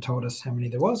them up and told us how many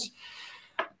there was.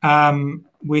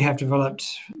 We have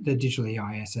developed the digital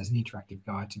EIS as an interactive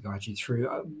guide to guide you through,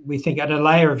 we think, at a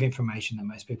layer of information that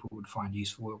most people would find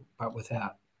useful, but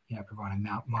without providing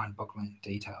mind-boggling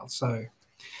details. So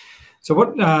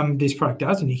what this product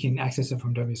does, and you can access it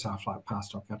from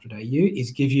wsrflightpaths.gov.au,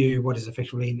 is give you what is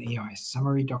effectively an EIS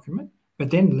summary document, but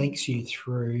then links you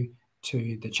through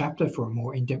to the chapter for a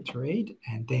more in-depth read,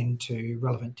 and then to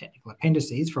relevant technical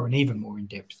appendices for an even more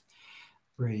in-depth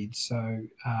read. So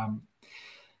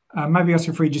maybe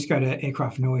also if we just go to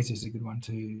aircraft noise is a good one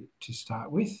to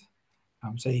start with.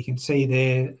 So you can see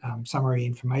there summary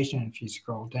information, and if you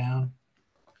scroll down,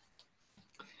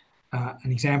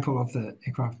 an example of the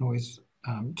aircraft noise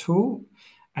tool.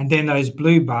 And then those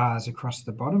blue bars across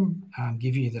the bottom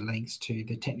give you the links to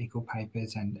the technical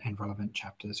papers and relevant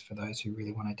chapters for those who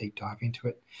really want to deep dive into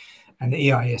it. And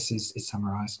the EIS is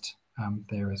summarised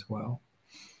there as well.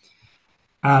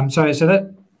 So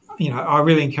that, I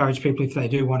really encourage people, if they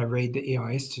do want to read the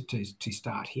EIS, to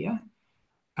start here.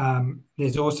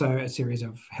 There's also a series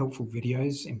of helpful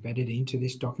videos embedded into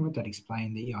this document that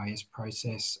explain the EIS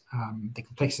process, the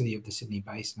complexity of the Sydney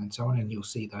Basin and so on, and you'll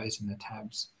see those in the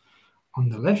tabs on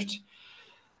the left.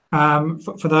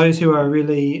 For those who are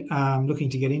really looking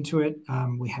to get into it,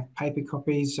 we have paper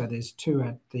copies. So there's 2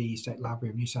 at the State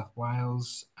Library of New South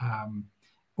Wales.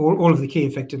 All of the key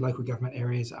affected local government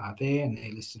areas are there, and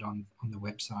they're listed on the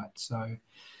website. So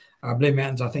Blue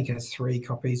Mountains, I think, has 3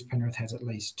 copies. Penrith has at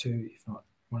least 2, if not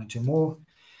 1 or 2 more.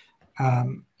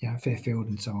 Fairfield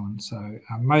and so on. So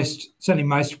certainly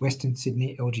most Western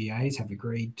Sydney LGAs have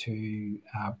agreed to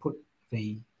put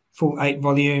the full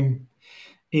 8-volume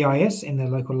EIS in their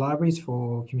local libraries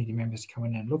for community members to come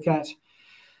in and look at.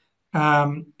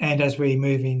 And as we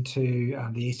move into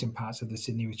the eastern parts of the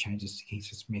Sydney with changes to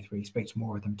Kingsford Smith, we expect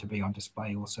more of them to be on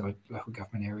display also at local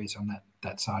government areas on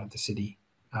that side of the city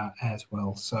as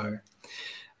well. So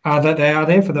that they are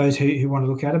there for those who want to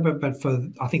look at it, but for,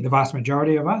 I think, the vast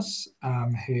majority of us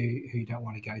who don't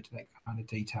want to go to that kind of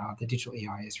detail, the digital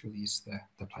EIS really is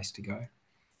the place to go.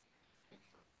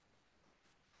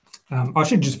 I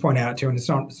should just point out too, and it's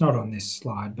not on this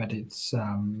slide, but it's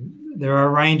there are a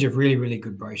range of really, really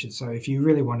good brochures. So if you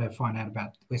really want to find out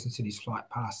about Western Sydney's flight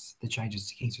paths, the changes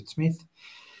to Kingsford Smith,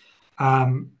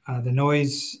 the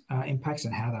noise impacts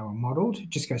and how they were modelled,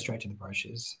 just go straight to the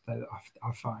brochures.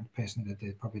 I find personally that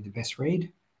they're probably the best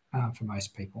read for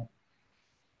most people.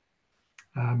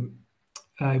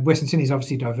 Western Sydney is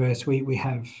obviously diverse. We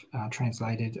have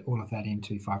translated all of that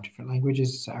into 5 different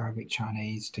languages: so Arabic,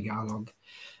 Chinese, Tagalog,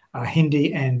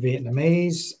 Hindi and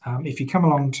Vietnamese. If you come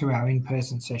along to our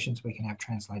in-person sessions, we can have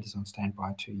translators on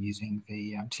standby too, using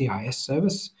the TIS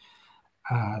service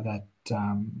that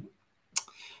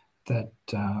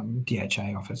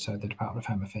DHA offers, so the Department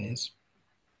of Home Affairs.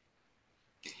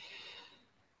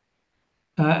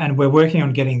 And we're working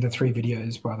on getting the 3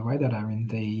 videos, by the way, that are in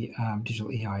the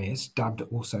digital EIS dubbed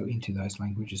also into those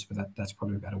languages, but that's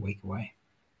probably about a week away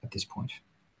at this point.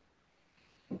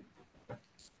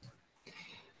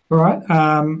 All right,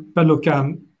 but look,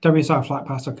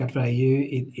 wsiflightpass.gov.au,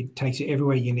 it takes you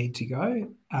everywhere you need to go,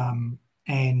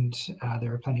 and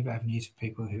there are plenty of avenues for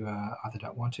people who either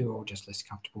don't want to or just less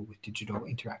comfortable with digital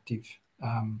interactive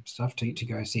stuff to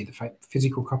go see the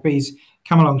physical copies.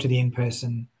 Come along to the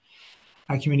in-person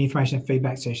community information and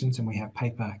feedback sessions, and we have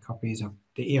paper copies of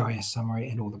the EIS summary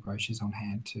and all the brochures on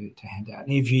hand to hand out.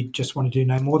 And if you just want to do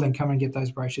no more than come and get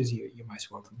those brochures, you're most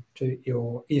welcome to.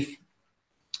 If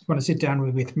you want to sit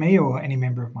down with me or any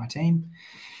member of my team,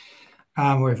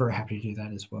 we're very happy to do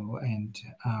that as well. And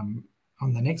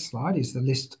on the next slide is the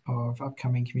list of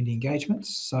upcoming community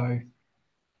engagements. So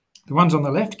the ones on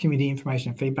the left, community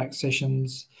information and feedback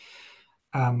sessions,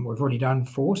 we've already done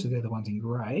 4, so they're the ones in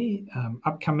grey.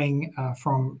 Upcoming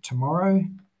from tomorrow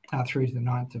through to the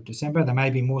 9th of December. There may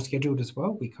be more scheduled as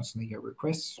well. We constantly get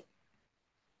requests.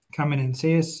 Come in and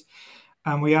see us.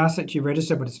 We ask that you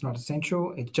register, but it's not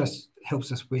essential. It just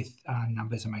helps us with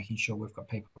numbers and making sure we've got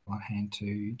people on hand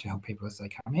to help people as they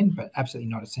come in, but absolutely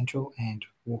not essential, and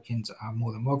walk-ins are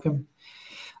more than welcome.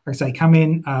 Like I say, come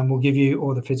in, we'll give you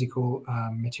all the physical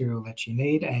material that you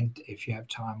need, and if you have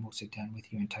time, we'll sit down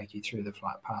with you and take you through the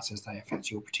flight paths as they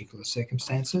affect your particular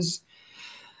circumstances.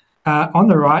 On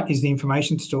the right is the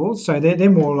information stores. So they're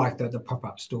more like the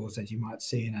pop-up stores that you might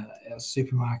see in a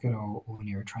supermarket or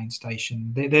near a train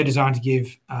station. They're designed to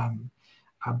give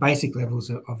basic levels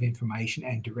of information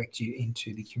and direct you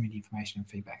into the community information and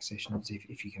feedback sessions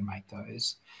if you can make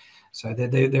those. So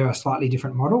they're a slightly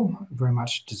different model, very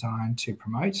much designed to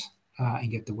promote and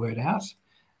get the word out.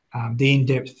 The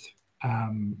in-depth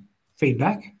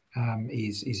feedback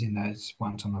is in those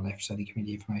ones on the left, so the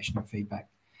community information and feedback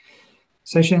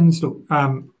sessions. Look,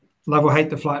 love or hate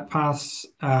the flight paths.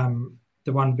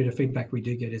 The one bit of feedback we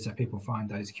do get is that people find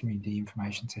those community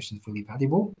information sessions really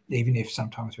valuable, even if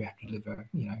sometimes we have to deliver,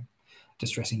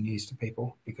 distressing news to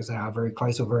people because they are very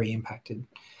close or very impacted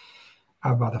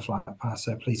by the flight path.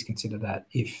 So please consider that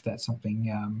if that's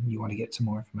something you want to get some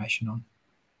more information on.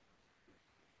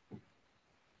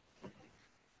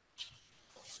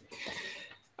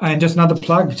 And just another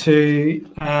plug to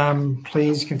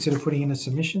please consider putting in a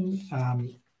submission.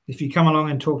 If you come along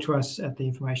and talk to us at the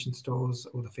information stores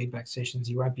or the feedback sessions,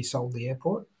 you won't be sold the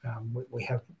airport. We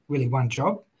have really one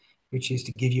job, which is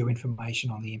to give you information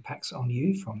on the impacts on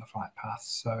you from the flight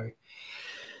paths. So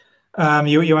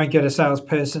you won't get a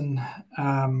salesperson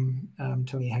telling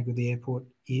you how good the airport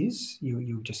is.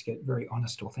 You'll just get very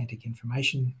honest, authentic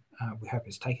information. We hope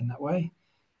it's taken that way.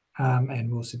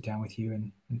 And we'll sit down with you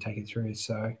and take it through.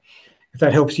 So if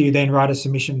that helps you then write a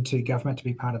submission to government to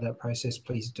be part of that process,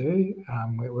 please do.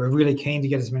 We're really keen to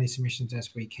get as many submissions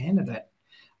as we can. And that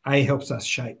A, helps us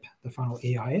shape the final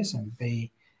EIS, and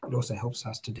B, it also helps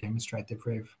us to demonstrate that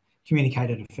we've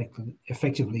communicated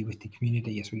effectively with the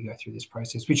community as we go through this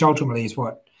process, which ultimately is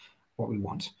what we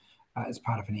want as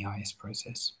part of an EIS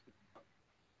process.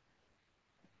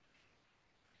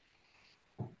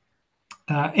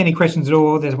 Any questions at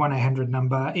all? There's 1-800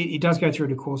 number. It does go through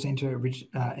to call centre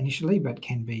initially, but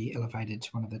can be elevated to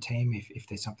one of the team if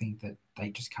there's something that they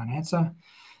just can't answer.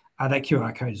 That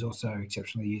QR code is also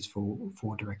exceptionally useful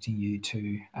for directing you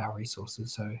to our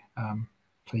resources. So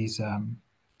please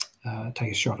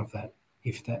take a shot of that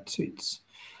if that suits.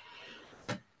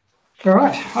 All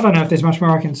right. I don't know if there's much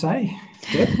more I can say.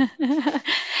 Deb?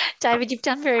 David, you've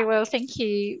done very well. Thank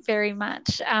you very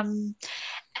much.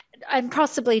 And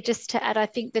possibly just to add, I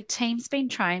think the team's been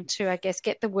trying to, I guess,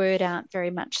 get the word out very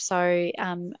much so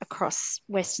across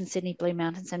Western Sydney, Blue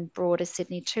Mountains and broader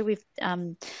Sydney too. We've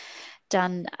done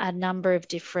a number of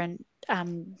different,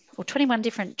 or 21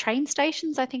 different train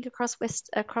stations, I think, across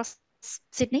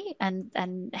Sydney, and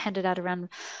handed out around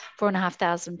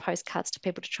 4,500 postcards to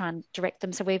people to try and direct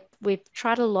them. So we've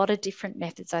tried a lot of different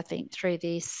methods, I think, through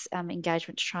this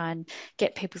engagement to try and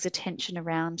get people's attention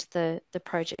around the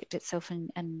project itself,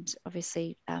 and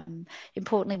obviously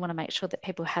importantly want to make sure that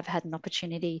people have had an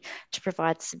opportunity to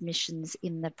provide submissions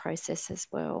in the process as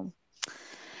well.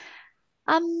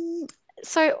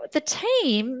 So the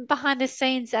team behind the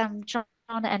scenes, John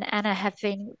and Anna, have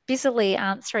been busily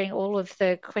answering all of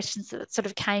the questions that sort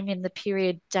of came in the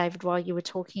period, David, while you were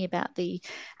talking about the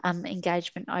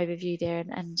engagement overview there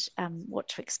and what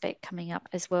to expect coming up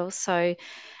as well. So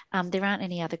there aren't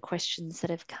any other questions that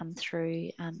have come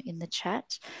through in the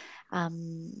chat.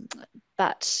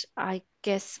 But I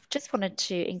guess just wanted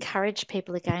to encourage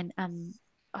people again.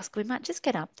 Oscar, we might just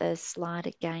get up the slide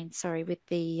again, sorry, with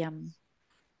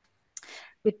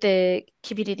the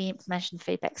community information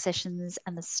feedback sessions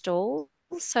and the stall.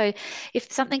 So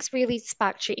if something's really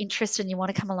sparked your interest and you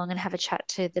want to come along and have a chat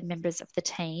to the members of the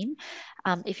team,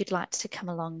 if you'd like to come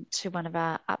along to one of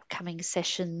our upcoming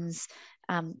sessions,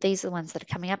 these are the ones that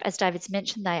are coming up. As David's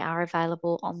mentioned, they are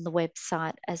available on the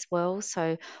website as well.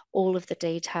 So all of the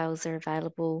details are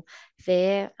available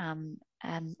there.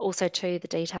 Also too, the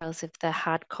details of the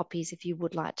hard copies, if you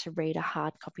would like to read a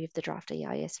hard copy of the draft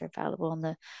EIS, are available on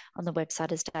the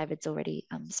website, as David's already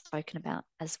spoken about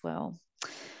as well.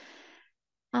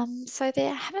 So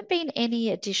there haven't been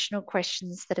any additional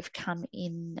questions that have come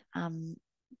in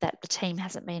that the team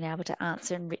hasn't been able to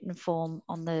answer in written form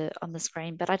on the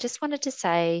screen. But I just wanted to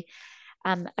say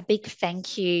a big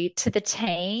thank you to the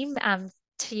team,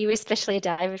 to you especially,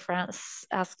 David, for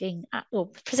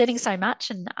presenting so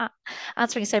much and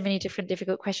answering so many different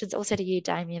difficult questions. Also to you,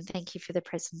 Damien, thank you for the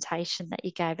presentation that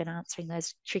you gave and answering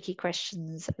those tricky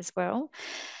questions as well.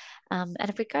 And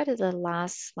if we go to the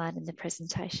last slide in the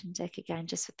presentation deck again,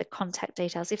 just with the contact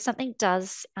details, if something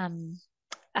does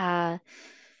jog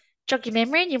your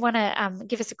memory and you want to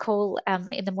give us a call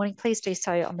in the morning, please do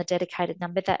so on the dedicated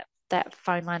number. That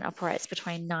phone line operates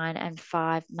between 9 and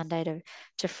 5, Monday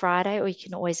to Friday, or you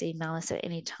can always email us at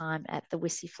any time at the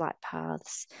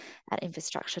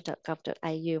wissiflightpaths@infrastructure.gov.au,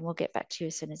 and we'll get back to you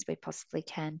as soon as we possibly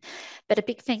can. But a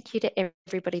big thank you to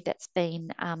everybody that's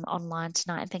been online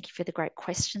tonight, and thank you for the great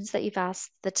questions that you've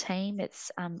asked the team.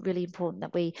 It's really important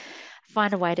that we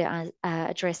find a way to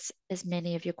address as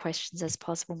many of your questions as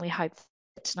possible, and we hope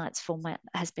tonight's format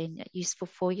has been useful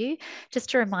for you.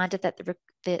 Just a reminder that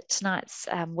tonight's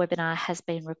webinar has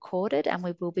been recorded, and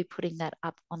we will be putting that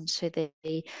up onto the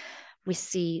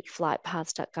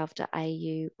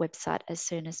wissiflightpaths.gov.au website as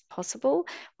soon as possible.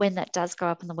 When that does go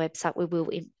up on the website, we will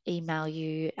email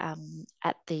you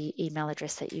at the email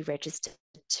address that you registered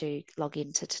to log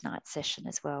into tonight's session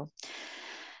as well.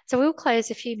 So we'll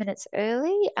close a few minutes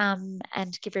early and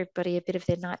give everybody a bit of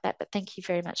their night back, but thank you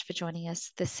very much for joining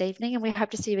us this evening, and we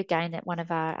hope to see you again at one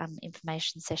of our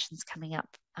information sessions coming up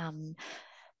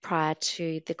prior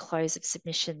to the close of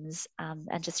submissions.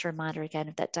 And just a reminder again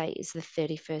of that date is the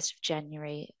 31st of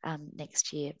January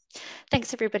next year.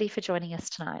 Thanks everybody for joining us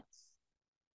tonight.